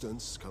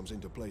resistance comes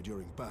into play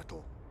during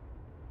battle,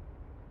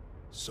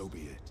 so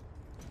be it.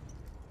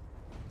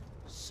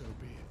 So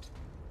be it.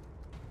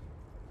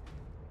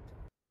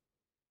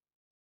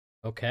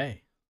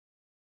 Okay.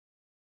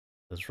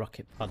 Those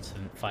rocket pods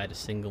haven't fired a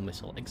single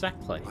missile.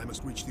 Exactly. I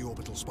must reach the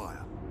orbital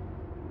spire.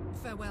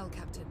 Farewell,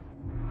 Captain.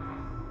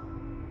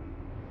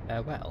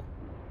 Farewell.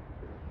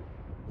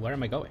 Where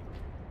am I going?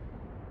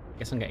 I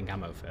guess I'm getting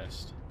ammo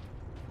first.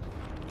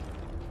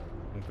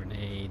 And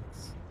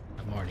grenades.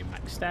 I'm already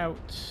maxed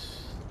out.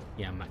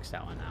 Yeah, I'm maxed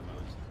out on ammo.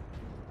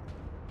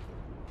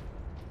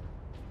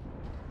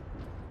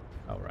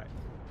 Oh, right.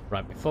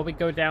 Right, before we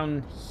go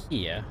down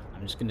here, I'm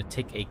I'm just going to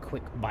take a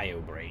quick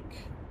bio break.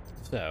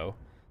 So,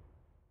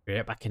 be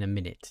right back in a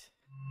minute.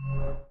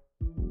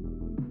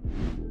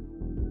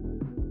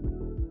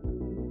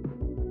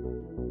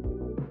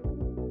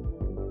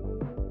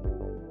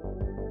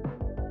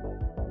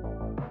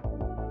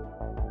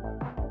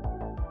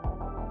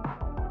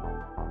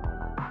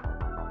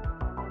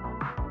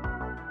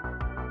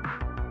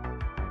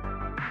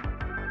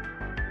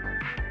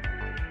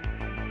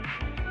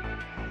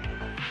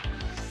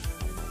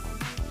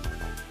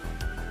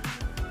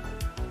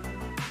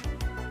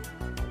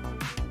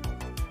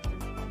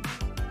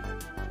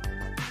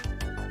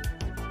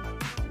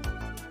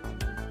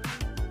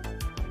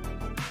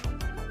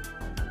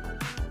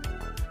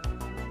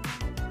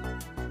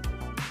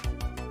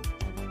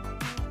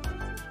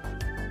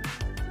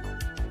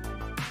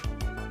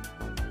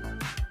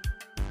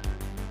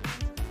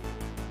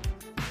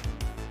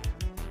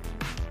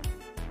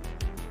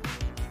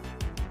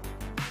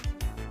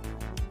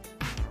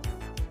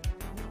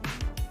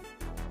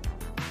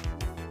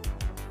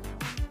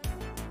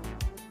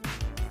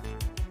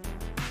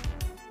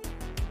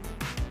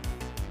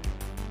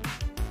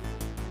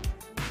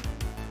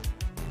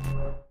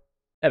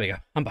 There we go.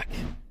 I'm back.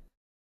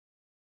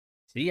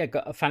 See, I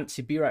got a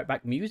fancy be right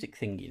back music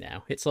thingy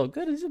now. It's all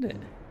good, isn't it?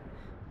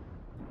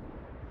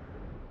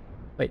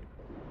 Wait,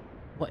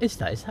 what is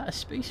that? Is that a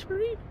space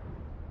marine?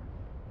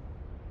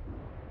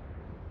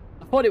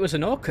 I thought it was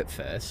an orc at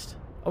first.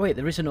 Oh wait,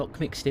 there is an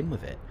orc mixed in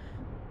with it.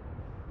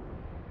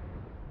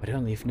 But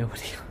only if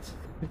nobody else.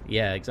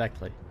 Yeah,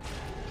 exactly.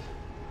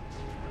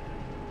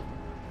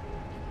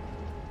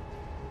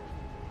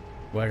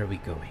 Where are we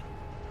going?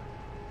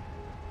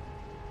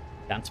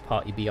 Dance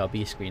party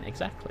BRB screen,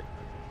 exactly.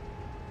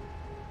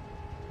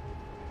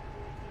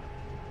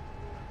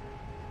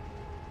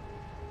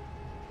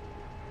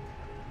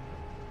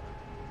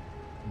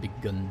 Big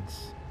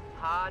guns.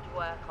 Hard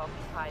work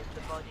occupies the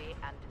body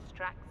and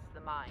distracts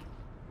the mind.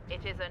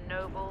 It is a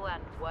noble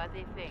and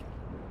worthy thing.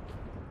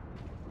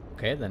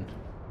 Okay then,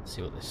 let's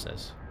see what this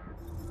says.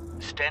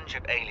 Stench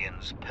of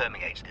aliens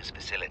permeates this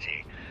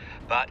facility,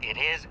 but it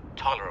is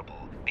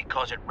tolerable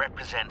because it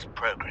represents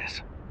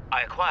progress.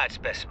 I acquired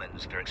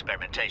specimens for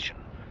experimentation.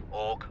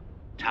 Orc,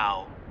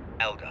 Tau,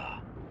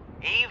 Eldar.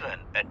 Even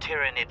a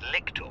Tyranid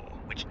Lictor,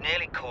 which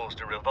nearly caused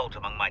a revolt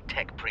among my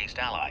tech priest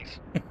allies.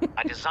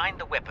 I designed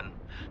the weapon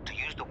to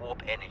use the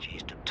warp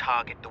energies to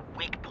target the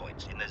weak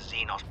points in the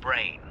Xenos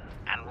brain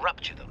and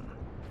rupture them.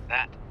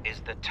 That is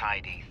the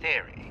tidy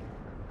theory.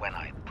 When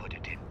I put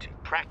it into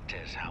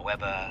practice,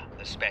 however,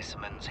 the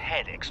specimen's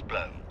head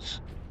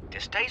explodes.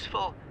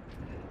 Distasteful,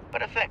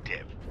 but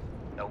effective.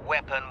 The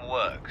weapon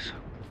works.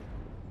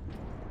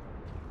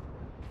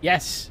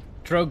 Yes,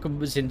 Drogon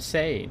was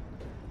insane.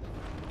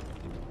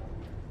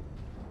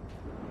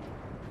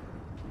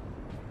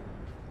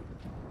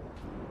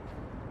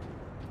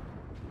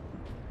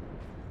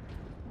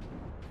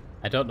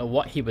 I don't know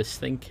what he was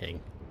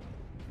thinking.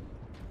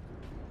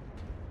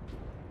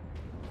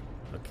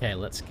 Okay,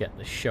 let's get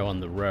the show on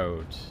the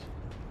road.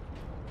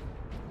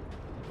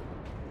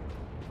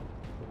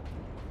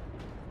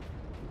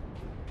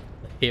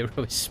 The hero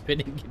is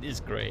spinning in his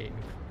grave.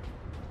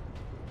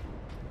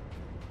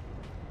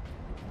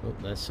 Oh,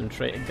 there's some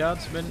traitor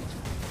guardsmen.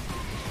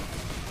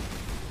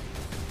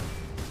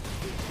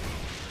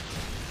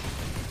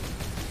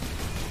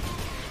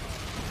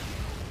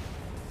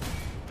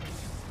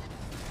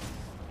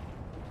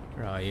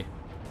 Where are you?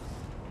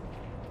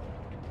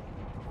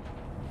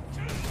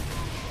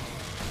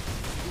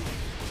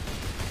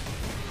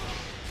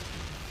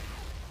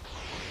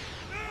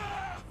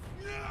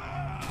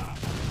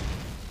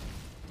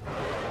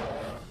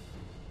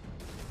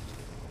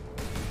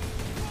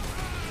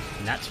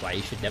 And that's why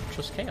you should never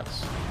trust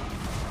chaos.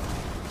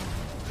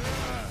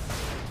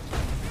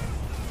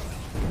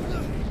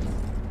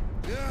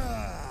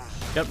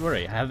 Don't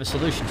worry, I have a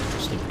solution to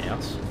trusting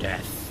chaos.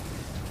 Death.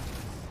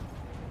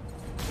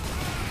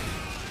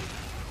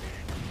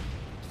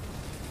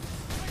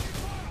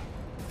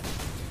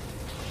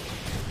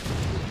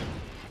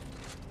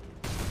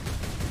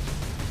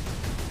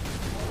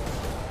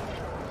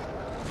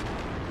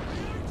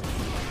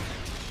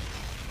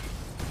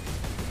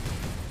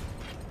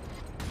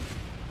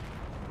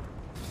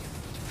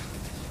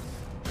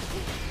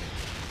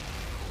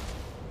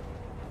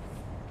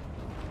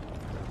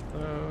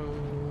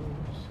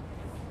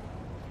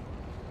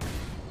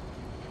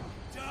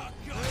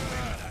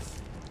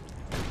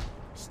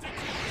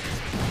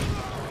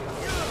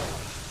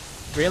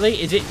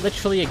 Really? Is it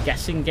literally a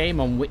guessing game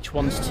on which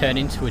ones turn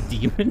into a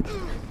demon?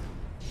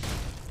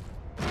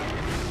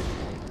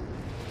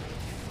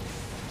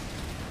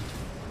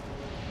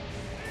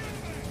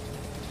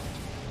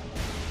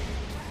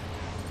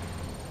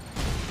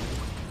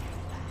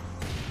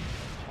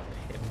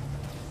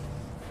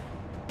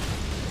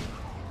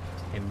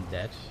 Him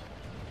dead.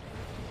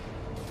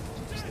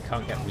 Because they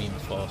can't get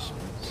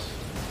reinforcements.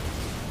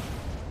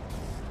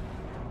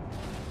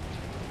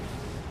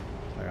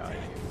 Where are you?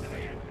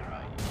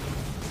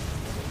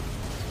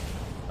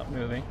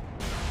 Moving.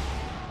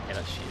 Yeah,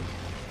 that's you.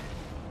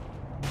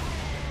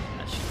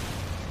 That's you.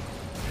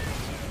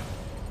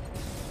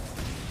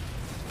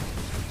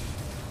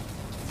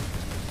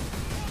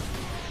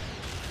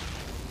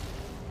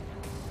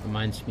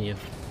 Reminds me of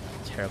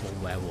a terrible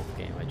werewolf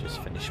game I just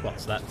finished.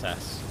 What's that,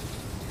 Tess?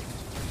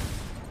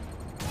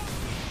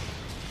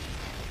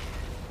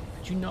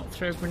 Could you not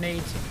throw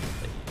grenades at me,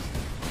 please?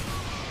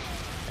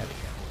 There we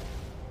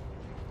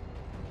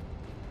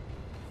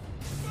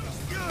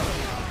go.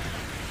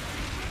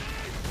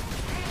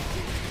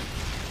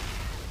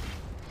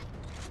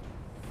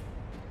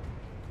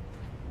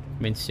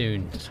 Coming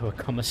soon to a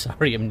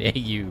commissarium near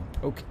you,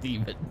 Poke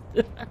Demon.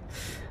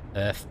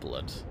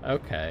 Earthblood.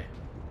 Okay.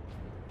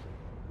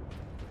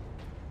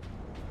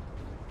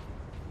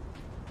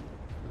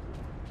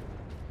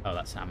 Oh,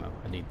 that's ammo.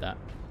 I need that.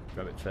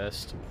 Grab it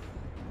first.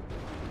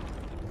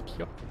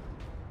 You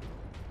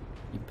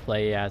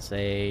play as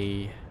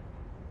a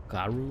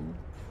Garu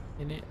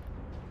in it.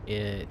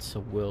 It's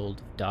a World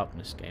of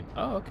Darkness game.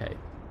 Oh, okay.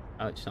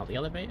 Oh, it's not the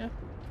elevator?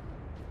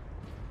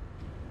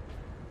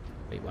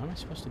 Wait, where am I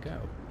supposed to go?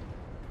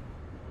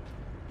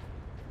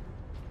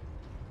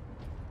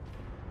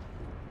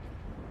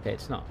 Okay,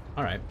 it's not.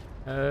 Alright.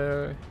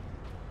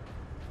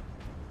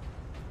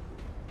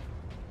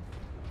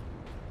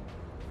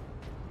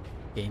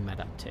 Game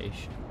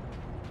adaptation.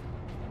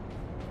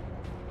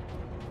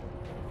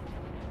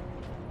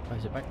 Oh,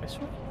 is it back this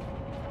way?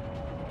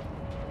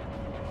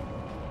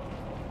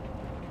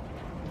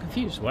 I'm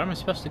confused. Where am I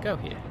supposed to go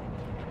here?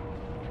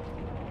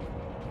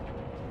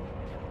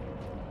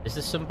 Is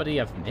there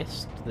somebody I've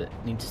missed that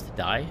needs to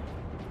die?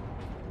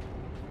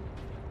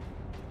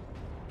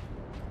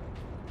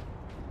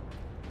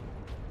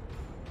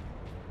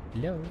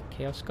 Hello,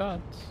 Chaos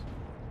Gods.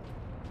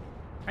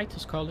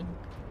 Titus calling.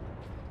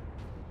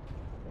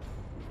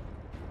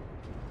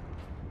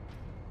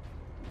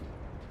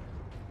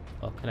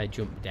 Or can I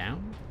jump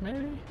down,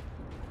 maybe?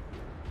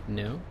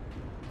 No.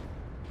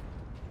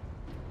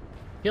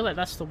 I feel like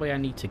that's the way I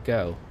need to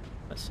go.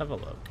 Let's have a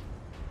look.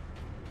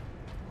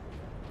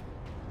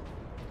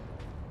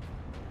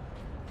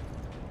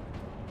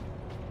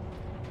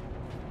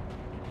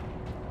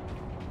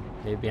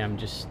 Maybe I'm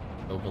just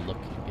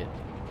overlooking it.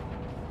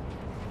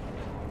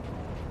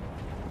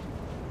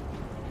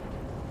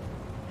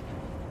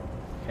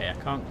 Okay, I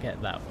can't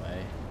get that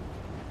way.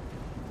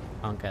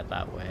 Can't get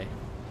that way.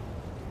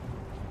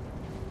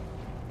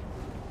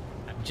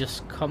 I've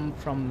just come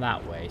from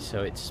that way,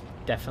 so it's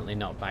definitely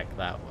not back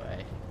that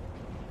way.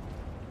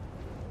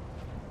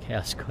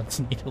 Chaos Gods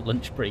need a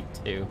lunch break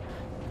too.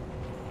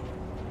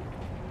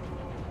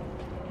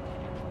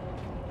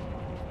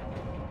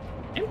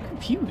 I'm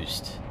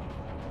confused.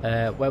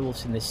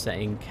 Werewolves in this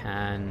setting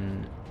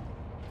can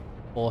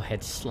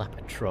forehead slap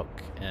a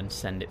truck and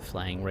send it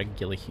flying.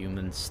 Regular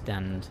humans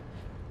stand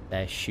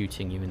there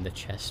shooting you in the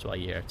chest while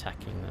you're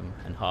attacking them,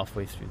 and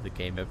halfway through the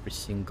game every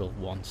single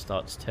one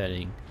starts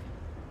turning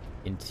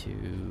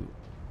into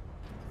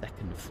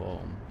second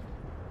form.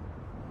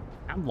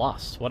 I'm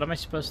lost. What am I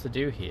supposed to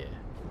do here?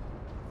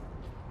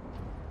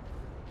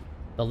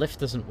 The lift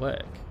doesn't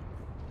work.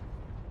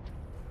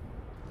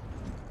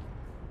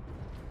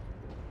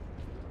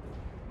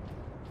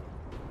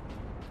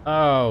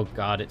 Oh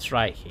god, it's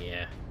right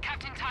here.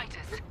 Captain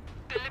Titus,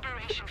 the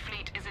Liberation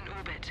Fleet is in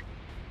orbit.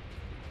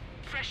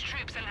 Fresh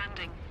troops are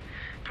landing,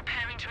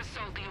 preparing to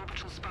assault the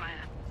orbital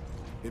spire.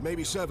 It may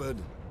be severed,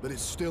 but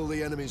it's still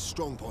the enemy's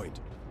strong point.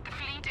 The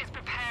fleet is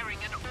preparing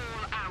an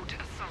all-out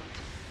assault.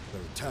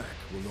 Their attack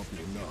will not be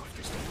enough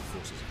to stop the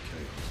forces of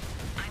chaos.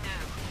 I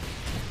know.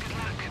 Good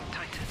luck,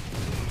 Titus.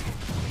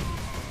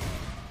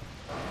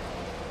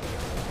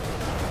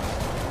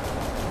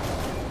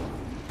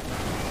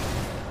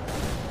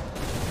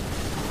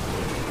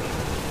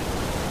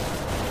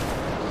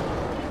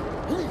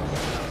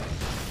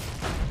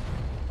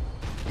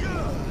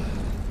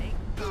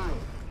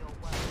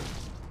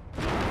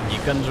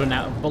 Guns run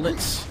out of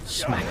bullets,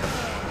 smack them.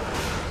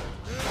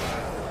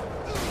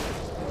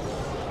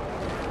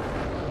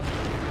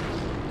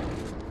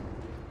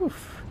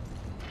 Oof.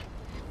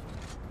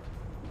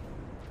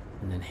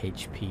 And then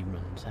HP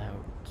runs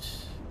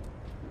out.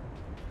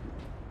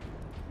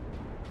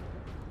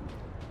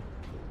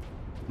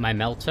 My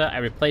melter, I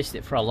replaced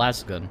it for a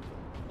las gun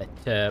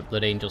at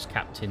Blood Angel's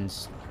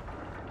captain's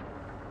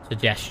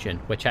suggestion,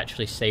 which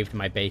actually saved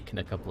my bacon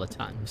a couple of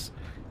times.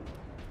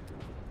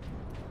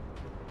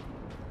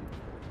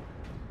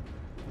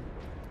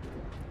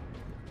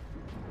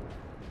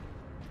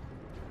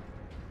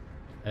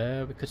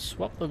 We could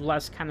swap the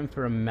las cannon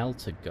for a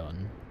melter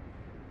gun.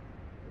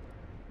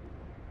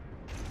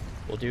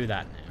 We'll do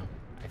that now,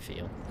 I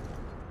feel.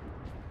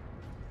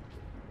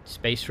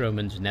 Space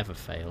Romans never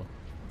fail.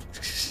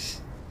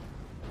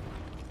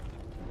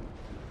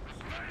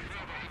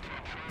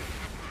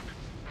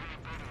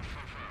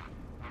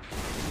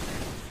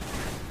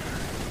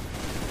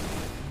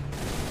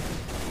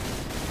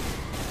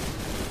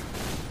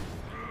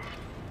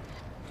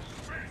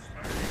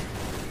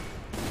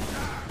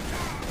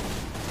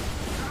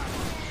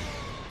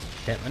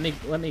 Okay,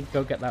 let me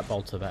go get that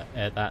bolter back,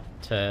 that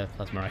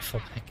plasma rifle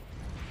back.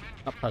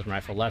 Not plasma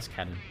rifle, las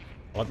cannon.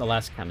 I want the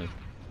las cannon.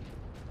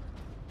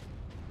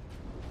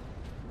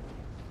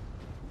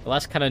 The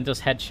las cannon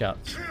does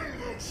headshots.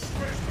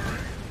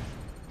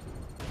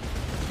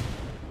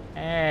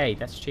 Hey,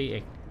 that's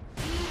cheating.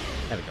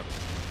 There we go.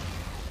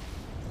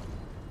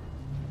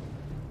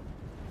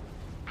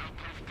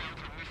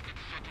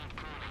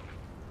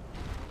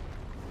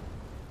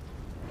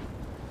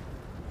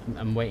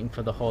 I'm waiting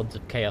for the hordes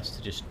of chaos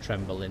to just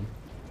tremble in.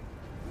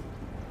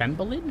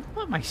 Tremble in?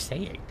 What am I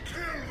saying?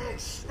 Kill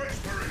those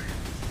space marines!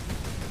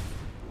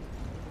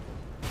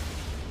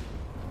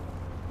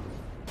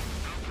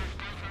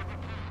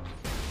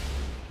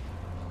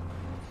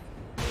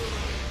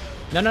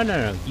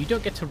 No. You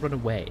don't get to run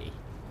away.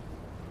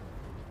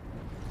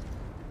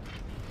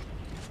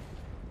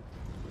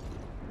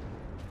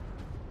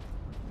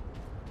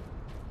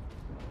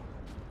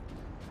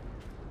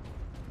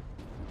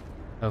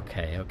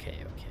 Okay.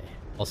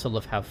 Also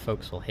love how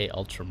folks will hate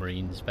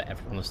Ultramarines, but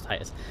everyone was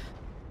Titus.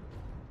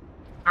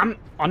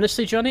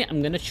 Honestly, Johnny,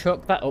 I'm gonna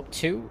chalk that up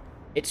too.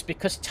 It's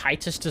because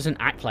Titus doesn't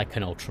act like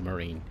an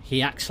Ultramarine.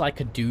 He acts like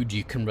a dude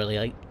you can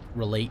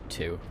relate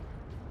to.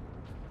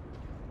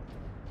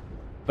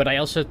 But I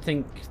also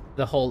think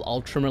the whole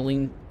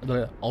Ultramarine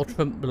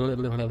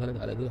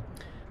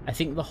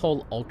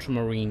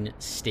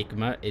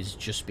stigma is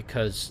just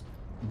because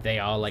they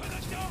are like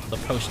the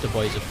poster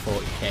boys of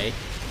 40k.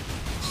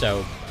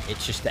 So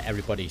it's just that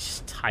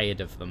everybody's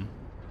tired of them.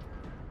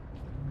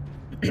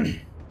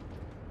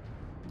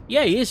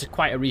 Yeah, he is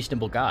quite a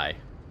reasonable guy.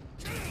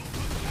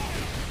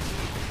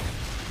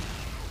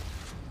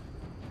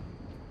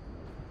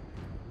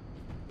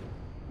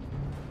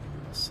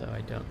 So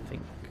I don't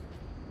think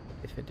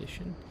 5th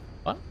edition.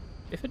 What?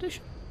 5th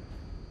edition?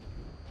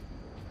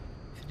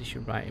 5th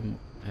edition writing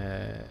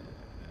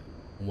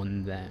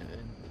won there.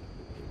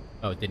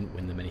 Oh, didn't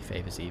win them any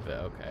favors either.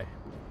 Okay.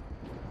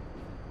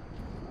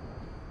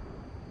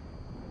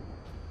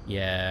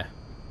 Yeah.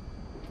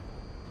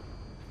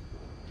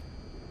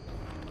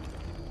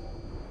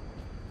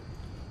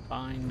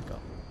 Fine, got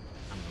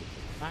ammo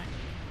back.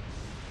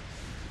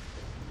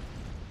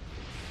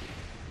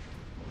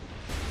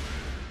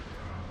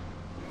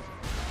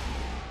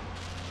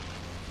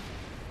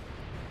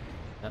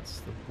 That's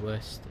the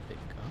worst of it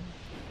gone.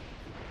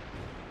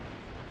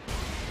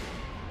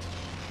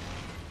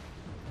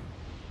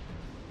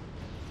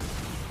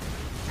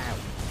 Ow.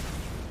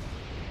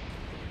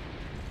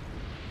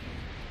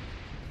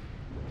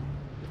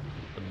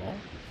 The more?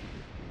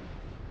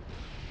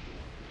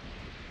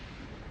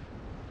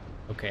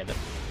 Okay, then.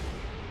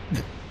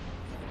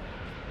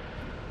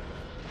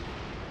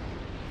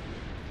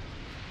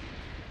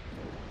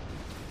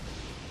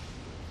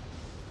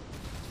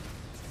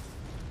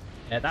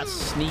 Yeah, that's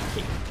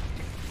sneaking.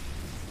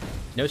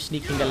 No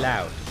sneaking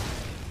allowed.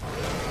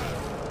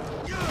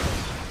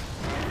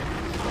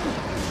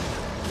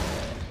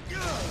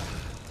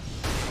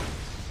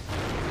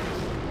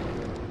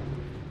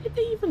 Where did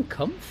they even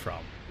come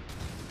from?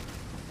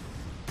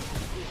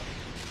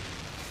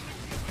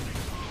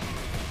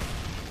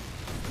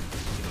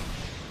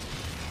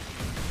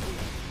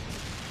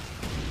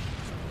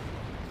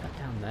 That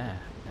down there.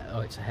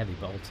 Oh, it's a heavy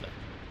bolter.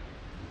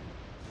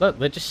 Look,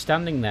 they're just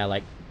standing there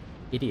like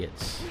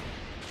idiots.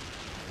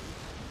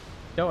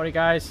 Don't worry,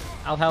 guys.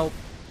 I'll help.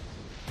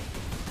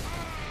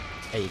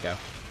 There you go.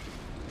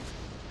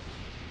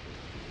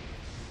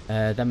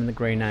 Them and the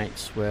Grey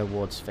Knights were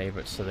Ward's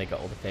favourites, so they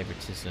got all the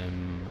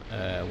favouritism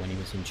when he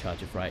was in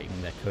charge of writing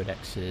their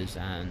codexes,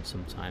 and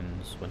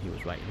sometimes when he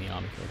was writing the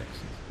army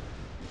codexes.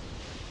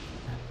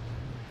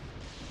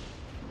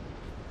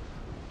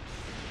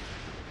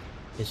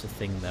 Here's the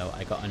thing, though.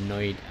 I got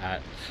annoyed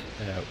at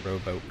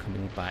Rowboat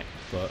coming back,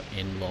 but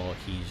in lore,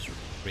 he's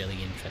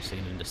really interesting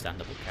and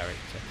understandable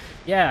character.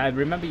 Yeah, I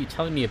remember you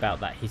telling me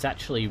about that. He's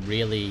actually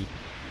really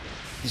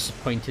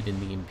disappointed in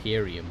the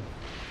Imperium.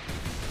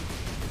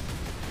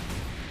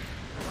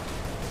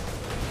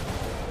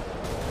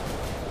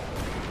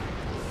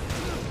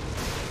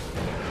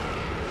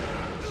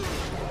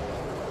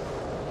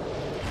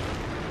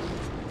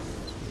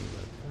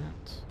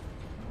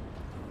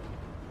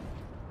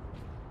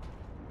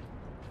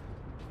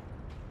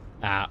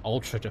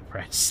 Ultra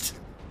depressed.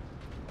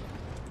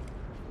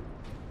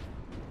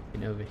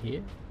 And over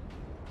here.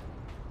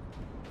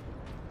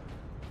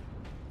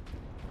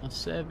 Our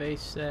survey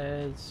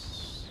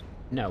says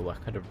no, I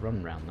could have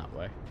run round that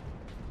way.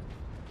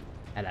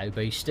 Hello,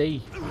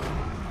 beastie.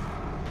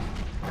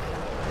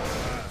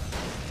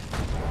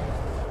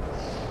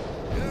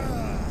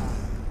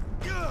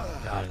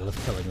 God, I love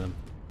killing them.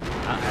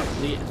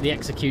 The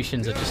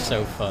executions are just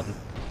so fun.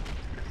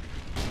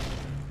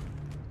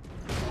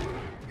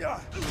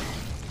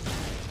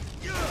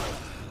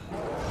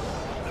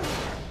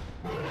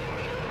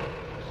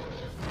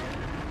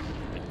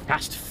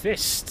 Cast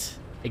fist.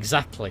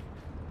 Exactly.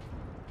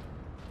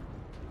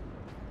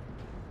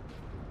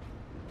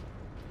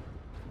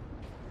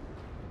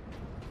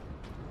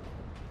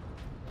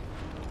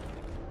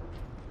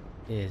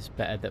 It is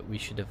better that we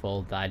should have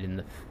all died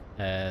in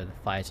the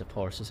fires of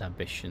Horus's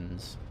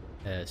ambitions.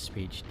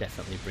 Speech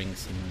definitely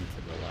brings him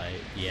to the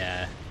light.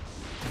 Yeah.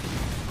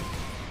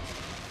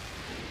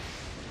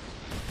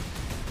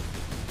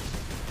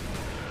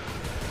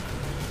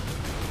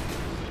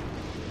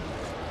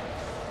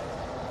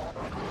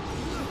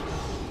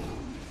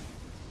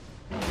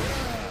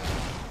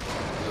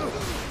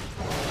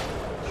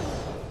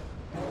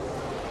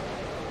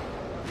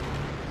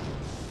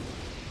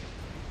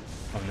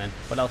 then.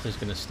 What else is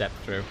going to step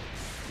through?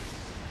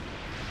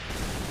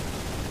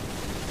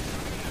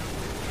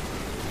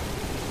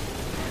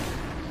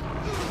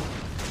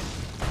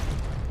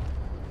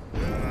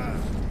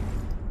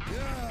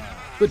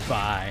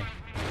 Goodbye.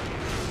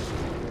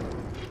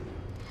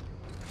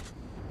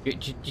 Do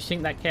you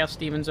think that Chaos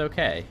Demon's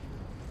okay?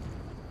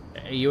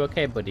 Are you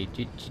okay, buddy?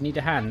 Do you need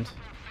a hand?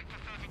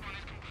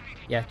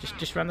 Yeah,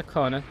 just around the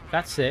corner.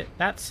 That's it.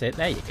 That's it.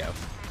 There you go.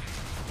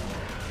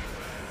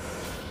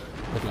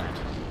 Good lad.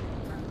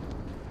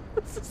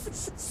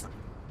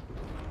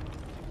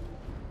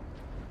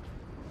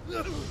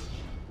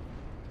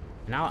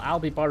 Now I'll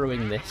be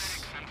borrowing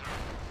this.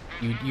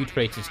 You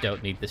traitors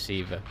don't need this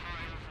either.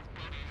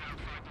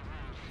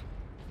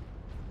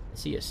 I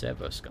see a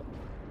servo skull.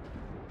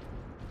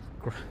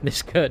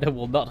 This girder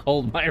will not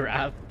hold my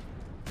wrath.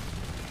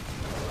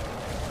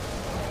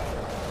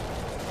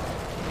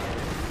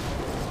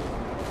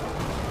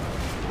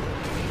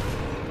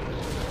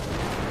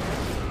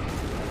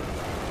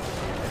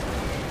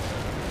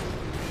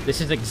 This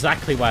is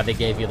exactly why they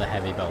gave you the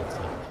heavy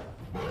bolter.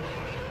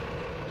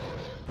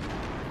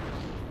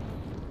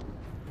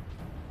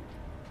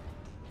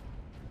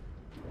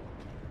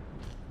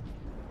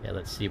 Yeah,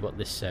 let's see what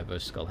this servo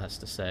skull has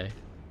to say.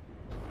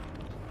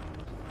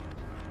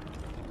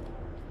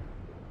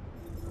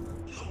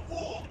 The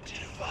warp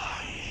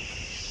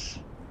device.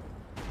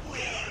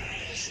 Where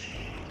is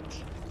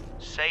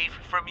it? Safe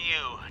from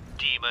you,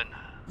 demon.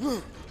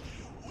 You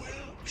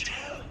will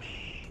tell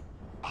me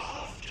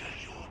after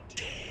you're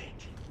dead.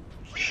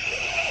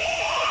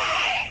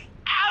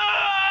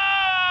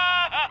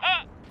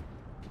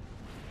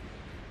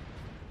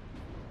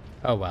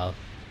 Oh well,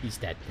 he's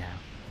dead now.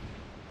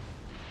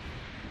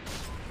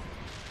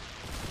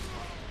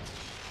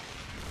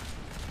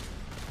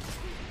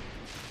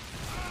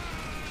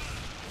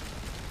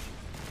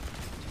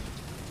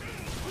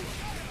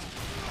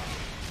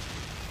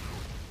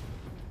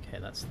 Okay,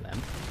 that's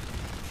them.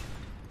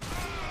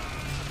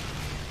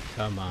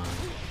 Come on.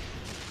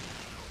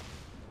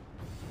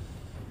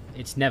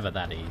 It's never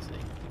that easy.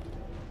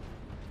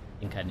 I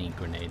think I need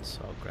grenades,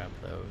 so I'll grab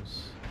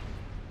those.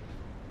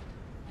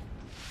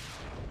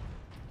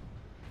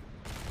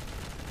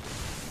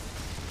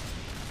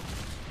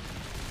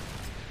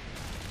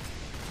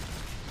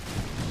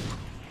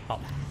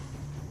 Hop.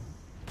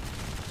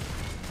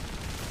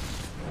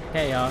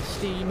 Chaos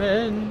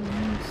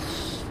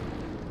demons.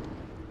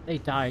 They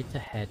died to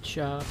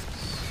headshots.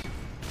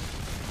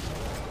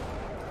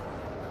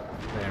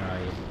 Where are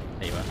you?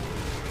 There you are.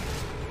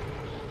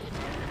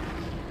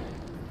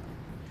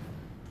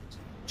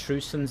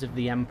 True Sons of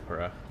the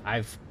Emperor.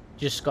 I've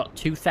just got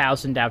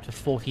 2,000 out of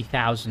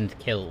 40,000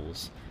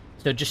 kills.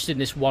 So just in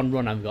this one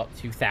run, I've got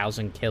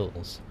 2,000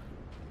 kills.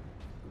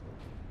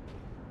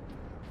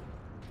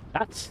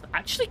 That's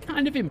actually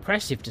kind of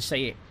impressive to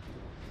say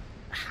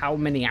how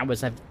many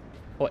hours I've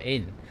put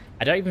in.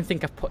 I don't even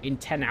think I've put in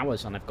 10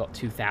 hours and I've got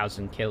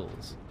 2,000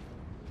 kills.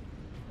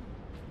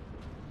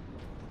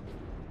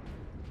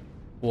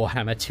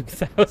 Warhammer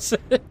 2000.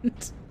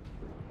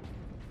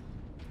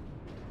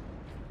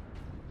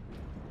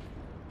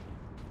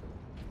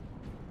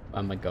 Where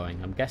am I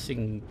going? I'm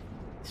guessing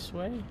this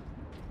way?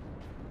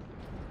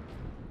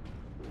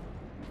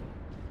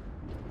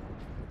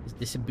 Is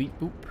this a beat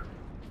boop?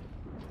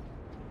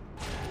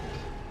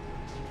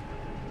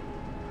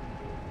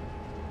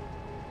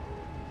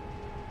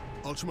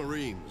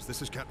 Ultramarines,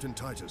 this is Captain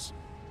Titus.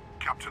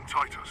 Captain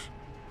Titus,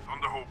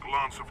 Thunderhawk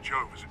Lance of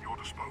Jove is at your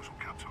disposal,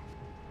 Captain.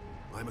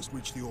 I must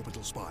reach the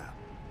orbital spire.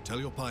 Tell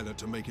your pilot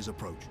to make his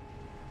approach.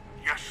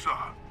 Yes, sir.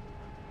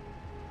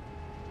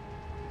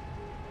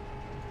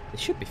 This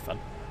should be fun.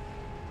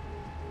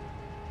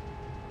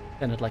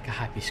 Then I'd like a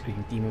happy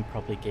scream. Demon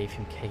probably gave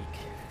him cake.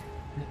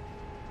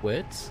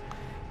 Words?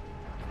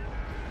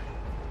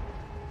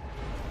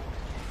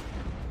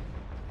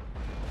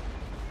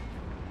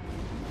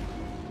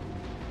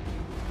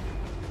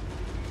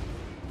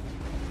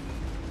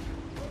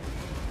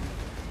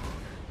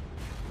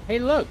 Hey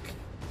look!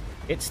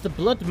 It's the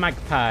Blood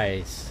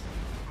Magpies!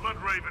 Blood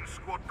Raven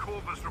Squad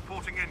Corvus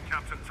reporting in,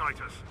 Captain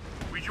Titus.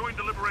 We joined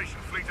the Liberation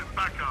Fleet at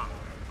Bakar,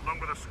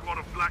 along with a squad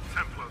of Black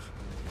Templars.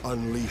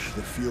 Unleash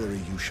the fury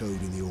you showed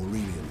in the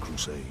Aurelian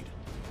Crusade.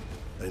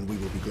 And we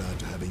will be glad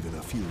to have even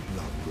a few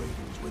Blood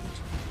Ravens with us.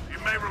 You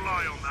may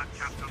rely on that,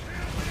 Captain.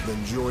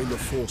 Then join the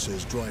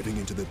forces driving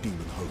into the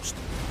demon host,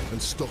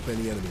 and stop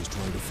any enemies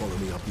trying to follow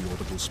me up the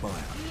orbital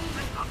spire.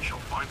 None shall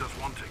find us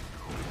wanting.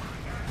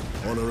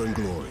 Honor and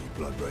glory,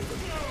 Blood Raven.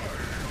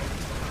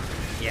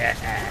 Yes!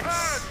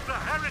 Burn the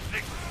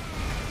heretics!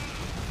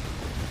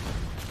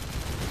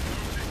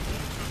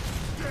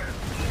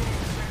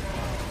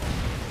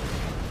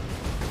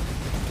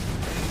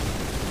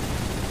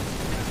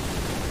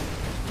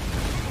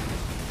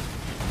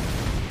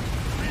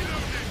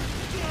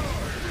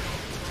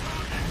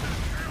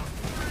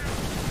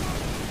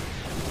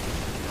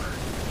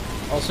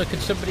 Also, could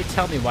somebody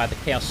tell me why the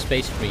Chaos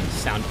Space Marines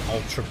sound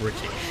ultra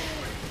British?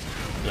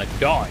 Like,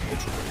 die,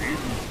 ultra British.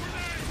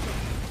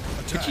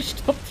 Could you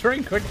stop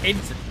throwing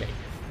grenades at me?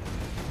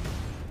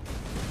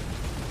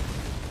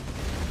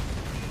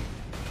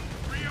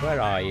 Where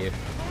are you?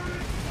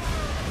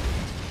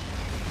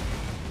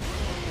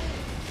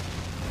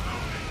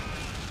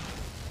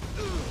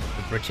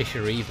 The British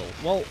are evil.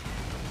 Well,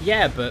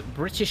 yeah, but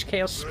British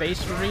Chaos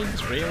Space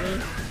Marines,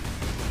 really?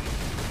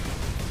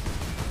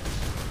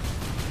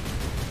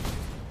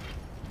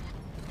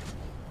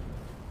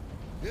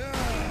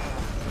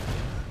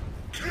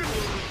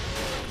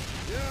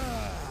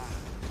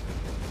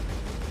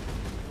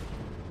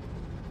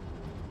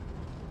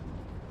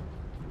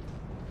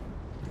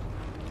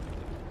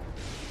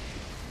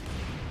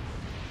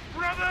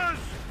 Brothers,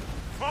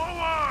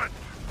 forward!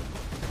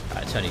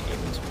 It's only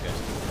demons, we're good.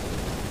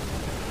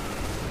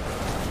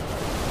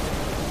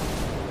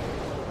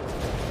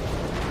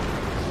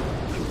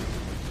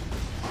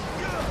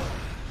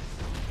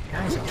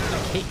 Guys, I'm trying to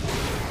kick you.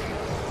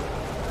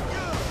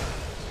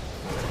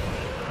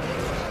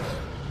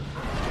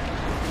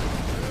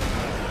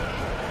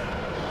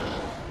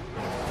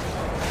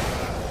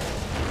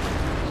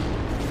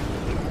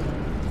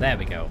 There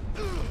we go.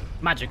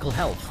 Magical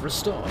health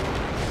restored.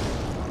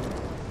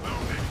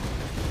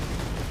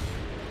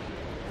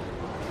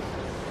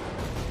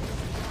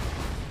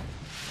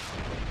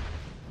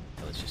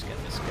 Let's just get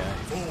this guy.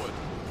 Forward.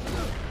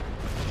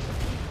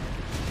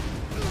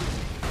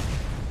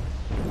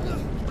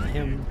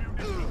 Him.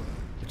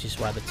 Which is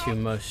why the two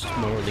most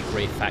morally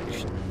grey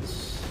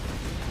factions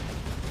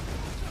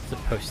are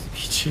supposed to be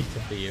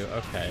GW.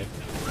 Okay.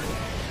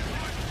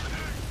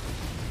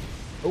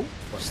 Oh,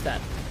 what's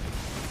that?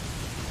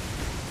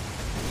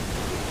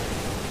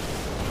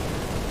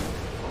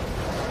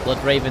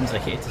 Blood Ravens are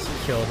here to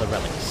secure the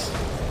relics.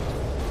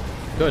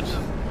 Good.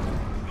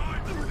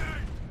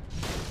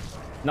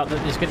 Not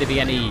that there's going to be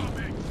any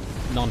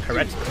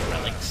non-heretical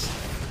relics.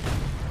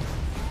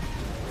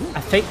 I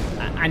think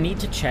I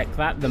need to check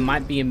that. There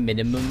might be a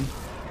minimum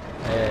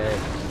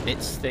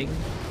bits thing,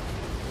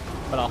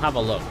 but I'll have a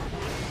look.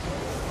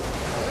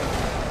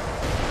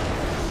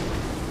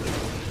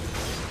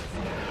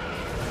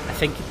 I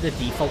think the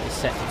default is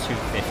set to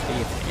 250.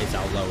 If it is,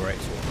 I'll lower it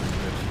to 100.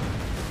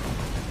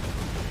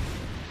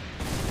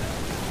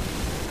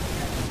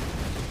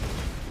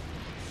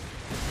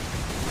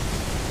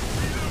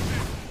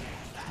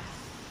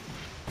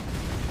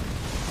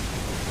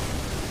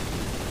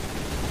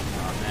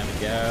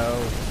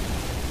 Go.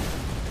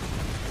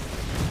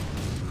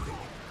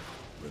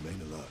 Remain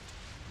alert.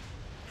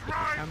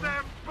 Drive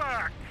them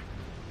back!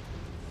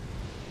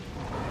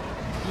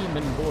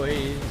 Demon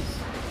boys.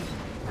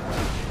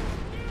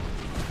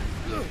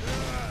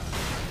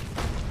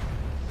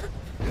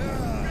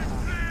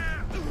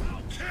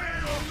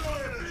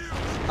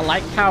 I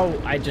like how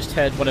I just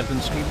heard one of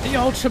them scream, "The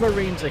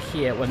Ultramarines are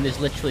here," when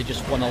there's literally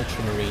just one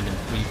Ultramarine and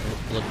 3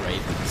 Blood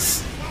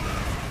Ravens.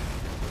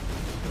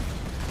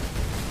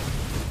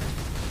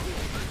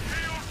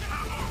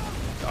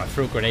 I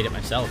threw a grenade at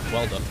myself.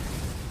 Well done.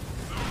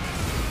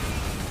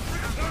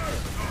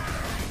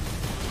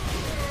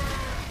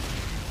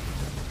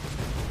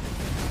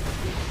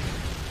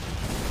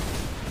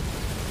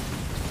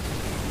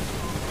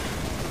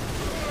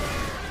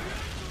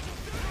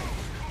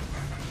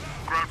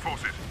 Ground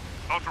forces,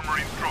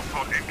 Ultramarines drop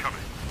pod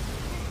incoming.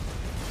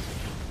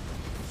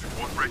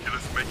 Squad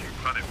regulars making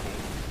planetfall.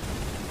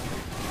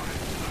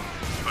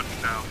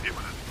 Touchdown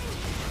imminent.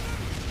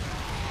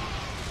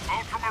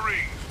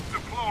 Ultramarines,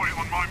 deploy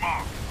on my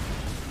mark.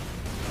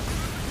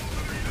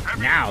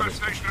 Heavy Now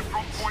infestation at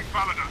drop point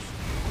Validus.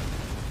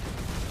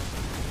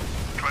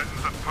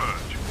 Cleanse and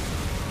purge.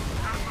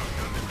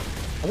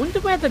 I wonder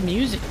where the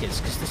music is,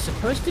 because there's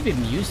supposed to be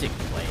music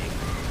playing.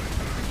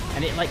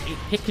 And it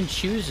pick and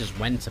chooses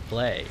when to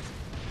play.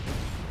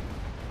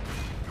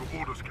 Your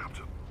orders,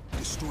 Captain.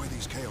 Destroy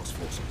these Chaos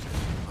forces.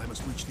 I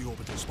must reach the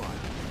orbital spire.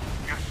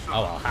 Yes, sir.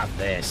 Oh, I'll have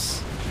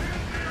this.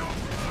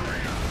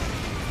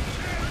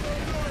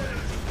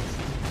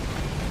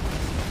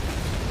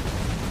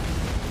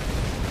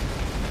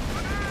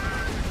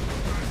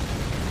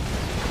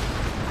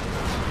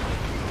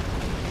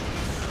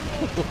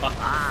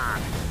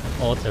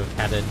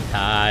 Autocannon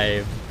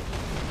time.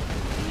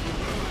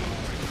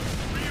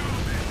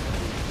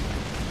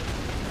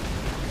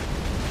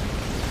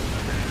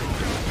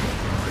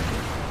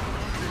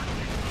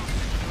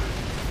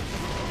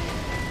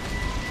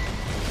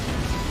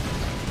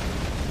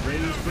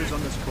 Raised _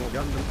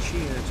 Gundam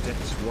cheered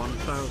deaths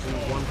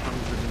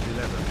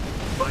 1111.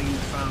 By you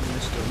found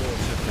Mr.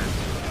 Watercan.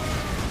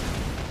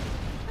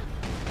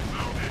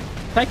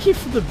 Thank you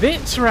for the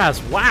bits,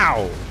 Raz.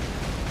 Wow.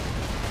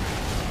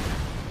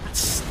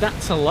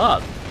 That's a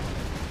lot.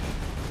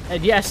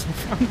 And yes, I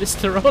found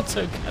Mr.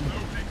 Autocannon.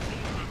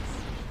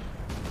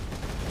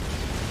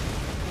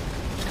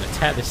 Just gonna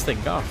tear this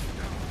thing off.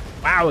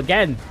 Wow,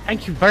 again,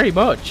 thank you very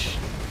much.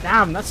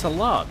 Damn, that's a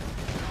lot.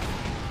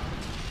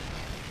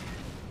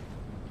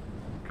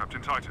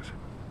 Captain Titus,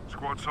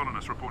 Squad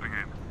Solinus reporting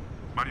in.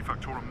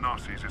 Manufactorum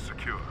Narcis is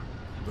secure.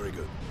 Very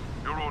good.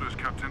 Your orders,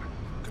 Captain.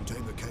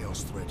 Contain the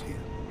Chaos threat here.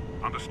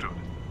 Understood.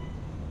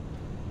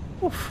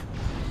 Oof.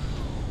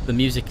 The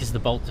music is the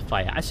bolt to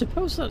fire. I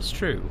suppose that's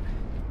true.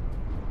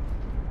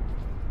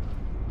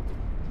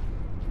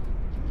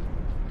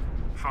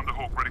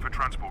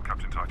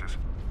 Captain Titus.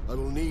 I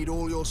will need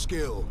all your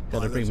skill.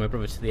 Gotta bring my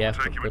brother to the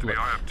airport. Take you Good into the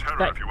luck. Eye of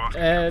Terror if you ask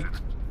me,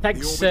 Captain.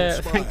 Thanks, The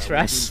orbital spire thanks, will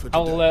Ras. do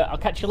for I'll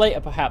catch you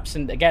later, perhaps.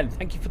 And again,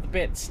 thank you for the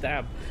bit,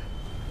 Stab.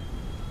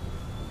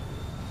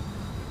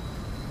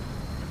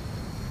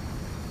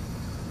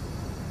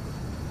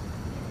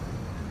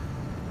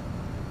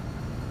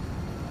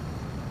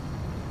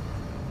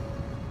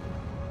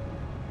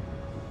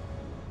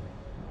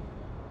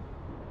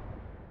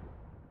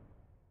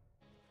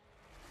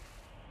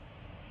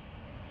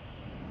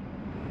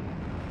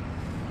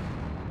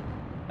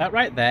 That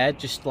right there,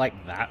 just like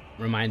that,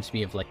 reminds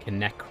me of like a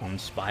Necron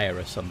Spire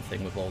or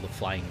something with all the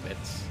flying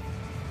bits.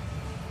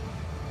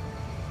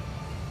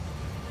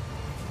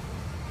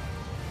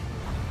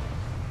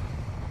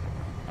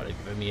 Oh, they've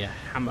given me a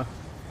hammer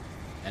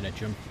and a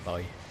jumpy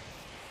boy.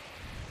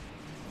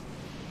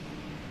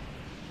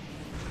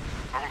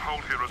 I will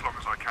hold here as long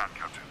as I can,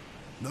 Captain.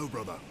 No,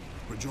 brother.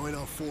 Rejoin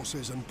our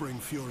forces and bring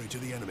fury to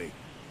the enemy.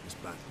 This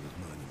battle is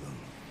mine alone.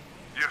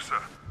 Yes,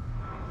 sir.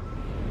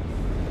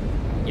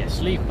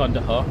 Yes, leave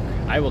Thunderhawk.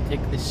 I will take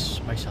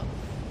this myself.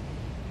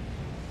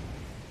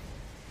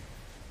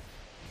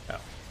 Oh,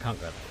 can't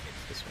go that way.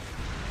 It's this way.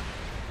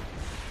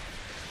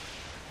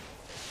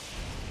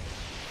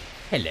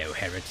 Hello,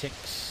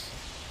 heretics.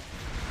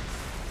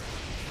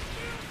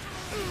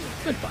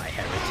 Goodbye,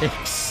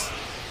 heretics.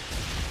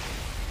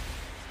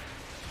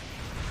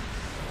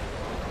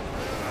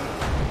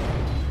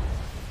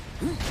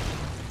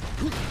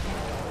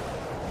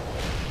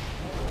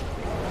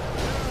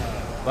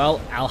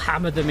 Well, I'll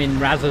hammer them in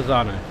Raz's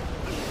honor.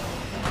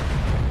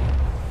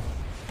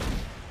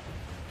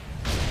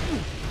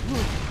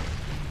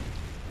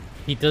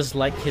 He does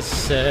like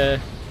his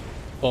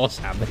force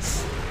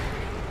hammers.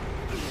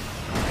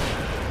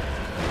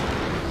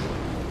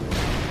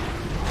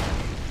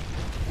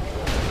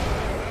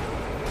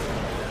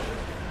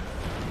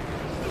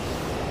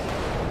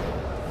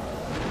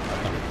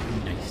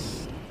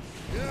 Nice.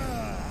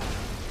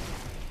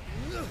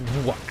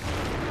 What?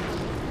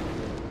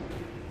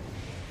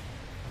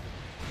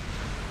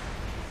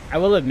 I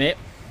will admit,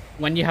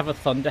 when you have a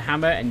Thunder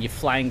Hammer and you're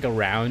flying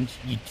around,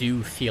 you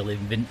do feel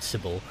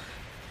invincible.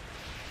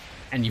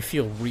 And you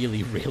feel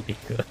really, really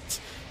good.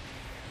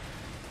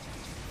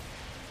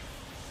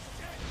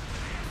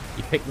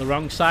 You picked the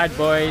wrong side,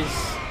 boys.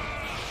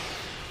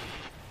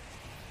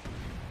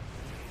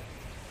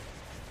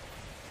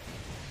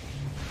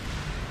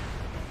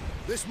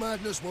 This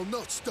madness will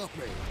not stop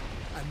me,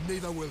 and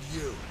neither will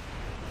you.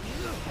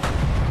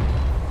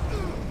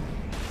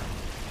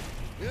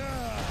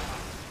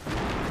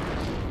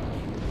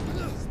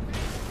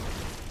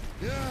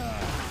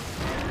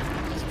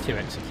 There's 2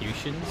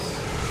 executions.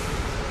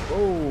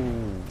 Oh,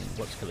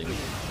 what's killing me?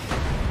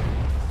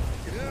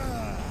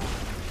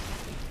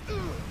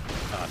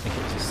 Oh, I think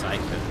it's a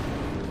Psycho.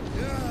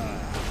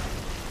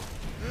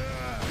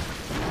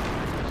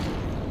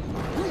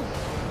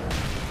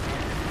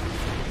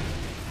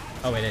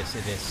 Oh, it is,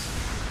 it is.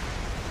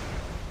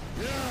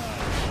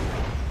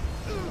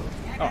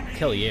 Oh, I'll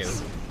kill you.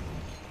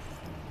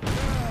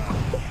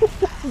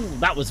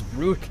 That was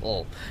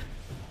brutal.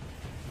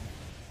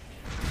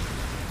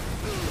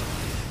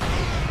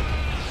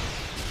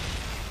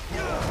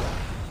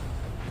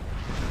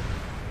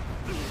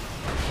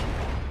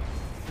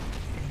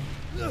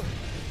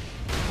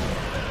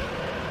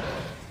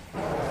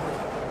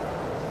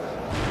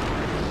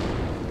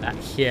 That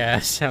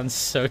here sounds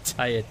so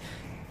tired.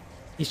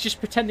 He's just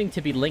pretending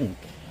to be Link.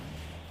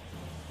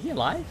 Is he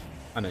alive?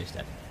 Oh no, he's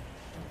dead.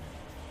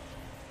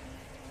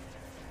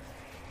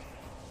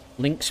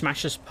 Link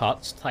smashes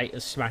pots,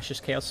 Titus smashes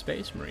Chaos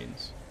Space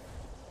Marines.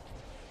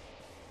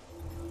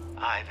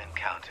 I've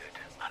encountered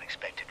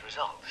unexpected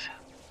results.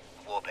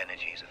 Warp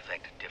energies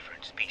affect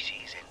different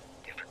species in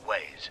different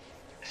ways.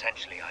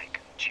 Essentially, I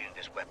can tune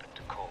this weapon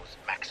to cause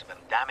maximum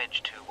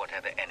damage to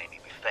whatever enemy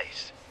we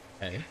face.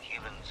 Okay. If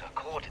humans are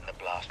caught in the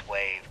blast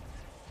wave,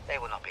 they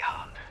will not be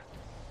harmed.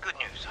 Good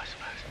news, I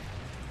suppose.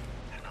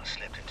 I've not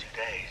slept in 2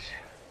 days.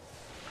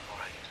 The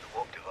more I use the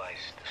warp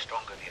device, the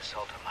stronger the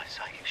assault on my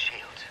psychic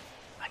shield.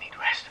 I need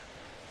rest.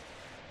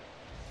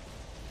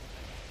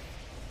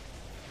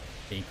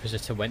 The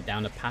Inquisitor went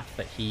down a path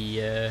that he,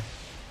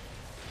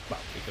 well,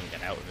 he couldn't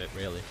get out of it,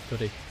 really, could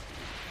he?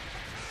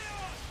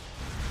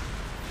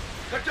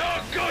 The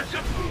Dark Gods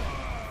have...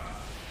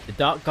 The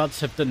Dark Gods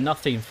have done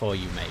nothing for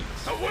you, mate.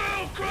 The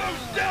world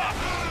grows dark!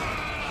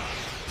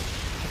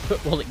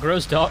 Well, it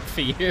grows dark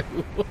for you.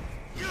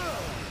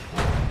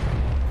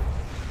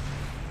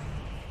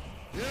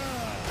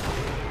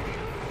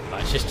 Oh,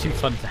 it's just too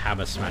fun to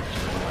hammer smash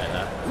something like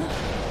that.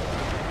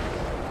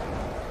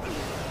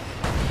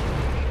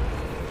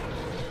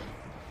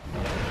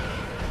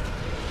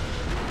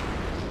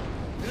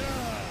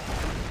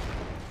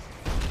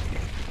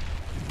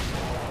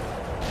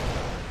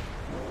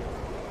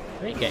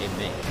 They ain't getting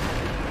me.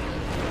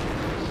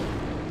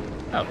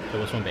 Oh,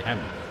 there was one behind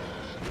me.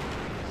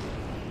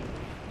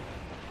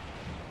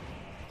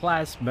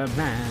 Plasma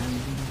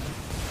Man.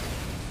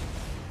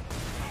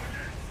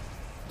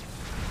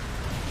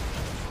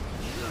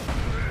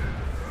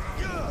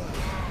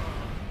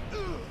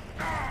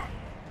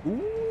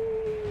 Ooh.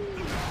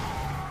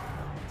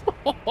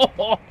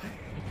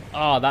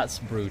 Oh, that's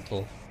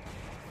brutal.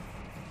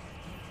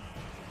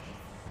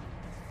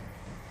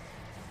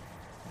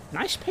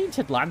 Nice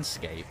painted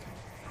landscape,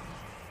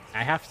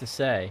 I have to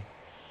say.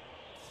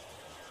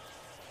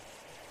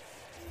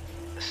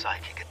 The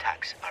psychic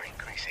attacks are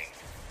increasing.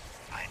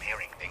 I'm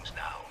hearing things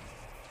now.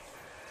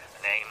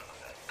 A name,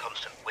 a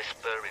constant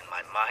whisper in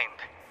my mind.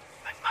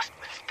 I must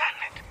withstand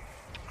it.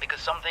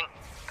 Because something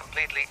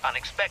completely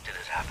unexpected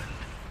has happened.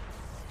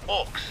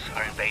 Orcs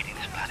are invading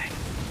this planet.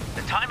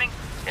 The timing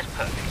is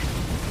perfect.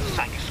 The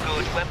psychic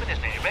scourge weapon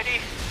is nearly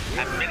ready,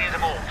 and millions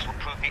of orcs will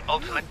prove the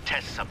ultimate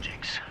test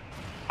subjects.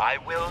 I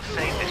will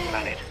save this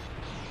planet.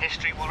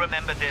 History will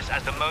remember this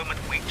as the moment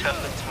we turn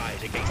the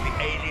tide against the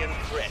alien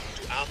threat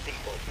to our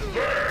people.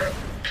 There!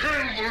 Kill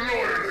the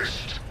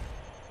loyalist!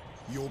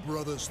 Your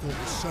brothers thought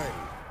the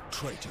same,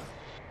 traitor.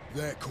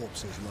 Their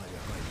corpses lie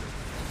behind them.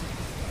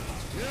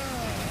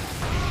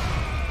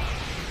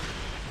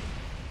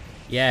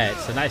 Yeah,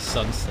 it's a nice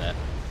sunset.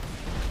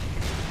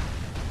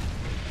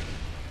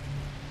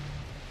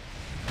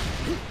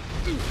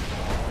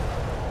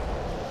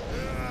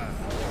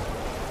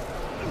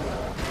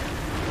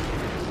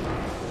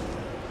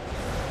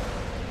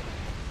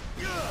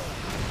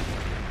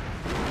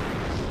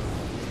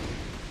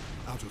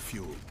 Out of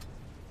fuel.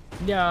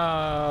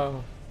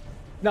 No,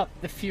 not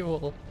the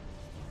fuel.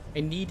 I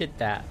needed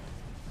that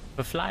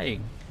for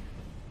flying.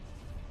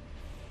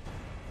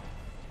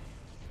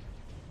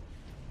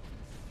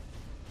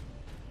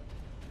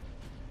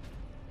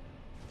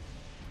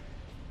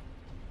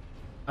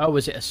 Oh,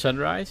 was it a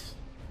sunrise?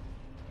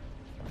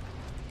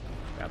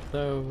 Grab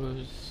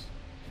those.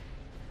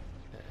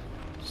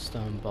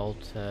 Stone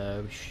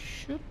bolter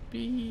should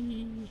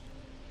be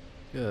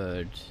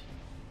good.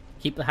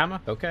 Keep the hammer?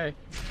 Okay.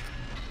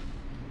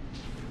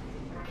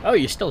 Oh,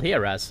 you're still here,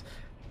 Raz.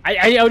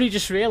 I only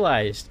just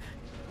realized.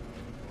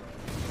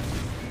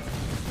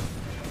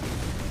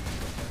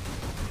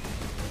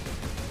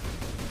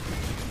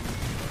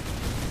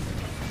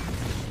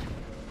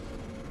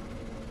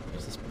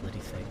 What's this bloody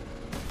thing?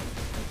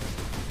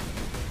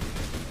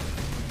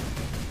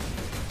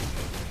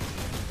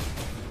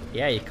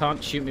 Yeah, you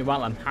can't shoot me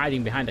while I'm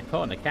hiding behind a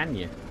corner, can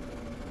you?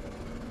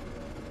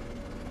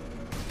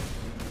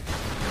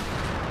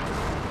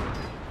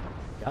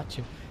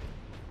 Gotcha.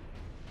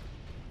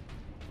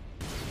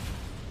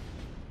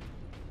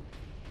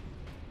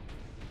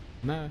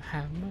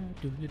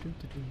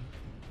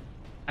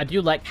 I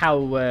do like how,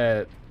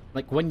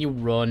 like, when you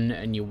run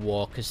and you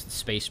walk as the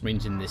Space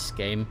Marines in this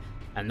game,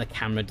 and the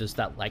camera does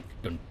that, like,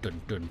 dun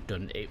dun dun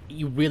dun,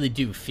 you really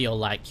do feel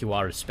like you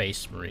are a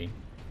Space Marine.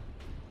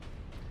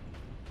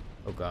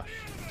 Oh gosh.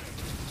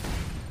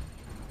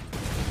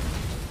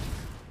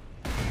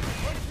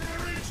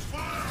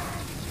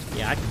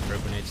 Yeah, I can throw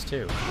grenades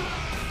too.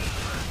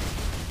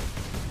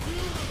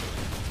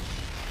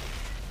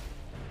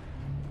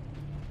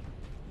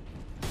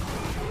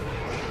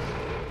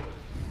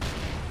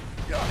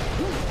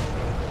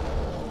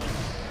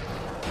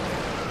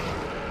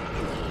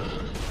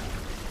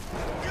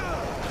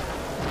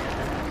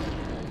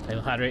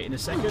 They'll hydrate in a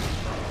second.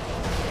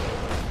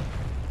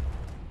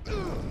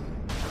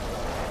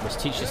 Let's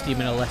teach this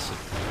demon a lesson.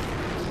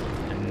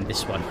 And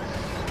this one.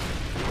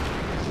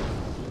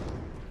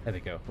 There we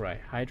go. Right,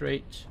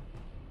 hydrate.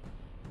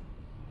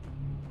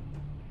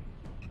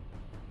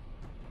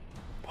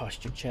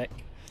 Posture check.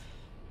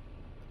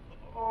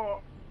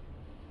 Oh.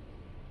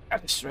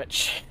 And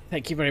stretch.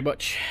 Thank you very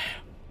much.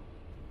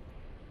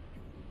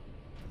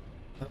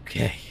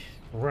 Okay,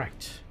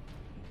 right.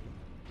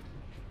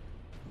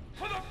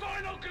 For the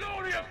final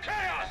glory of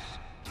chaos!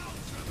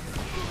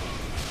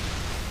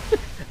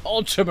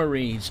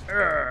 Ultramarines.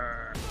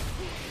 Urgh.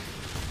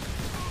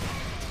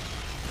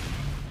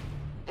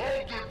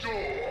 Hold the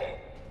door!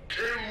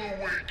 Kill the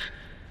weak!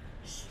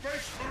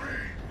 Space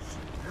Marines!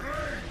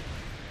 Rain!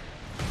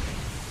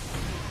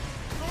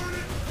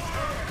 Burning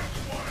fire!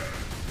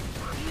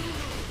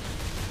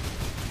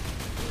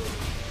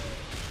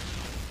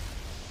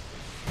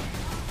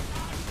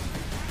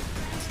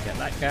 Let's get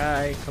that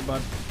guy. Come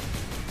on.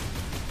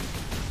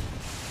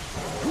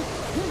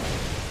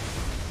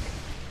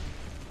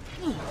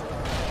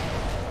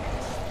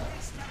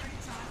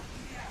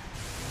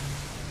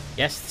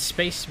 Yes, the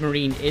Space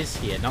Marine is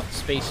here, not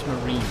Space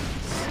Marines.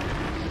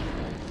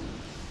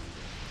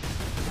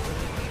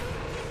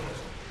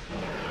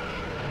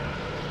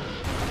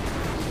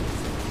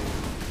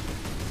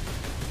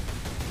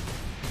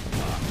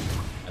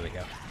 There we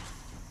go.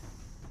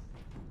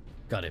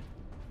 Got him.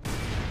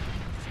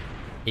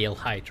 He'll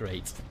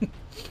hydrate.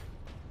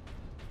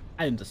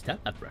 I understand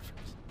that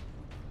reference.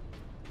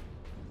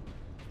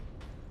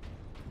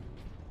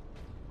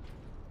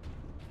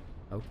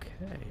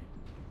 Okay.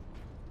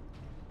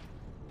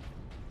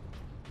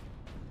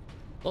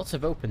 Lots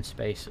of open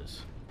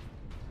spaces.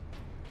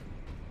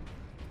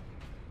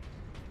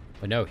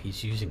 Oh no,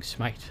 he's using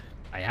Smite.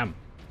 I am.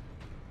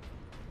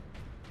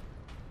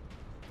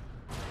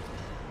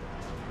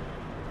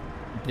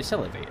 This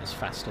elevator's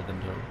faster than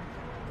normal.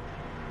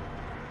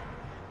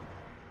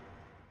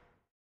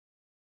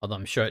 Although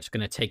I'm sure it's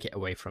going to take it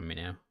away from me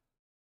now.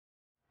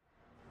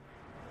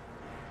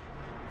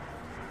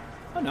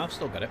 Oh no, I've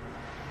still got it.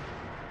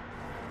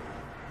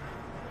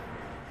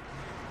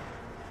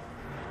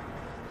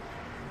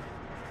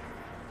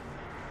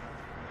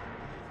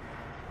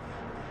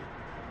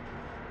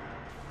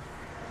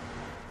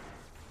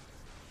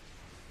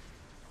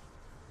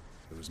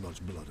 There is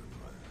much blood in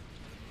my hand.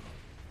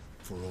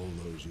 For all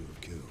those you have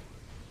killed.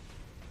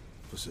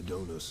 For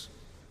Sidonus,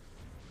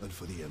 and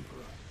for the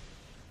Emperor.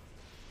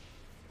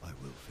 I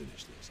will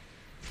finish this.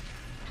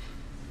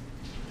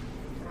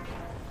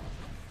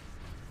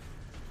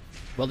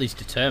 Well, he's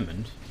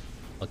determined.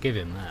 I'll give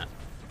him that.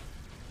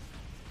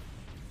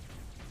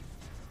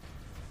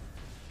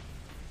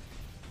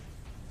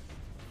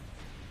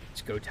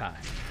 It's go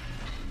time.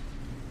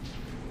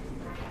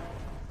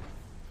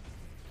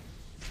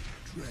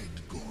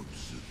 Dread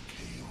gods of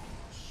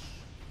chaos,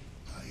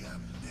 I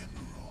am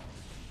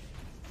Nemeroth,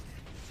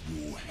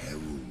 your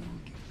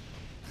herald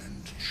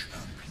and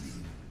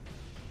champion.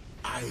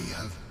 I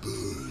have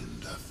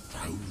burned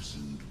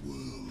 1,000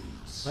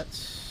 worlds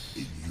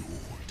in your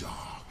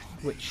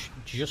darkness. Which,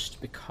 just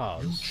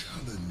because... You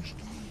challenged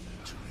me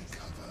to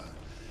recover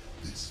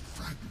this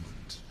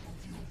fragment of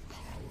your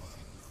power.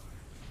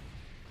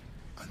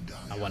 And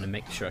I want to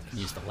make sure I can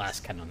use the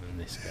last cannon on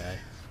this guy.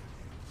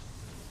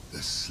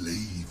 The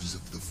slaves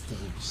of the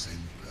false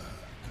emperor,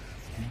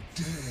 who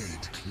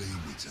dared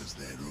claim it as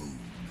their own,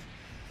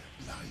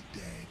 lie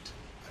dead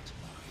at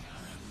my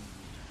hand.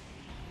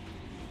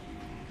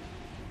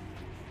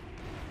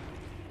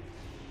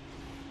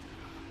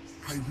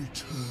 I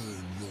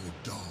return your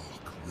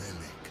dark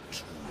relic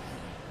to you.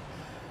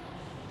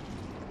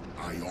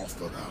 I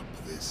offer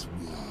up this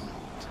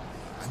world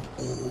and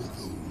all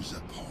those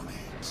upon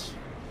it.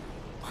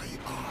 I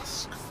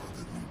ask for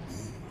the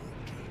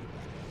reward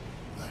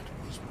that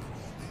was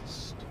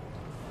promised.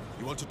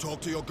 You want to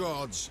talk to your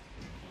gods?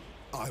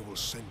 I will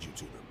send you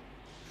to them.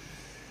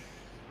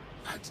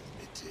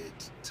 Admit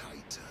it,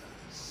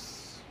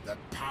 Titus. The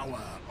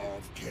power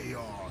of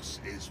chaos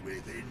is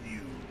within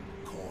you,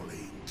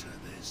 calling to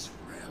this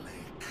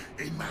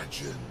relic.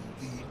 Imagine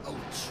the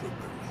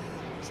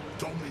Ultramarines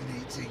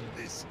dominating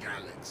this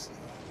galaxy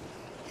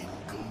in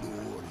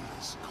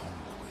glorious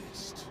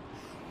conquest,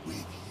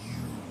 with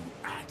you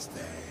at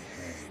their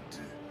head.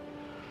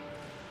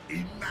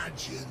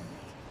 Imagine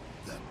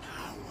the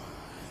power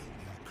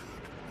you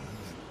could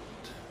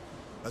wield.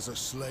 As a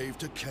slave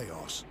to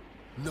chaos,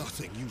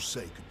 nothing you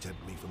say could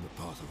tempt me from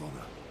the path of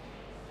honor,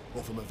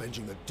 or from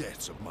avenging the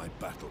deaths of my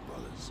battle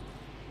brothers.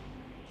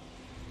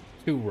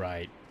 Too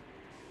right.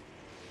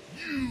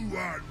 You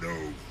are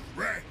no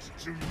threat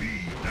to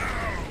me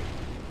now,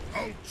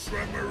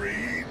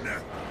 Ultramarine!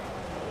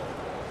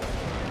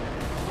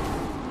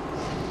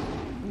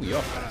 Ooh,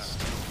 you're fast.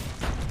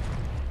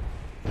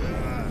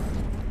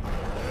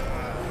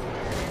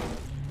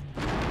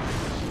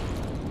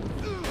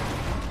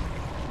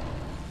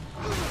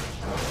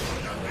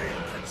 Nothing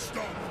can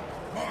stop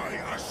my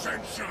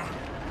ascension!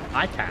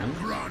 I can.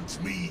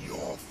 Grant me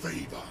your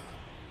favor.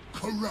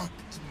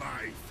 Corrupt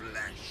my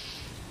flesh.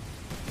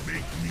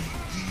 Make me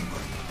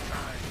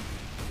demon-kind.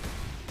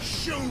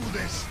 Show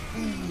this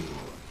fool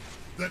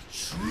the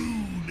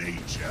true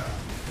nature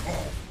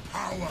of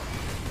power.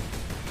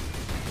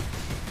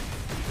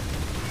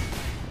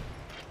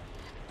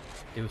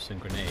 Give us some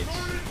grenades.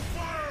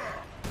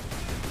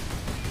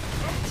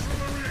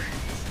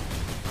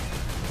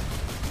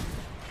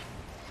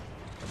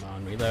 Come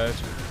on, reload.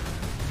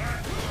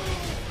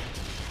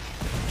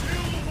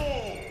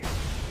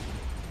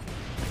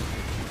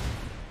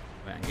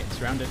 Right, and get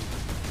surrounded.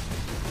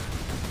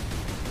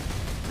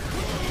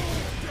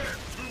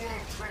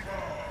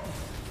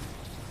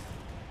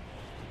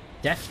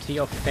 Death to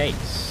your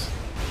face.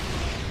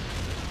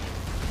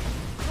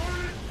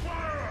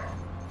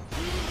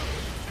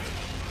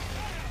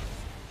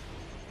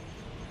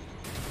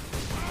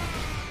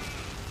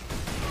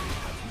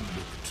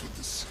 To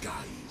the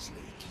skies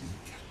lately,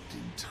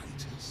 Captain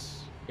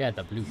Titus. Yeah,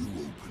 the blue. You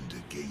opened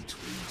a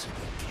gateway to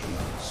the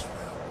Chaos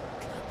Realm,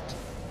 Captain.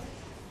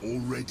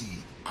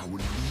 Already, our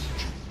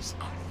legions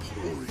are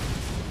pouring.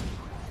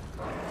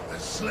 The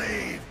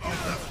slave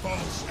of the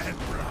false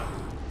emperor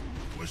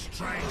was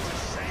trying to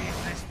save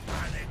this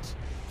planet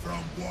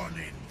from one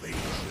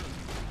invasion.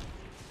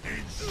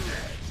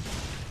 Instead,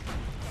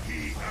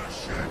 he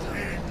ushered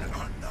in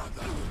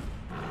another.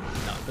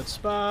 Not a good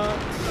spot.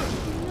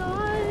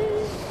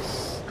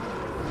 Nice.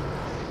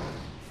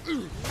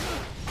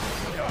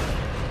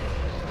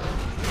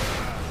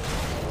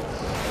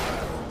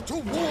 To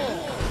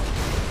war!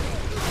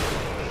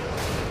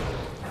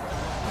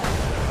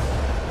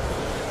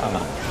 Come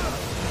on.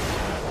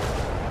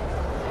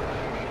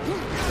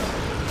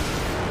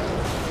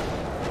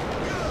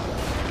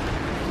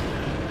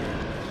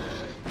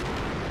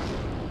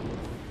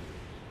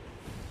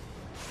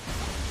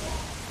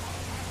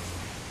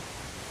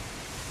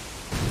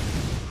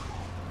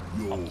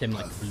 Your him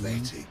like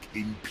pathetic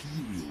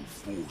Imperial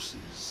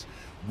forces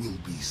will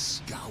be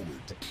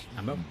scoured.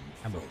 Ammo,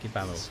 keep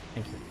ammo.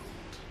 Thank you.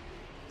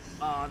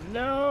 Oh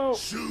no!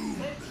 Soon,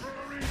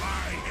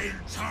 My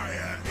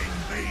entire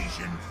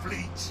invasion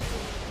fleet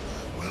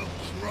will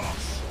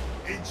cross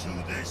into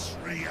this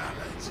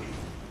reality.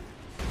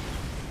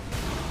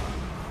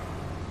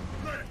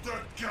 Let the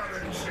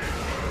galaxy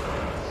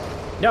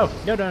burn. No,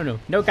 no, no, no.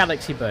 No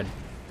galaxy burn.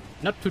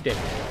 Not today.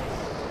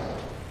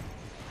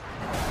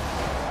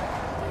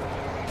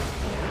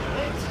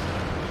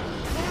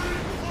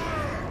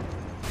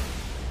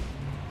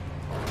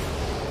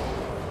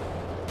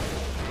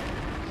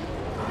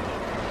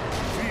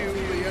 Feel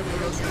the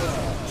Emperor's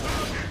wrath.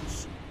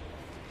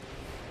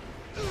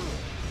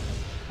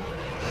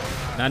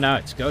 No, no,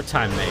 it's go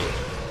time, mate.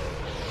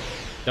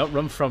 Don't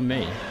run from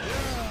me.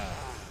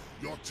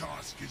 Your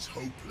task is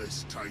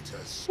hopeless,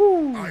 Titus.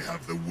 Woo. I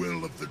have the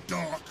will of the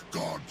Dark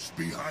Gods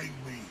behind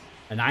me.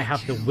 And I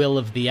have the will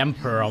of the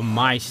Emperor on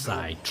my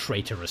side,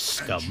 traitorous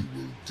scum. And you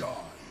will die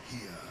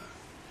here,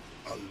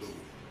 alone.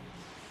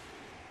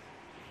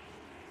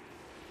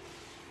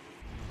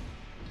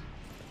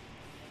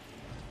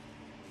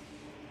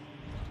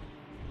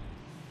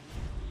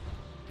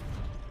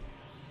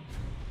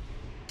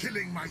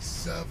 Killing my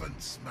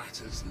servants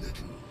matters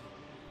little.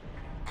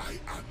 I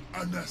am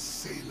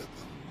unassailable.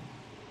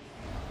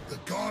 The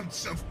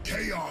gods of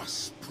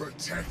chaos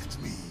protect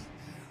me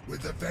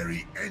with the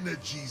very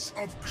energies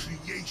of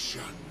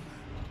creation.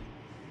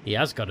 He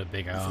has got a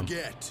big arm.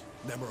 Forget,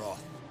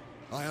 Nemeroth.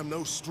 I am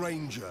no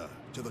stranger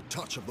to the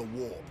touch of the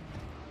warp.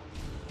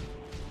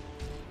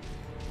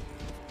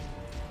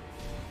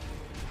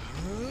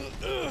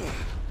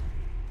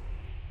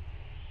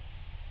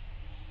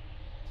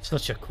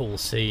 Such a cool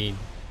scene.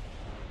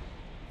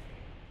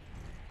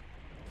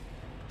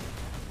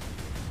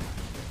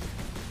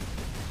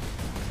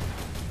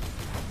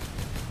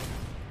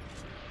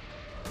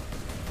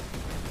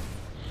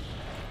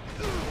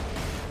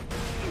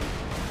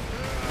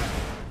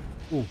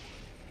 Ooh.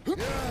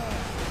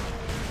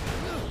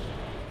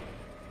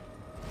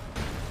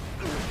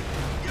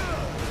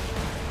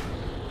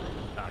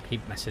 I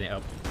keep messing it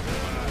up.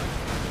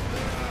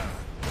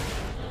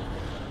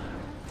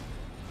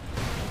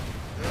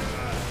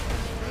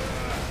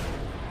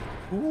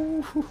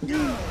 Ooh.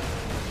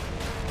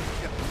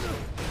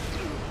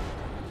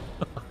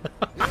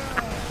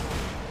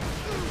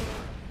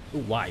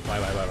 Ooh, why?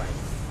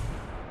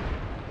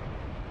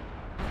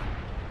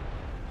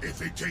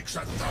 If it takes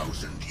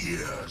 1,000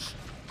 years,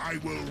 I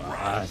will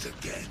rise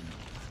again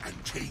and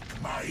take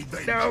my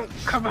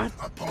vengeance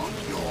upon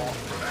your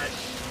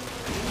flesh.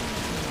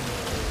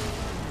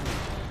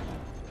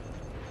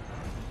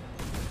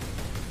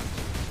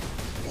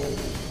 Oh,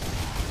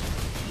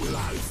 will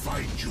I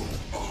find your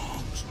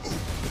arms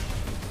open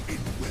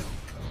in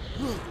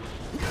welcome?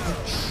 A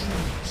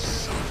true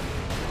son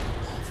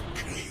of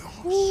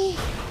chaos.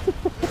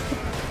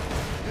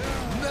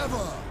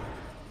 Never!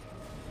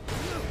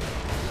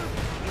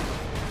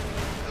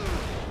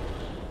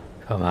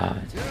 Come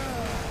on.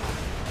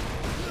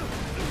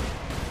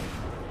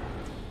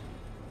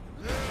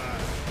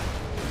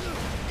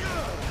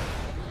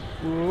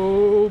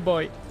 Oh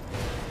boy.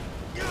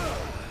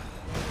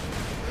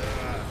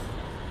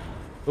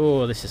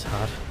 Oh, this is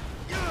hard.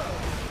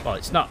 Well,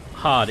 it's not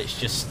hard, it's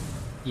just,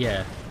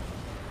 yeah.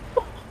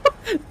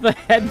 The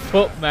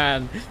headbutt,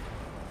 man.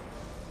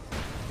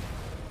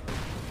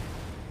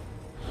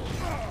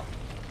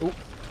 Oh,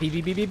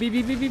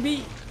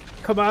 B.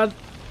 Come on.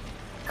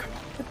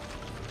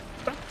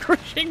 Stop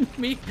crushing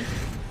me.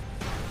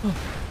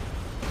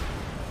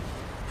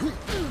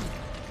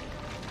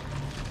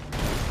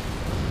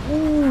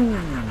 Ooh.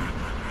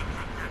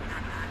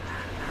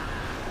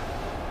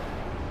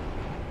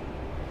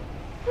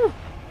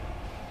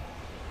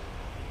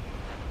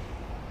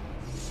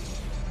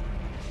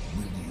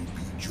 Will you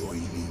be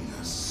joining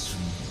us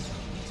soon,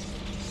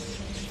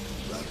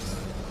 brother?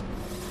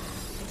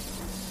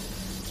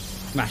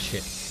 Smash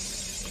it.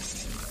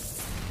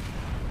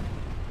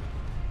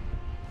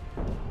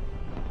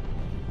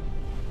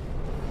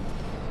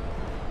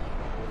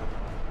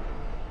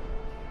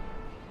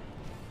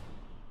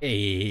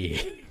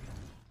 Hey.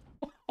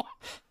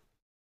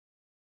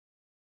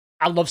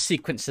 I love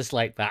sequences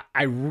like that.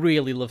 I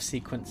really love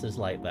sequences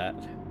like that.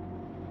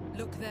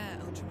 Look there,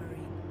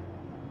 Ultramarine.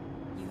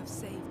 You have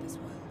saved this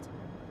world.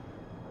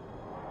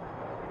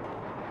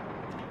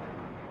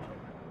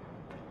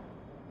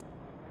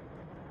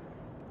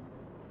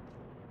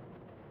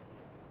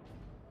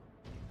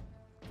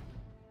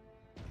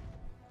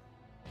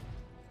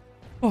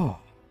 Oh.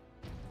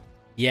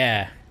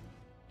 Yeah.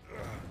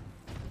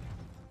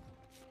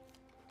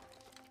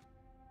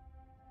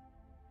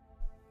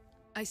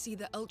 I see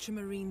the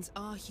Ultramarines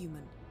are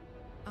human,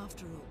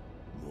 after all.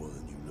 More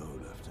than you know,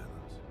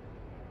 Lieutenant.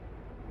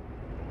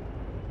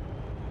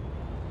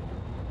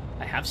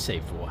 I have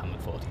saved Warhammer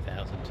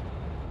 40,000.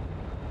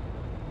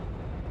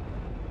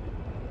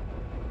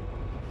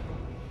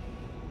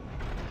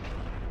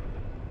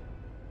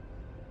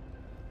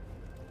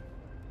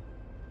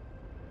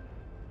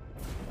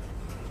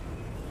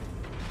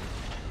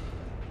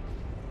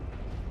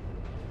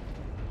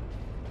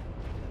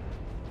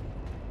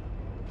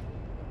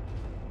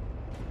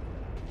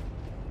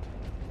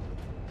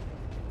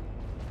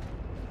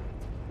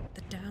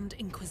 Grand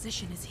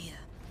Inquisition is here.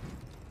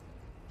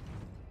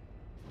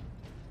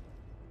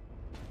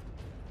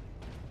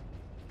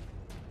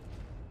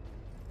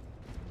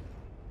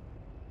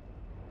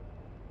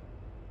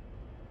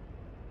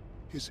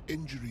 His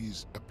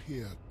injuries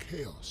appear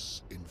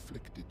chaos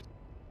inflicted.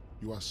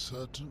 You are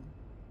certain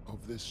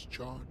of this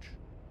charge?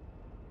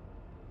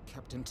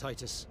 Captain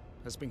Titus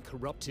has been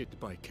corrupted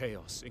by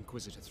chaos,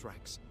 Inquisitor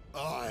Thrax.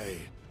 I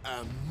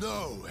am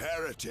no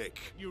heretic!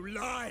 You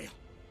lie!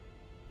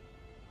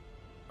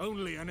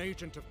 Only an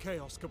agent of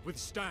chaos could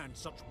withstand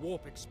such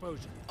warp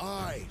exposure.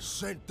 I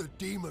sent the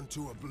demon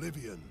to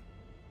oblivion.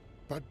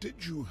 But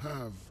did you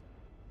have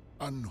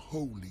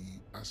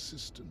unholy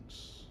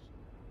assistance?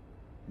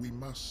 We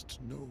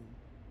must know.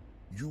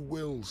 You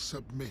will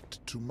submit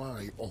to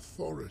my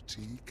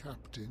authority,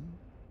 Captain,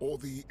 or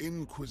the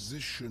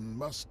Inquisition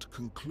must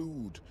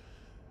conclude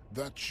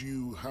that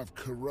you have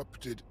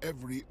corrupted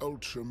every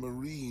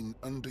Ultramarine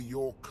under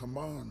your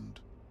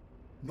command,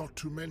 not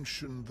to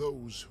mention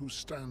those who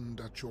stand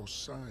at your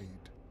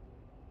side.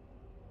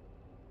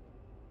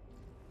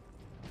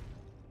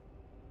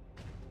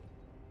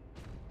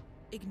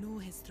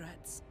 Ignore his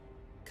threats.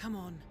 Come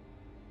on.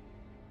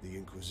 The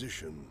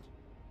Inquisition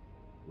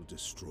will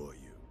destroy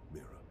you,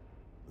 Mira,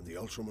 and the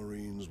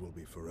Ultramarines will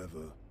be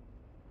forever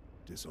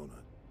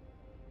dishonored.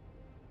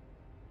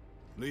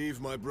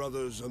 Leave my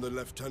brothers and the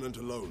Lieutenant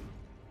alone.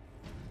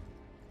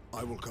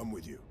 I will come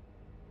with you.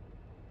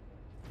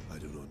 I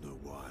do not know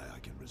why I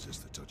can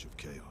resist the touch of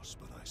chaos,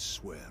 but I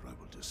swear I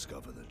will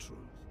discover the truth.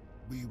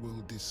 We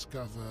will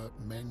discover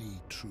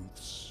many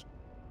truths,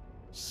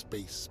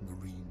 Space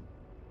Marine.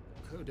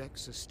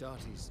 Codex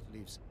Astartes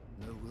leaves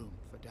no room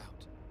for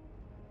doubt.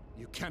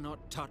 You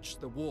cannot touch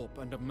the warp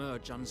and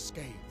emerge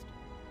unscathed.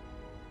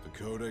 The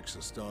Codex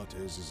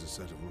Astartes is a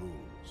set of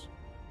rules.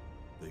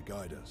 They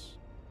guide us,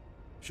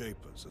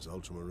 shape us as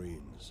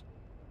Ultramarines,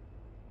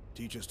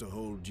 teach us to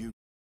hold duty.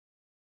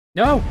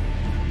 No!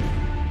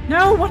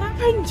 No, what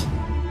happened?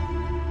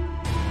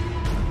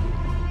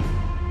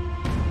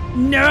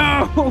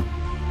 No!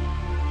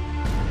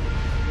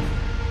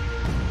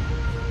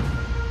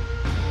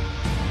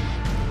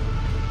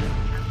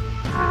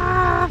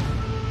 Ah!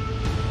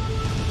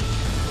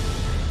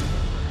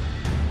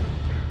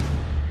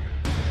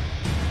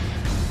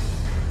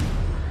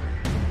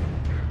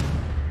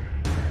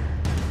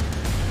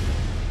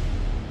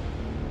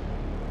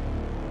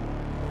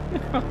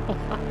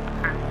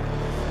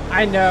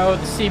 I know,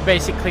 the scene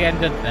basically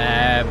ended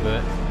there,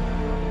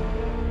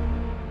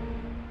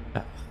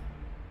 but...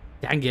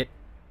 dang it.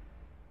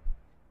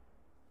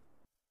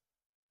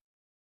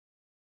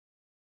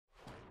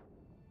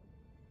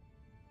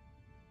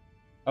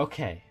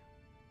 Okay.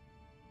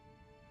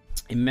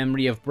 In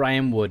memory of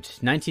Brian Wood,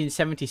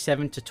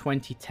 1977 to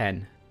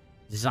 2010.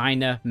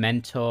 Designer,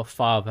 mentor,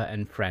 father,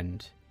 and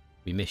friend.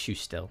 We miss you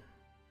still.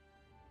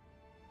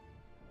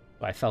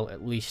 But I felt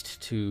at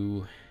least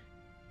to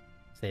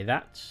say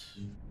that.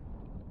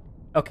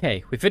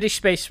 Okay, we finished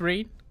Space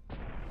Marine.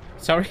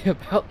 Sorry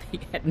about the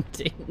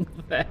ending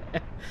there.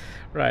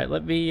 Right,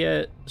 let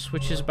me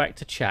switch us back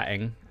to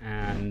chatting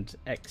and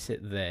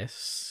exit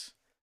this.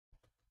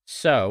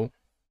 So,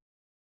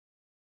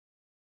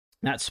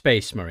 that's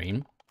Space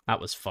Marine. That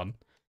was fun.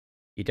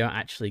 You don't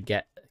actually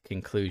get a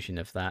conclusion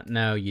of that.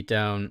 No, you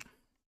don't.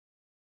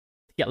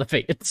 The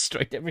elevator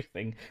destroyed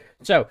everything.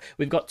 So,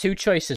 we've got two choices.